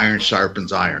 Iron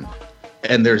sharpens iron.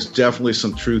 And there's definitely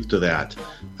some truth to that.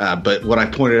 But what I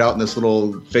pointed out in this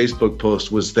little Facebook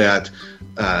post was that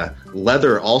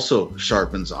leather also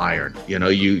sharpens iron.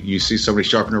 You see somebody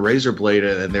sharpen a razor blade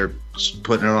and they're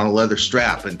putting it on a leather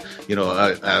strap, and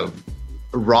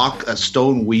a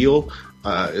stone wheel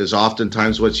is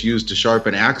oftentimes what's used to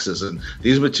sharpen axes, and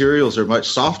these materials are much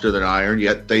softer than iron,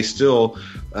 yet they still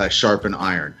sharpen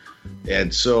iron.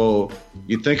 And so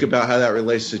you think about how that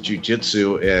relates to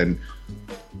jiu-jitsu, and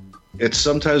it's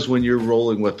sometimes when you're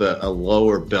rolling with a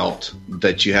lower belt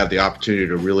that you have the opportunity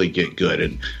to really get good.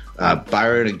 And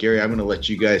Byron and Gary, I'm going to let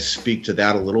you guys speak to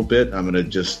that a little bit. I'm going to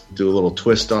just do a little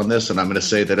twist on this, and I'm going to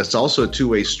say that it's also a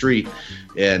two-way street.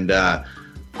 And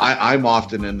I'm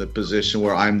often in the position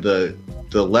where I'm the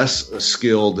less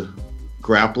skilled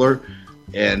grappler,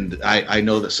 and I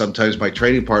know that sometimes my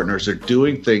training partners are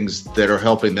doing things that are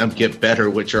helping them get better,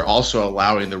 which are also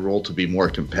allowing the roll to be more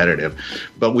competitive.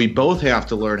 But we both have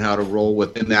to learn how to roll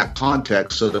within that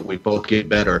context so that we both get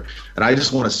better. And I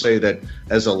just want to say that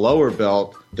as a lower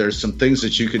belt, there's some things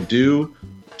that you can do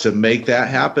to make that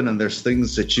happen, and there's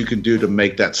things that you can do to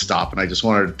make that stop. And I just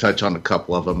wanted to touch on a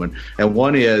couple of them. And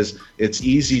one is, it's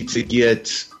easy to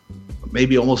get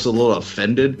maybe almost a little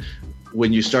offended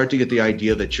when you start to get the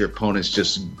idea that your opponent's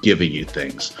just giving you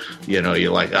things. You know,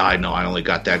 you're like, I know I only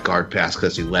got that guard pass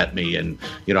because he let me, and,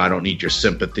 you know, I don't need your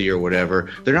sympathy or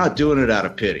whatever. They're not doing it out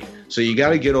of pity. So you got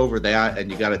to get over that, and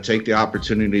you got to take the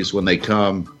opportunities when they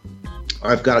come.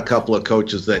 I've got a couple of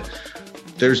coaches that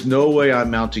there's no way I'm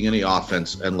mounting any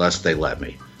offense unless they let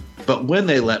me. But when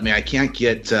they let me, I can't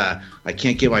get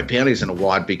my panties in a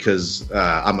wad because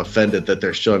I'm offended that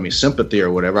they're showing me sympathy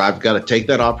or whatever. I've got to take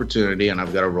that opportunity, and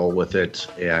I've got to roll with it.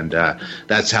 And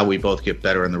that's how we both get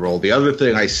better in the role. The other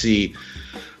thing I see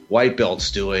white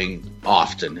belts doing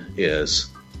often is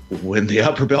when the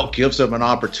upper belt gives them an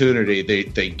opportunity,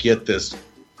 they get this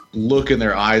look in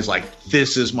their eyes like,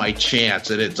 this is my chance,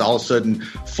 and it's all of a sudden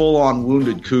full-on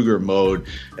wounded cougar mode,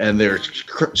 and they're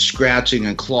scratching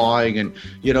and clawing. And,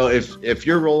 you know, if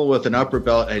you're rolling with an upper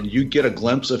belt and you get a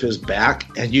glimpse of his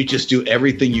back and you just do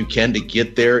everything you can to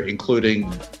get there,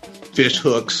 including fish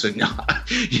hooks and,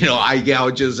 you know, eye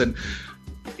gouges, and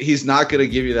he's not going to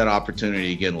give you that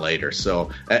opportunity again later. So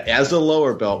as a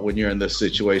lower belt, when you're in this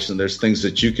situation, there's things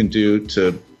that you can do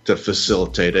to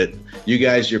facilitate it. You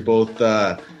guys, you're both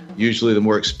usually the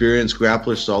more experienced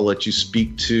grapplers, so I'll let you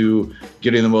speak to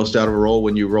getting the most out of a roll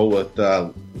when you roll with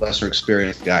lesser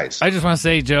experienced guys. I just want to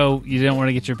say, Joe, you don't want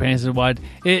to get your pants in wide.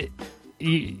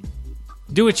 You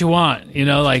do what you want, you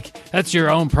know, like that's your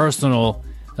own personal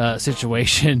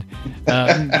situation.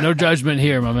 No judgment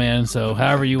here, my man. So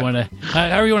however you want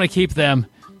to keep them,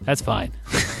 that's fine.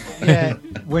 Yeah,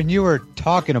 when you were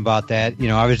talking about that, you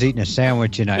know, I was eating a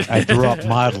sandwich and I threw up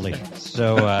mildly.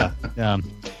 So,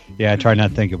 yeah, I try not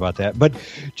to think about that. But,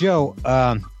 Joe,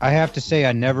 I have to say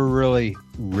I never really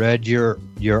read your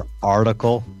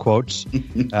article quotes.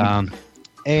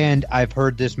 And I've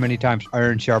heard this many times,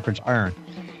 iron sharpens iron.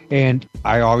 And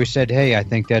I always said, hey, I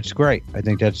think that's great.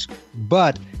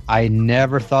 But I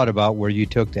never thought about where you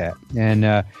took that.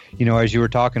 And, you know, as you were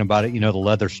talking about it, you know, the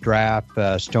leather strap,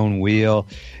 stone wheel,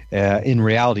 in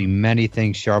reality, many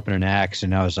things sharpen an axe.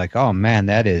 And I was like, oh, man,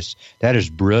 that is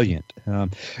brilliant.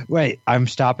 Wait, I'm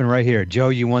stopping right here. Joe,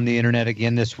 you won the internet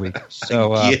again this week.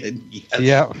 So,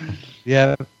 yes.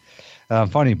 Yeah.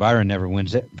 Funny, Byron never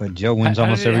wins it, but Joe wins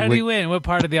almost every week. How do you win? What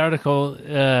part of the article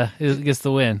gets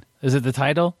the win? Is it the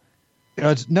title?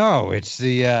 It's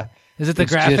the. Is it the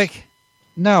graphic?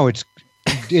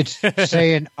 It's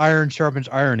saying iron sharpens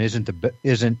iron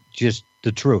isn't just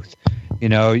the truth. You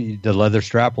know, the leather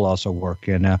strap will also work,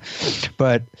 and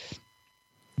but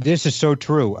this is so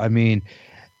true. I mean,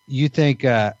 you think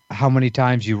how many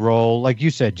times you roll, like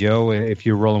you said, Joe, if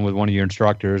you're rolling with one of your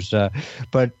instructors,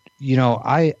 but. You know,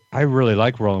 I really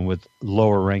like rolling with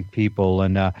lower ranked people,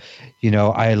 and you know,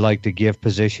 I like to give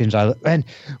positions. And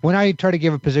when I try to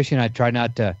give a position, I try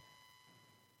not to.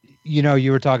 You know,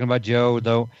 you were talking about Joe,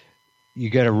 though. You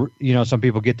got to, you know, some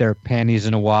people get their panties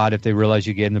in a wad if they realize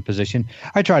you gave them the position.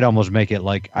 I try to almost make it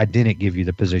like I didn't give you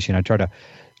the position. I try to,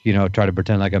 you know,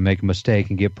 pretend like I make a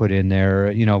mistake and get put in there,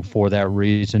 you know, for that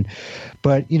reason.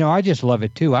 But you know, I just love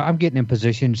it too. I'm getting in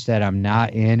positions that I'm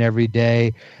not in every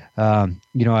day.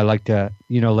 You know, I like to,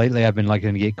 you know, lately I've been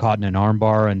liking to get caught in an arm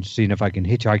bar and seeing if I can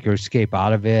hitchhike or escape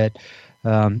out of it.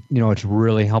 You know, it's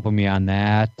really helping me on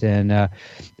that. And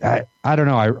I don't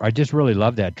know, I just really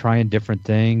love that, trying different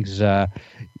things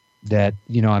that,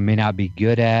 you know, I may not be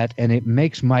good at. And it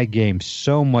makes my game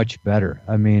so much better.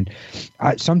 I mean,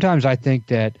 sometimes I think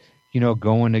that, you know,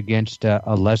 going against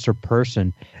a lesser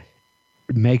person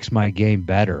makes my game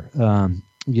better.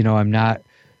 You know, I'm not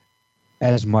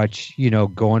as much, you know,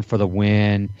 going for the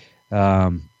win.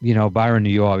 You know, Byron,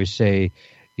 you always say,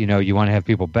 you know, you want to have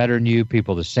people better than you,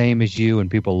 people the same as you, and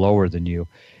people lower than you.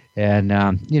 And,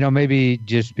 maybe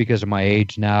just because of my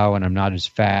age now and I'm not as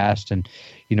fast and,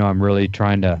 I'm really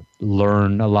trying to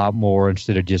learn a lot more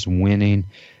instead of just winning.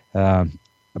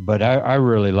 But I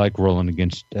really like rolling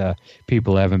against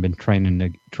people who haven't been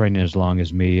training as long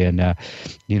as me. And, I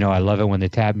love it when they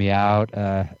tap me out.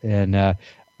 And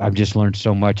I've just learned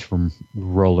so much from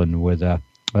rolling with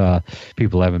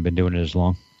people who haven't been doing it as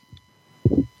long.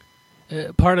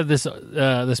 Part of this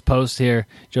post here,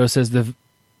 Joe says, the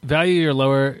value your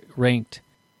lower ranked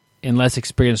and less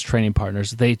experienced training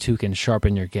partners. They too can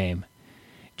sharpen your game.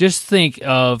 Just think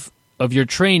of your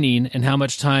training and how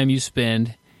much time you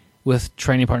spend with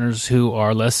training partners who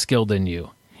are less skilled than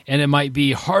you. And it might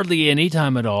be hardly any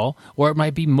time at all, or it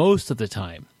might be most of the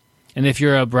time. And if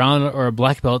you're a brown or a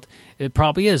black belt, it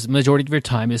probably is. The majority of your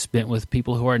time is spent with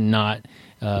people who are not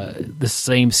the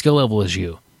same skill level as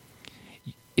you.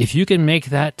 If you can make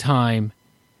that time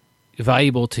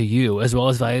valuable to you as well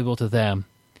as valuable to them,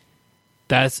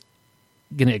 that's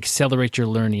going to accelerate your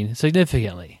learning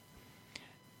significantly.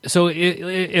 So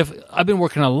if I've been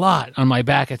working a lot on my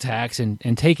back attacks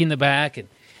and taking the back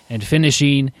and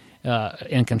finishing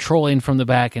and controlling from the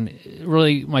back, and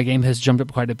really my game has jumped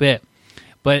up quite a bit.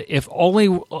 But if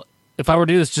I were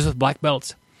to do this just with black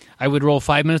belts, I would roll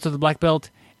 5 minutes with the black belt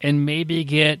and maybe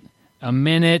get a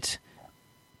minute,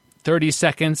 30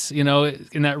 seconds,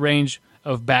 in that range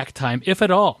of back time, if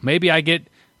at all. Maybe I get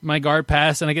my guard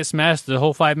pass and I get smashed the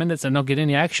whole 5 minutes and don't get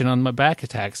any action on my back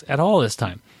attacks at all this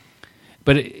time.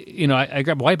 But, I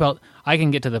grab a white belt, I can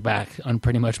get to the back on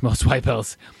pretty much most white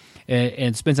belts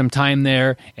and spend some time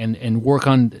there and work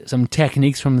on some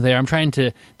techniques from there. I'm trying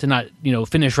to not,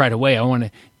 finish right away. I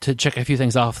want to check a few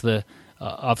things off the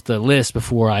list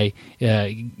before I,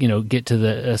 get to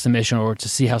the submission or to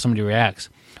see how somebody reacts.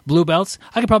 Blue belts,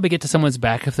 I could probably get to someone's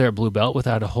back if they're a blue belt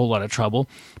without a whole lot of trouble.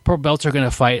 Purple belts are going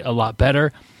to fight a lot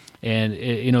better, and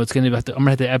it's going to I'm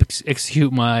going to have to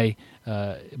execute my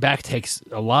back takes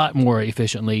a lot more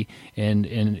efficiently and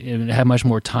have much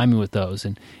more timing with those.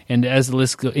 And as the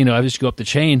list, as you go up the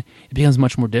chain, it becomes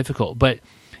much more difficult. But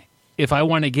if I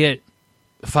want to get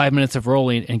 5 minutes of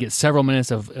rolling and get several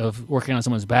minutes of working on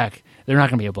someone's back, they're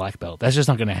not going to be a black belt. That's just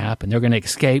not going to happen. They're going to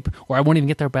escape, or I won't even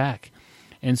get their back.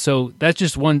 And so that's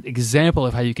just one example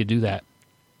of how you could do that.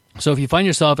 So if you find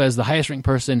yourself as the highest ranked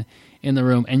person in the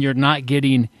room and you're not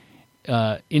getting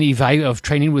any value of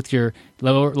training with your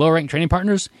lower ranked training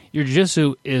partners, your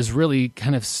jiu-jitsu is really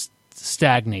kind of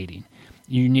stagnating.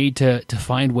 You need to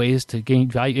find ways to gain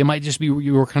value. It might just be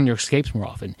you work on your escapes more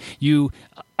often.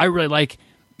 I really like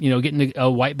getting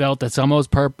a white belt that's almost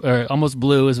almost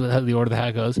blue is how the order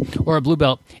that goes, or a blue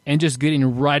belt, and just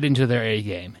getting right into their A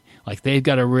game. Like they've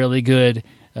got a really good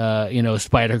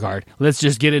spider guard. Let's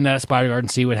just get in that spider guard and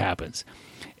see what happens.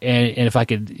 And if I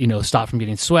could, stop from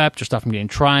getting swept or stop from getting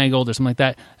triangled or something like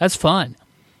that, that's fun.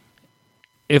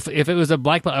 If it was a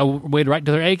black belt, I wade right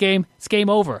to their A game, it's game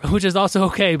over, which is also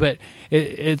okay. But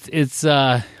it's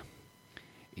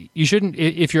you shouldn't,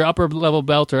 if you're upper level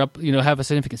belt or have a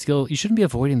significant skill, you shouldn't be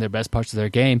avoiding their best parts of their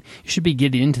game. You should be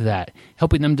getting into that,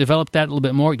 helping them develop that a little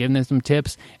bit more, giving them some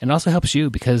tips, and it also helps you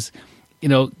because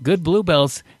good blue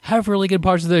belts have really good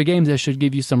parts of their games that should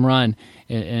give you some run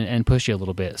and push you a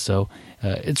little bit. So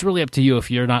it's really up to you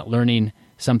if you're not learning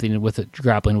something with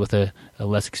grappling with a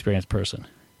less experienced person.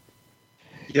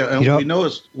 Yeah, and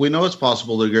we know it's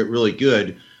possible to get really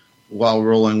good while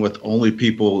rolling with only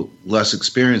people less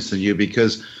experienced than you,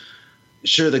 because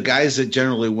sure, the guys that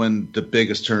generally win the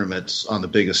biggest tournaments on the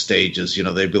biggest stages,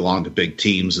 they belong to big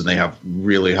teams and they have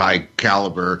really high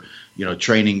caliber,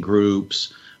 training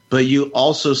groups. But you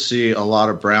also see a lot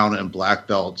of brown and black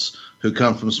belts who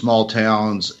come from small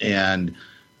towns, and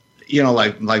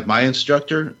like my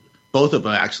instructor, both of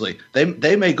them actually,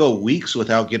 they may go weeks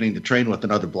without getting to train with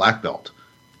another black belt,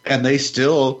 and they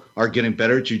still are getting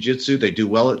better at jiu-jitsu. They do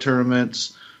well at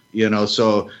tournaments,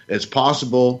 so it's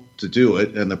possible to do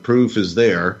it, and the proof is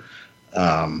there.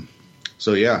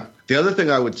 So yeah. The other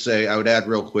thing I would add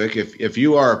real quick, if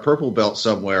you are a purple belt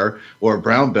somewhere or a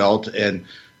brown belt and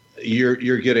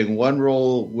you're getting one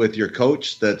roll with your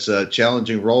coach that's a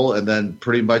challenging roll, and then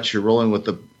pretty much you're rolling with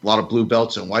a lot of blue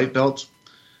belts and white belts,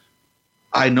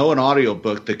 I know an audio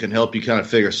book that can help you kind of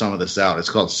figure some of this out.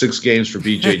 It's called 6 Games for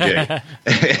BJJ.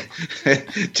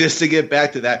 Just to get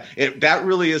back to that, that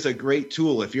really is a great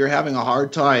tool. If you're having a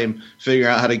hard time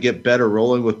figuring out how to get better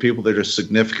rolling with people that are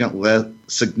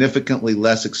significantly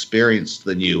less experienced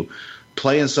than you,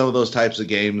 playing some of those types of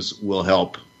games will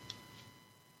help.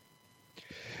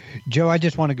 Joe, I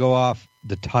just want to go off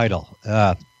the title.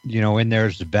 In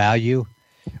there's the value.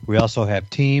 We also have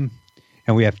team,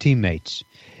 and we have teammates.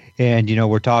 And,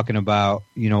 we're talking about,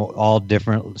 all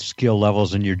different skill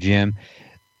levels in your gym.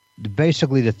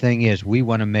 Basically, the thing is we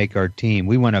want to make our team.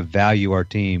 We want to value our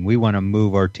team. We want to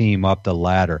move our team up the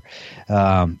ladder.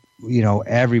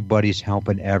 Everybody's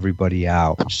helping everybody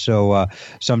out. So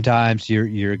sometimes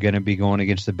you're going to be going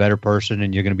against the better person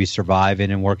and you're going to be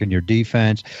surviving and working your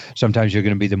defense. Sometimes you're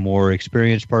going to be the more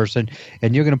experienced person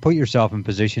and you're going to put yourself in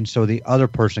position so the other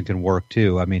person can work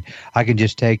too. I mean, I can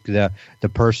just take the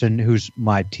person who's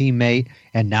my teammate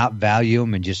and not value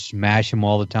him and just smash him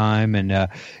all the time and,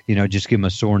 just give him a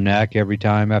sore neck every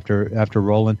time after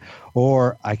rolling.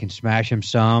 Or I can smash them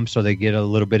some so they get a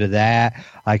little bit of that.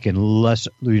 I can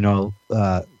lighten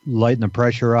the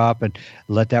pressure up and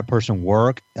let that person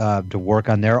work to work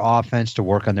on their offense, to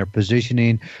work on their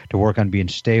positioning, to work on being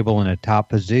stable in a top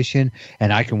position,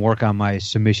 and I can work on my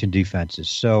submission defenses.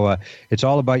 So it's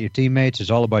all about your teammates.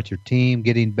 It's all about your team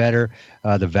getting better,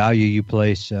 the value you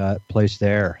place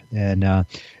there. And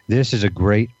this is a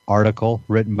great article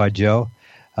written by Joe,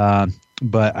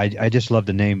 but I just love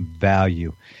the name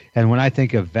value. And when I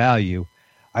think of value,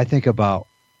 I think about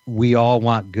we all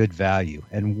want good value.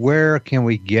 And where can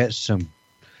we get some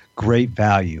great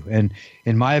value? And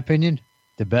in my opinion,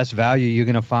 the best value you're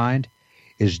going to find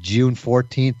is June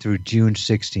 14th through June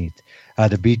 16th,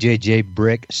 the BJJ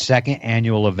Brick second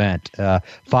annual event.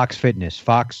 Fox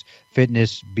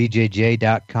Fitness,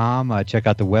 BJJ.com. Check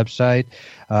out the website.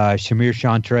 Shamir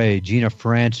Chantre, Gina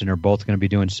Franson are both going to be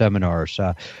doing seminars.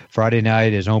 Friday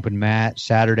night is open mat.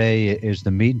 Saturday is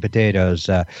the meat and potatoes.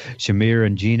 Shamir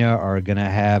and Gina are going to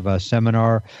have a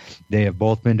seminar. They have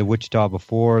both been to Wichita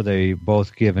before. They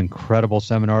both give incredible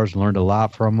seminars, learned a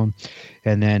lot from them.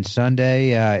 And then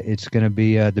Sunday, it's going to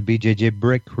be the BJJ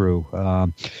Brick crew.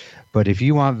 But if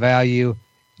you want value,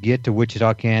 get to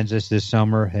Wichita, Kansas this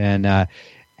summer and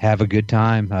have a good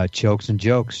time. Chokes and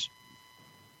jokes.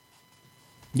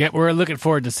 Yeah, we're looking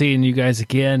forward to seeing you guys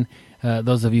again.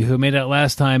 Those of you who made it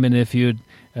last time, and if you'd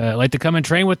like to come and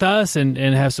train with us and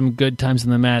have some good times in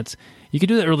the mats, you can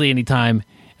do that really anytime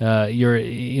you're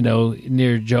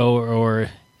near Joe or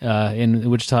in the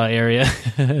Wichita area.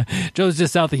 Joe's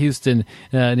just south of Houston,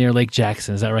 near Lake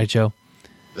Jackson. Is that right, Joe?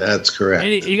 That's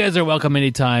correct. You guys are welcome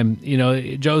anytime.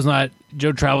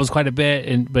 Joe travels quite a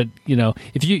bit, but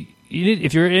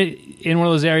if you're in one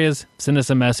of those areas, send us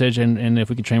a message, and if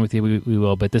we can train with you, we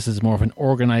will. But this is more of an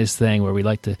organized thing where we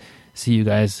like to see you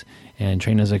guys and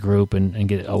train as a group and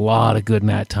get a lot of good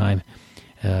mat time.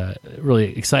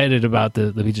 Really excited about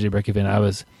the BJJ Brick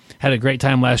event. Had a great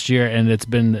time last year, and it's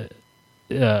been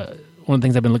one of the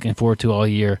things I've been looking forward to all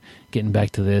year, getting back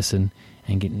to this and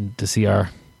getting to see our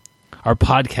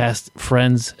podcast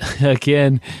friends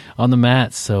again on the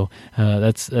mats. So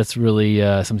that's really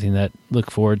something that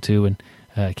look forward to, and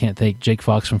I can't thank Jake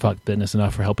Fox from Fox Fitness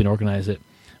enough for helping organize it.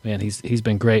 Man, he's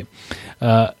been great.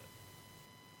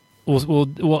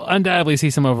 We'll undoubtedly see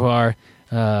some of our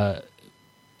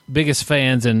biggest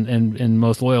fans and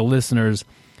most loyal listeners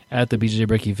at the BJJ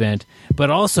Brick event.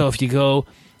 But also, if you go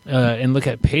and look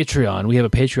at Patreon, we have a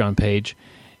Patreon page.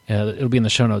 It'll be in the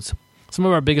show notes. Some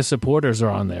of our biggest supporters are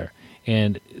on there.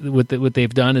 And what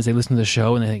they've done is they listen to the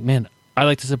show and they think, man, I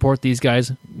like to support these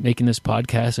guys making this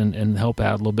podcast and help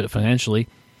out a little bit financially.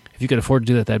 If you could afford to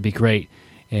do that, that'd be great.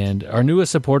 And our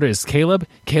newest supporter is Caleb.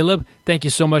 Caleb, thank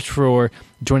you so much for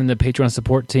joining the Patreon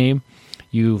support team.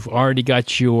 You've already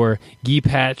got your gi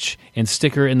patch and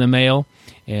sticker in the mail,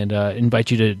 and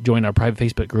invite you to join our private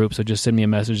Facebook group. So just send me a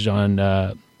message on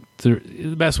the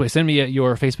best way. Send me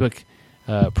your Facebook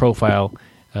profile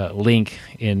link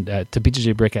to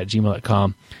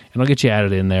bjjbrick@gmail.com, and I'll get you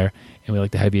added in there, and we'd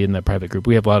like to have you in that private group.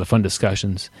 We have a lot of fun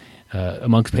discussions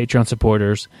amongst Patreon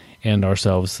supporters and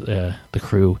ourselves, the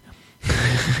crew,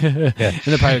 in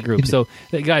the private group. So,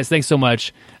 guys, thanks so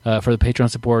much for the Patreon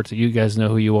support. You guys know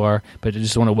who you are, but I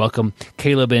just want to welcome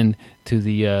Caleb in to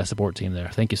the support team there.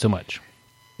 Thank you so much.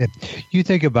 You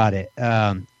think about it.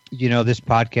 This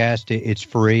podcast, it's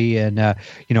free, and,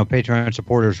 Patreon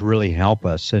supporters really help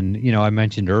us. And, I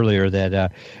mentioned earlier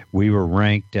that we were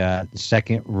ranked the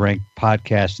second-ranked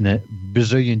podcast in the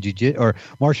Brazilian Jiu-Jitsu or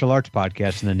martial arts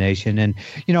podcast in the nation. And,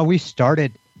 we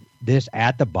started this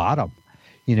at the bottom,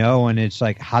 and it's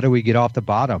like, how do we get off the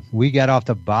bottom? We got off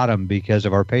the bottom because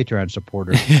of our Patreon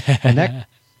supporters.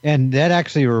 And that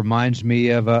actually reminds me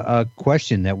of a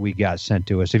question that we got sent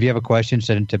to us. If you have a question,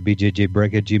 send it to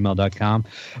bjjbrick@gmail.com.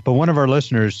 But one of our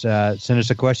listeners sent us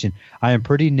a question. I am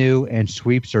pretty new and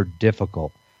sweeps are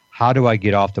difficult. How do I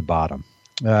get off the bottom?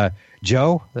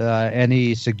 Joe,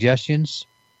 any suggestions?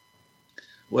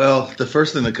 Well, the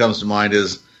first thing that comes to mind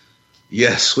is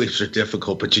Yes, sweeps are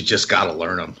difficult, but you just got to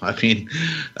learn them. I mean,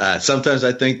 sometimes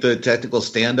I think the technical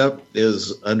stand-up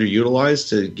is underutilized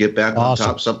to get back on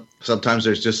top. Sometimes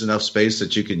there's just enough space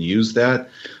that you can use that.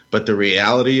 But the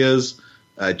reality is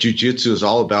jiu-jitsu is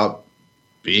all about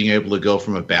being able to go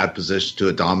from a bad position to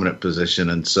a dominant position.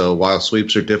 And so while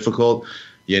sweeps are difficult,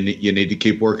 you need to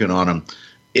keep working on them.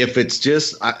 If it's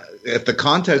just if the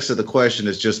context of the question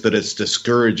is just that it's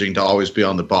discouraging to always be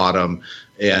on the bottom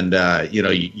and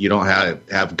you don't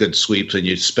have good sweeps and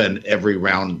you spend every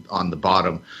round on the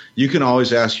bottom, you can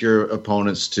always ask your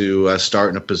opponents to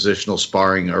start in a positional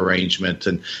sparring arrangement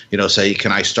and say,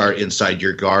 can I start inside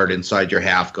your guard, inside your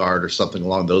half guard, or something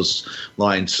along those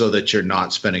lines, so that you're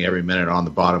not spending every minute on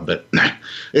the bottom. But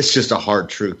it's just a hard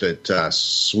truth that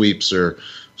sweeps are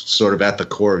sort of at the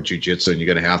core of jiu-jitsu, and you're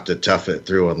going to have to tough it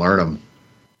through and learn them.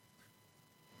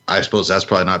 I suppose that's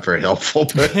probably not very helpful,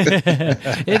 but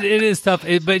it is tough.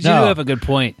 But you do have a good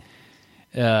point.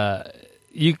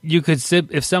 You could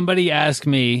if somebody asked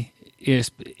me,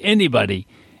 anybody,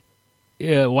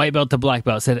 white belt to black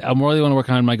belt, said, I really want to work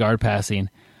on my guard passing,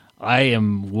 I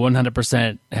am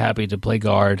 100% happy to play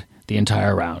guard the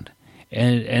entire round.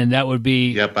 And that would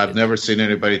be... Yep, I've never seen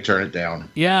anybody turn it down.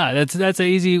 Yeah, that's a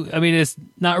easy... I mean, it's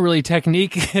not really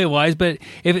technique-wise, but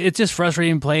if it's just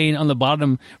frustrating playing on the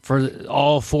bottom for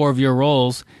all four of your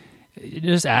roles,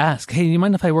 just ask, hey, do you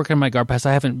mind if I work on my guard pass?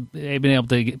 I haven't been able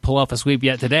to pull off a sweep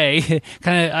yet today.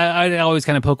 I always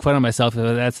kind of poke fun at myself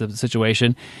if that's the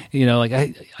situation.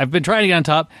 I've been trying to get on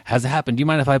top. Has it happened? Do you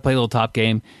mind if I play a little top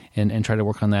game and try to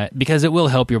work on that? Because it will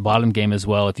help your bottom game as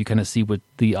well if you kind of see what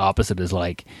the opposite is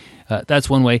like. That's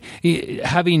one way.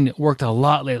 Having worked a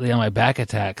lot lately on my back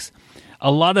attacks,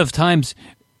 a lot of times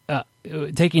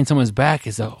taking someone's back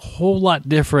is a whole lot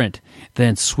different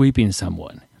than sweeping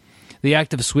someone. The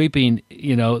act of sweeping,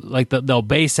 like they'll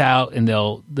base out and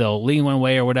they'll lean one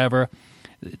way or whatever.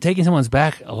 Taking someone's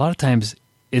back, a lot of times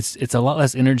it's a lot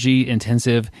less energy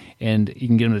intensive, and you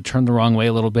can get them to turn the wrong way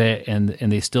a little bit, and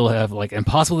they still have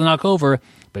impossible to knock over,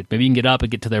 but maybe you can get up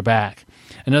and get to their back.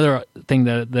 Another thing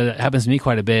that happens to me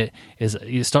quite a bit is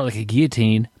you start like a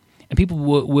guillotine, and people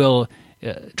will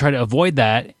try to avoid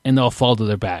that, and they'll fall to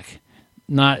their back.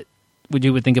 Not what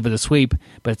you would think of as a sweep,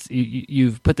 but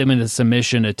you've put them in a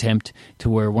submission attempt to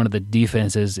where one of the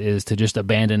defenses is to just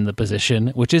abandon the position,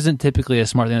 which isn't typically a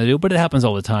smart thing to do, but it happens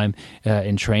all the time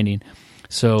in training.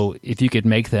 So if you could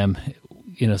make them,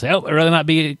 say, I'd rather not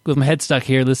be with my head stuck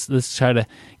here. Let's try to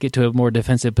get to a more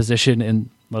defensive position, and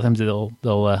a lot of times they'll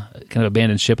kind of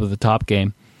abandon ship of the top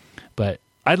game. But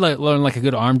I'd learn a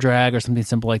good arm drag or something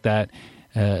simple like that.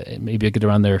 Maybe get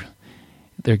around their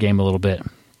game a little bit.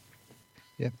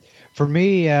 Yeah, for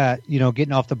me,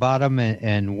 getting off the bottom,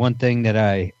 and one thing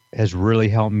that has really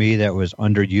helped me that was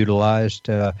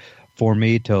underutilized for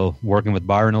me to working with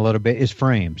Byron a little bit is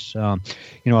frames. A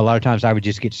lot of times I would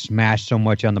just get smashed so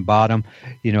much on the bottom,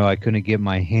 I couldn't get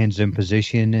my hands in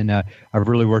position, and I've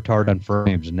really worked hard on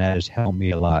frames, and that has helped me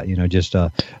a lot. Just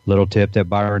a little tip that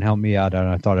Byron helped me out, and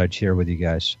I thought I'd share with you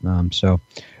guys. So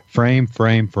frame.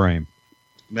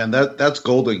 Man, that's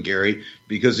golden, Gary,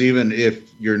 because even if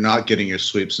you're not getting your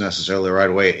sweeps necessarily right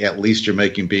away, at least you're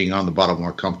making being on the bottom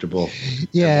more comfortable, and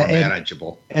more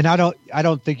manageable. And I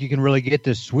don't think you can really get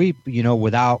the sweep,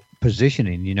 without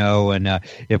positioning, and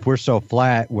if we're so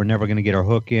flat, we're never going to get our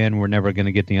hook in, we're never going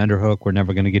to get the underhook, we're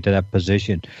never going to get to that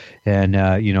position. And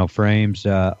frames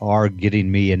are getting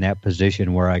me in that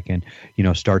position where I can,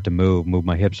 start to move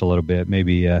my hips a little bit,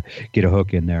 maybe get a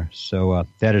hook in there. So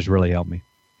that has really helped me.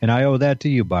 And I owe that to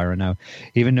you, Byron. Now,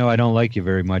 even though I don't like you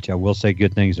very much, I will say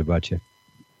good things about you.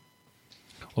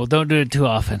 Well, don't do it too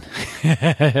often.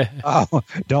 Oh,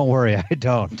 don't worry, I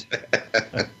don't.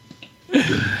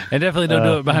 And definitely don't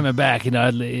do it behind my back.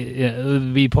 It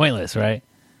would be pointless, right?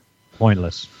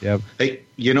 Pointless, yep. Hey,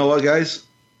 you know what, guys?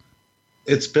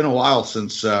 It's been a while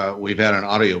since we've had an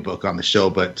audiobook on the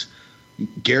show, but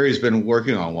Gary's been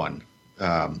working on one.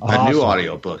 A new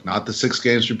audiobook, not the 6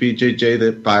 games for BJJ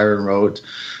that Byron wrote,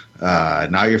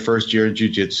 not your first year in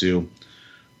jiu-jitsu,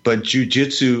 but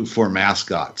jiu-jitsu for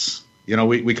mascots.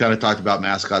 We kind of talked about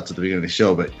mascots at the beginning of the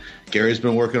show, but Gary's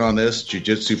been working on this,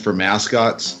 jiu-jitsu for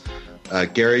mascots.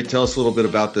 Gary, tell us a little bit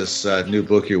about this new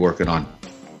book you're working on.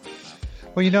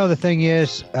 Well, the thing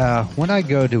is, when I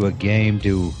go to a game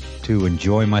to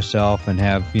enjoy myself and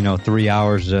have, 3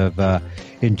 hours of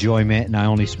enjoyment, and I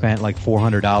only spent like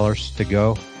 $400 to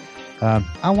go,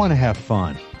 I want to have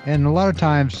fun. And a lot of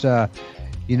times,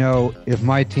 if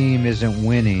my team isn't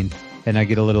winning and I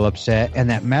get a little upset and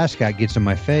that mascot gets in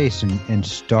my face and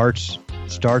starts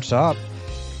up,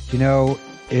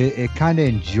 it kind of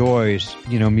enjoys,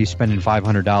 me spending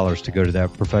 $500 to go to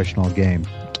that professional game.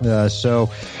 So,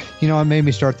 it made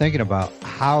me start thinking about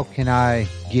how can I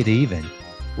get even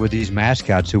with these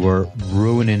mascots who are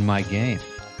ruining my game.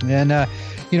 And,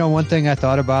 one thing I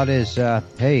thought about is,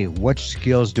 hey, what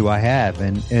skills do I have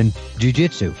in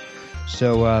jiu-jitsu?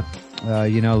 So,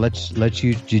 let's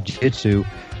use jiu-jitsu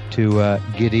to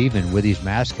get even with these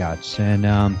mascots.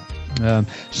 And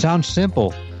sounds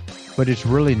simple, but it's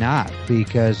really not,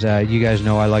 because you guys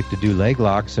know I like to do leg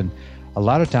locks, and a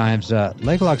lot of times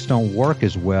leg locks don't work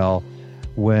as well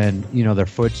when their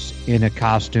foot's in a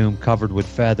costume covered with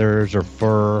feathers or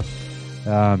fur.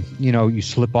 You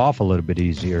slip off a little bit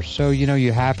easier. So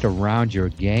you have to round your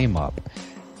game up.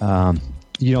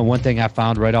 One thing I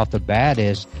found right off the bat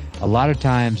is a lot of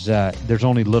times there's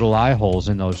only little eye holes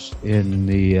in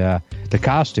the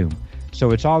costume.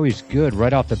 So it's always good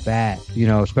right off the bat,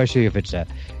 especially if it's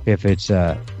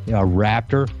a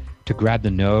raptor, to grab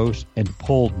the nose and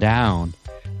pull down,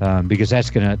 because that's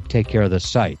going to take care of the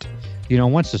sight.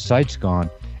 Once the sight's gone,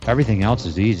 everything else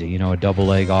is easy. A double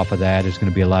leg off of that is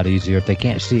going to be a lot easier if they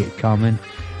can't see it coming.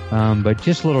 But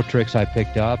just little tricks I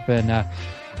picked up, and it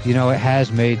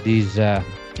has made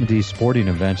these sporting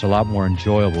events a lot more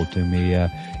enjoyable to me.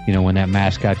 When that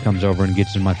mascot comes over and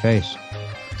gets in my face.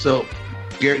 So,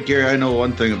 Gary, I know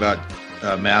one thing about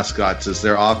mascots is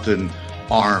they're often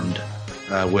armed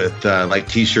with like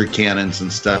T-shirt cannons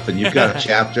and stuff, and you've got a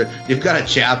chapter. You've got a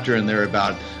chapter in there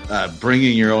about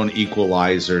bringing your own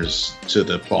equalizers to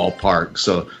the ballpark.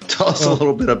 So, tell us a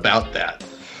little bit about that.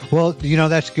 Well,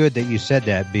 that's good that you said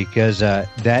that, because that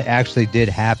actually did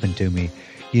happen to me.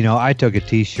 I took a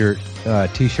T-shirt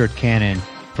cannon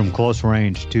from close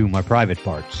range to my private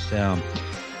parts.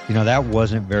 That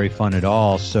wasn't very fun at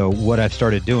all. So what I've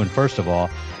started doing, first of all,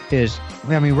 is,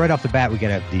 right off the bat, we got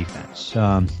to have defense.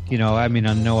 I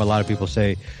know a lot of people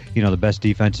say, the best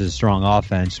defense is strong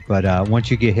offense, but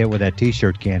once you get hit with that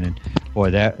T-shirt cannon,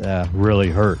 boy, that really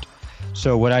hurt.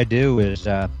 So what I do is,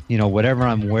 whatever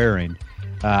I'm wearing,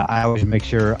 I always make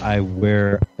sure I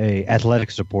wear a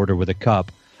athletic supporter with a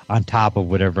cup on top of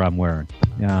whatever I'm wearing.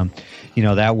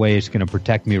 That way it's going to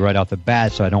protect me right off the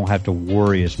bat, so I don't have to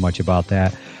worry as much about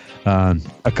that.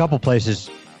 A couple places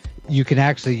you can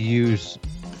actually use.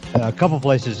 A couple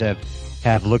places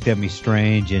have looked at me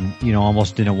strange and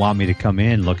almost didn't want me to come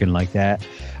in looking like that.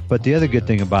 But the other good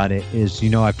thing about it is,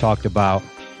 I've talked about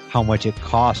how much it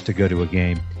costs to go to a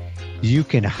game. You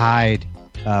can hide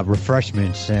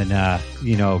refreshments and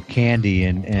candy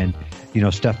and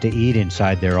stuff to eat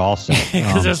inside there also.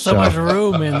 Because there's so much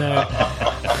room in there.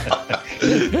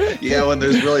 Yeah, when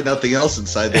there's really nothing else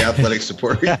inside the athletic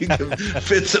supporter, you can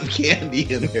fit some candy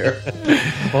in there.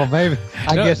 Well, maybe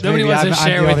I guess nobody wants to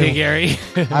share with you, Gary.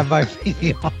 I might be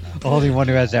the only one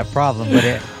who has that problem, but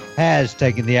it has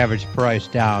taken the average price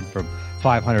down from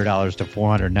 $500 to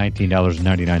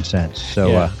 $419.99. So.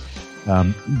 Yeah.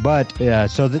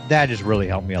 So that has really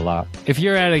helped me a lot. If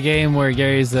you're at a game where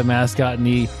Gary's the mascot and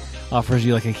he offers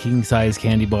you like a king-size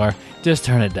candy bar, just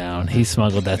turn it down. He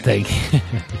smuggled that thing.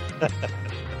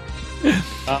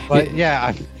 But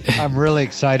yeah, I'm really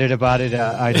excited about it.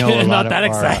 I know a lot not that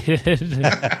excited.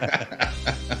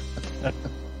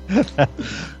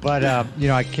 But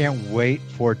I can't wait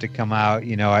for it to come out.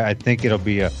 I think it'll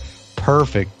be a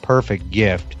perfect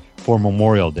gift for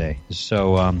Memorial Day.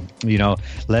 So,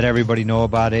 let everybody know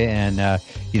about it, and,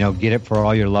 get it for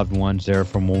all your loved ones there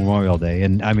for Memorial Day.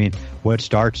 And what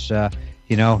starts,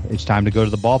 it's time to go to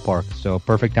the ballpark. So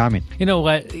perfect timing. You know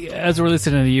what? As we're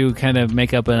listening to you kind of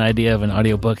make up an idea of an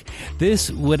audiobook, this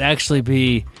would actually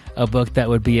be a book that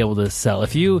would be able to sell.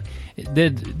 If you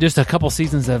did just a couple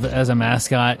seasons as a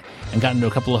mascot and got into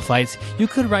a couple of fights, you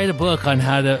could write a book on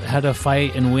how to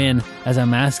fight and win as a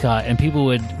mascot, and people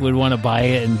would want to buy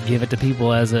it and give it to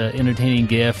people as an entertaining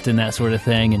gift and that sort of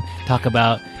thing, and talk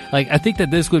about, I think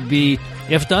that this would be,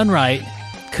 if done right,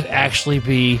 could actually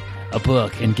be a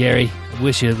book. And Gary,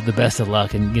 wish you the best of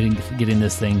luck in getting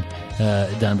this thing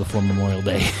done before Memorial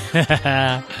Day.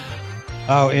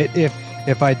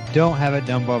 If I don't have it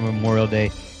done by Memorial Day,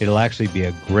 it'll actually be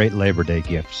a great Labor Day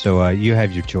gift. So you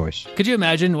have your choice. Could you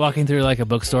imagine walking through a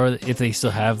bookstore, if they still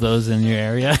have those in your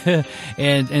area,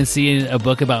 and seeing a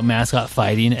book about mascot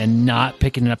fighting and not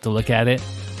picking it up to look at it?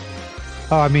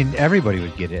 Oh, everybody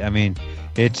would get it.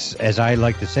 It's, as I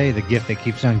like to say, the gift that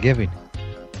keeps on giving.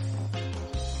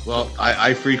 Well,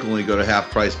 I frequently go to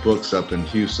half-price books up in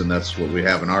Houston. That's what we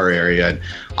have in our area. And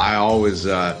I always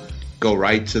go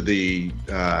right to the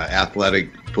athletic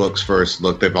books first.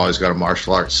 Look, they've always got a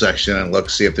martial arts section, and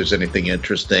see if there's anything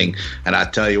interesting. And I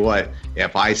tell you what,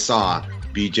 if I saw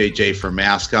BJJ for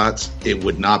mascots, it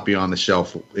would not be on the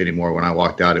shelf anymore. When I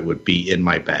walked out, it would be in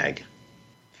my bag.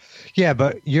 Yeah,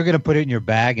 but you're going to put it in your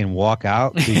bag and walk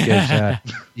out because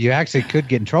you actually could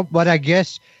get in trouble. But I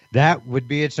guess that would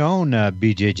be its own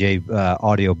BJJ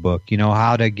audio book,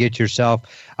 how to get yourself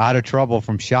out of trouble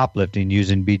from shoplifting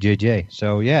using BJJ.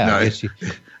 So, yeah. No, I guess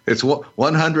it's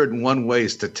 101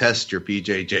 ways to test your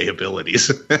BJJ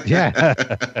abilities. Yeah.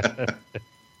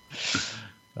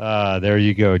 There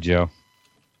you go, Joe.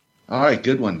 All right,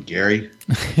 good one, Gary.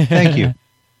 Thank you.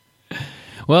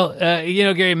 Well,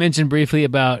 Gary mentioned briefly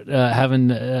about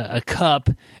having a cup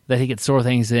that he could store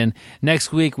things in.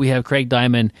 Next week, we have Craig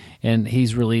Diamond, and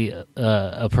he's really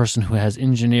a person who has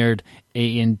engineered an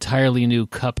entirely new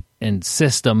cup and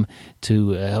system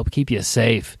to help keep you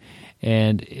safe,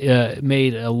 and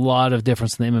made a lot of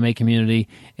difference in the MMA community.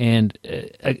 And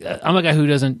I'm a guy who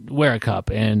doesn't wear a cup,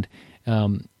 and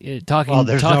talking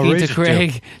to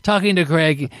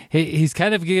Craig, he's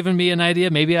kind of given me an idea.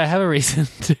 Maybe I have a reason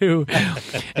to,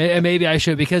 and maybe I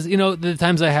should, because the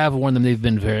times I have worn them, they've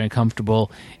been very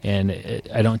uncomfortable, and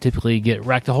I don't typically get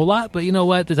racked a whole lot. But you know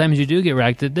what? The times you do get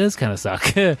racked, it does kind of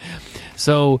suck.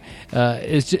 So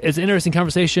it's an interesting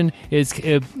conversation.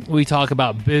 We talk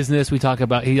about business.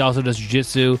 He also does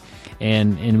jiu-jitsu.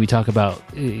 And we talk about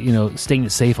staying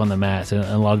safe on the mat and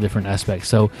a lot of different aspects.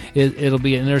 So it'll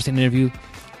be an interesting interview.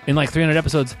 In like 300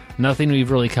 episodes, nothing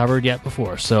we've really covered yet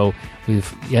before. So we've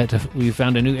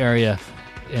found a new area,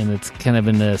 and it's kind of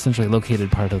in the centrally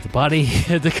located part of the body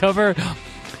to cover.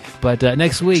 But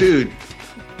next week, dude,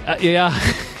 yeah.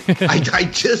 I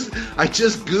just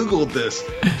Googled this.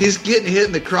 He's getting hit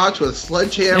in the crotch with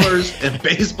sledgehammers and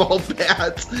baseball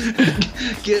bats,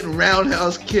 getting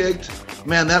roundhouse kicked.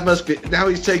 Man, that must be, now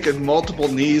he's taking multiple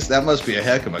knees. That must be a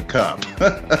heck of a cup.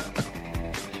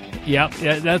 Yep,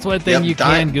 yeah, that's one thing you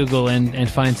can Google and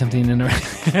find something in there.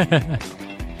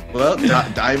 Well,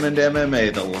 Diamond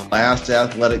MMA, the last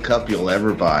athletic cup you'll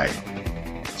ever buy.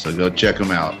 So go check him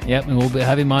out. Yep, and we'll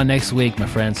have him on next week, my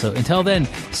friends. So until then,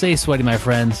 stay sweaty, my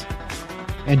friends.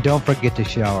 And don't forget to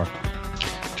shower.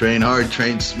 Train hard,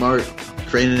 train smart,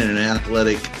 train in an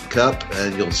athletic cup,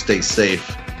 and you'll stay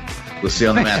safe. We'll see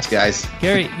you on the mats, guys.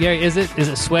 Gary, is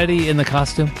it sweaty in the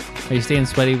costume? Are you staying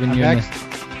sweaty when you're in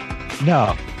the...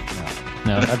 No.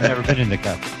 I've never been in the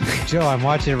cup. Joe, I'm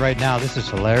watching it right now. This is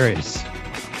hilarious.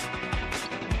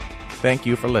 Thank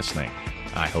you for listening.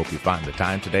 I hope you find the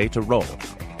time today to roll.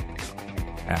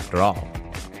 After all,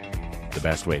 the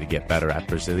best way to get better at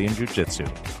Brazilian Jiu-Jitsu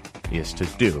is to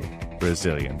do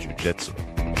Brazilian Jiu-Jitsu.